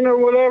meeting or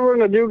whatever,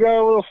 and the dude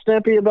got a little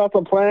snippy about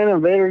the plan,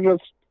 and Vader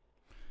just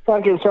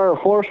fucking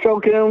started force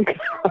choking him?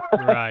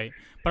 Right.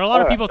 But a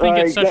lot of people think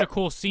it's such a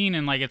cool scene,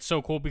 and like it's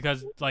so cool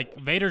because like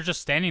Vader's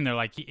just standing there,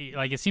 like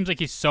it seems like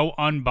he's so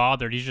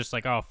unbothered. He's just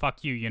like, oh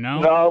fuck you, you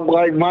know? No,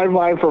 like my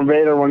vibe from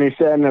Vader when he's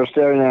standing there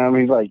staring at him,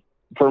 he's like,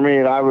 for me,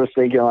 I was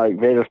thinking like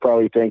Vader's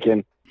probably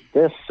thinking,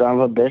 this son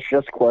of a bitch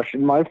just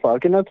questioned my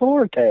fucking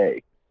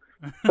authority,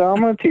 so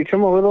I'm gonna teach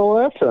him a little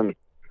lesson.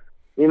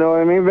 You know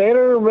what I mean?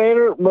 Vader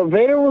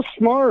was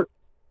smart.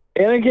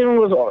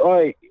 Anakin was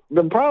like,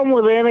 the problem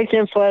with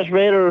Anakin /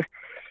 Vader.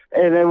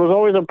 And it was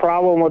always a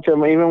problem with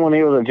him, even when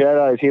he was a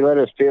Jedi, is he let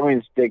his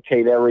feelings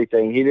dictate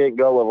everything. He didn't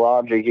go with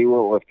logic, he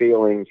went with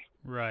feelings.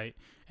 Right.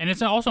 And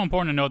it's also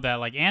important to note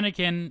that, like,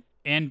 Anakin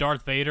and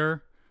Darth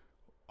Vader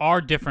are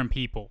different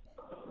people.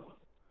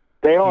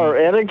 They are.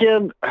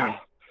 Anakin has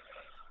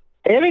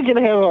a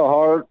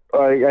heart.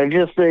 I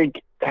just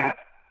think... I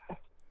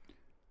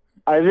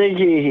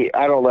think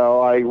I don't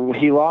know,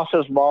 he lost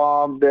his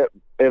mom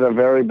in a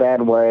very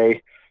bad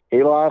way.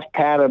 He lost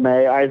Padme.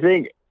 I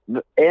think...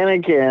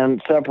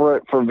 Anakin,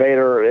 separate from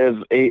Vader, is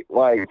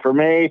like, for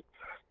me,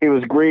 he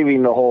was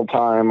grieving the whole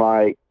time.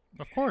 Like,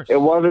 of course,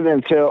 it wasn't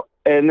until,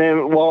 and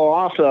then, well,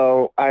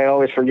 also, I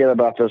always forget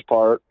about this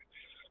part,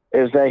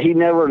 is that he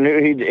never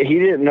knew, he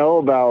didn't know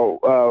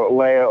about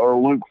Leia or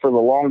Luke for the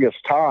longest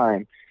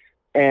time,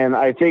 and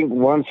I think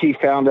once he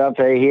found out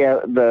that he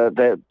had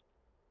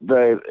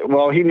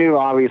well, he knew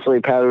obviously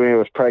Padme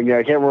was pregnant.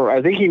 I can't remember.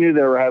 I think he knew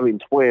they were having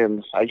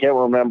twins. I can't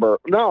remember.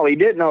 No, he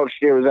didn't know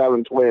she was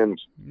having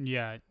twins.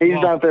 Yeah. He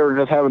thought they were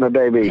just having a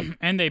baby.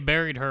 And they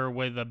buried her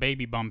with a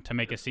baby bump to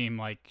make it seem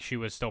like she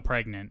was still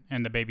pregnant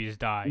and the babies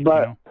died.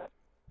 But,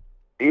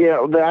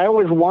 I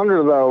always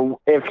wonder, though,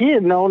 if he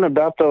had known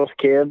about those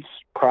kids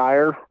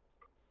prior,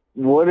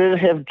 would it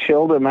have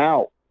chilled him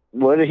out?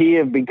 Would he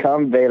have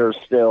become Vader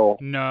still?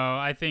 No,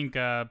 I think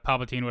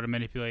Palpatine would have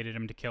manipulated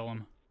him to kill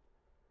him.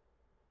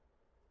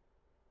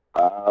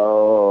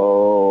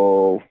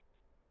 Oh,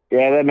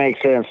 yeah, that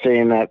makes sense.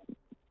 Seeing that,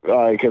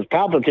 because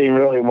Palpatine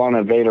really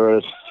wanted Vader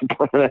as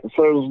permanent,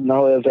 so there's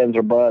no ifs, ands,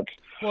 or buts.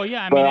 Well,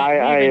 yeah, I mean,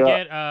 we even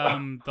get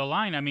the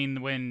line. I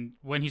mean,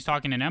 when he's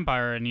talking in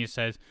Empire and he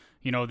says,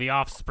 you know, the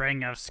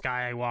offspring of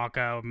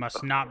Skywalker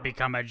must not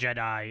become a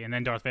Jedi, and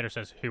then Darth Vader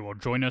says, he will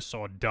join us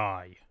or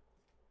die.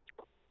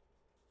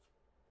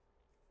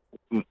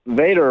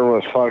 Vader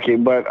was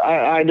fucking, but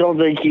I don't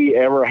think he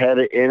ever had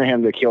it in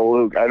him to kill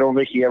Luke. I don't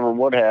think he ever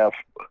would have.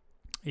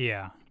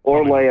 Yeah.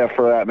 Or Leia,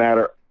 for that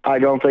matter. I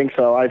don't think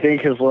so. I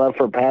think his love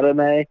for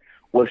Padme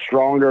was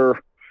stronger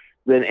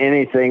than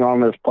anything on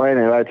this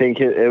planet. I think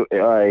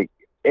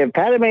if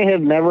Padme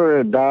had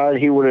never died,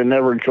 he would have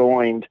never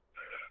joined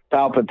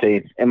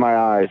Palpatine in my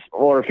eyes.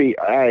 Or if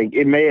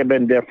it may have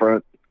been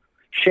different.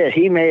 Shit,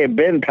 he may have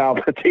been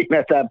Palpatine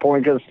at that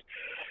point, because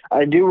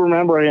I do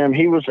remember him.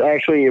 He was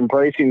actually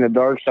embracing the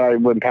dark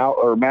side when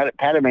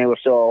Padme was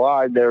still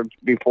alive there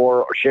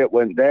before shit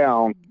went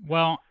down.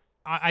 Well,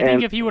 I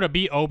think if he would have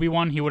beat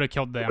Obi-Wan, he would have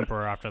killed the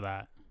Emperor after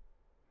that.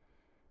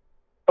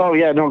 Oh,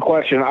 yeah, no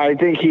question. I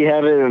think he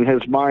had it in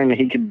his mind that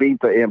he could beat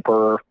the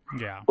Emperor.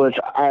 Yeah. Which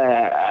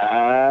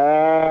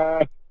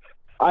I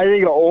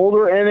think an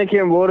older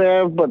Anakin would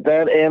have, but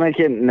that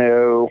Anakin,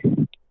 no.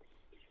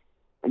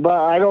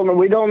 But I don't know.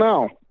 We don't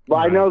know. But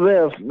right. I know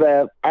this,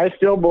 that I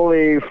still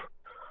believe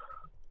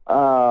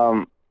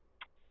that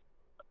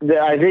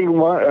I think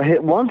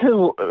once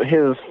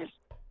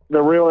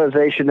the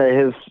realization that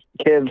his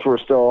kids were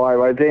still alive,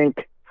 I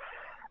think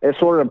it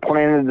sort of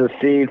planted the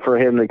seed for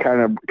him to kind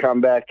of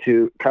come back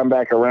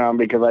around,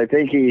 because I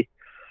think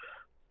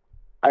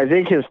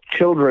his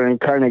children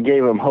kind of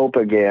gave him hope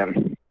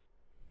again.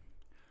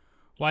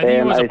 Well, I think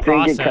it was a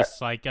process.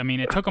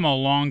 It took him a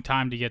long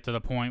time to get to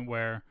the point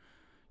where,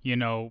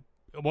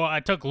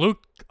 it took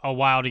Luke a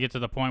while to get to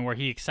the point where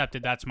he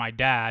accepted that's my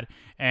dad,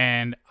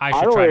 and I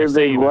should try to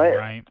save him,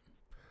 right?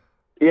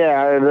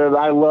 Yeah, and then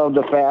I loved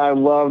I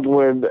loved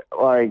when,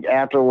 like,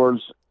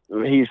 afterwards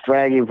he's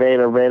dragging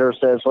Vader. Vader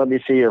says, "Let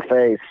me see your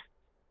face."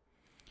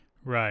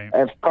 Right.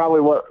 That's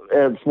probably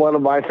it's one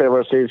of my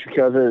favorite scenes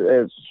because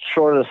it's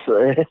short of.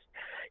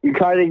 You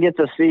kind of get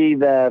to see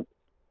that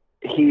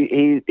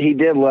he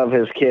did love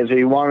his kids.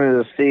 He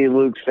wanted to see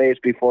Luke's face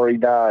before he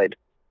died.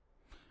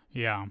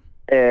 Yeah.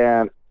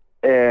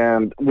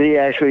 And we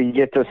actually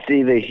get to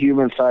see the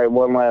human side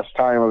one last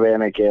time of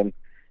Anakin,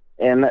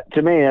 and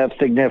to me that's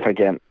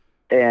significant.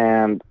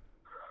 And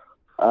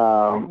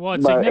well,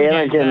 it's but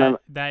significant Anakin,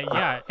 that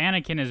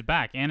Anakin is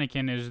back.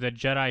 Anakin is the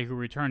Jedi who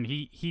returned.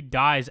 He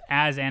dies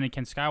as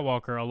Anakin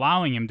Skywalker,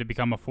 allowing him to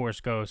become a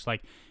Force ghost.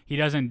 Like, he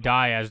doesn't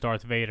die as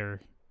Darth Vader.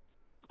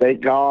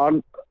 thank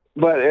God.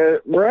 But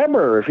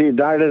remember, if he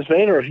died as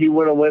Vader, he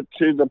would have went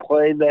to the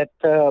plane that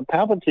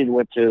Palpatine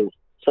went to,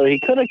 so he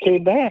could have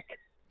came back.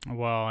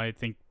 Well, I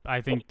think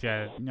I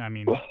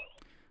mean,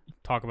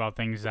 talk about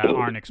things that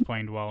aren't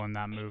explained well in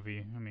that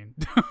movie. I mean,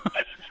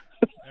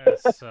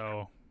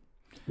 so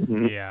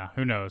yeah,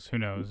 who knows?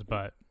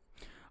 But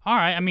all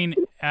right, I mean,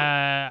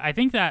 I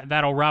think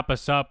that'll wrap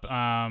us up.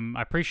 I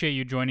appreciate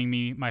you joining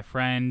me, my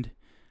friend,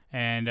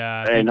 and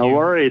Hey, no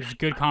worries. It was a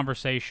good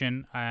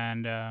conversation,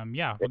 and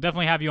yeah, we'll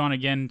definitely have you on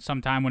again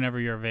sometime whenever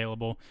you're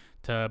available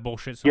to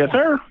bullshit some Yes,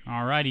 more. sir.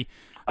 All righty.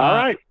 All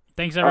right.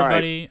 Thanks,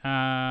 everybody.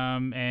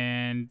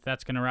 And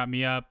that's going to wrap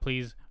me up.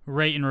 Please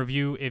rate and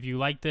review if you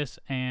like this.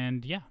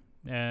 And, yeah,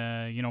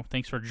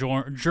 thanks for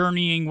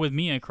journeying with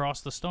me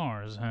across the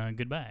stars.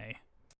 Goodbye.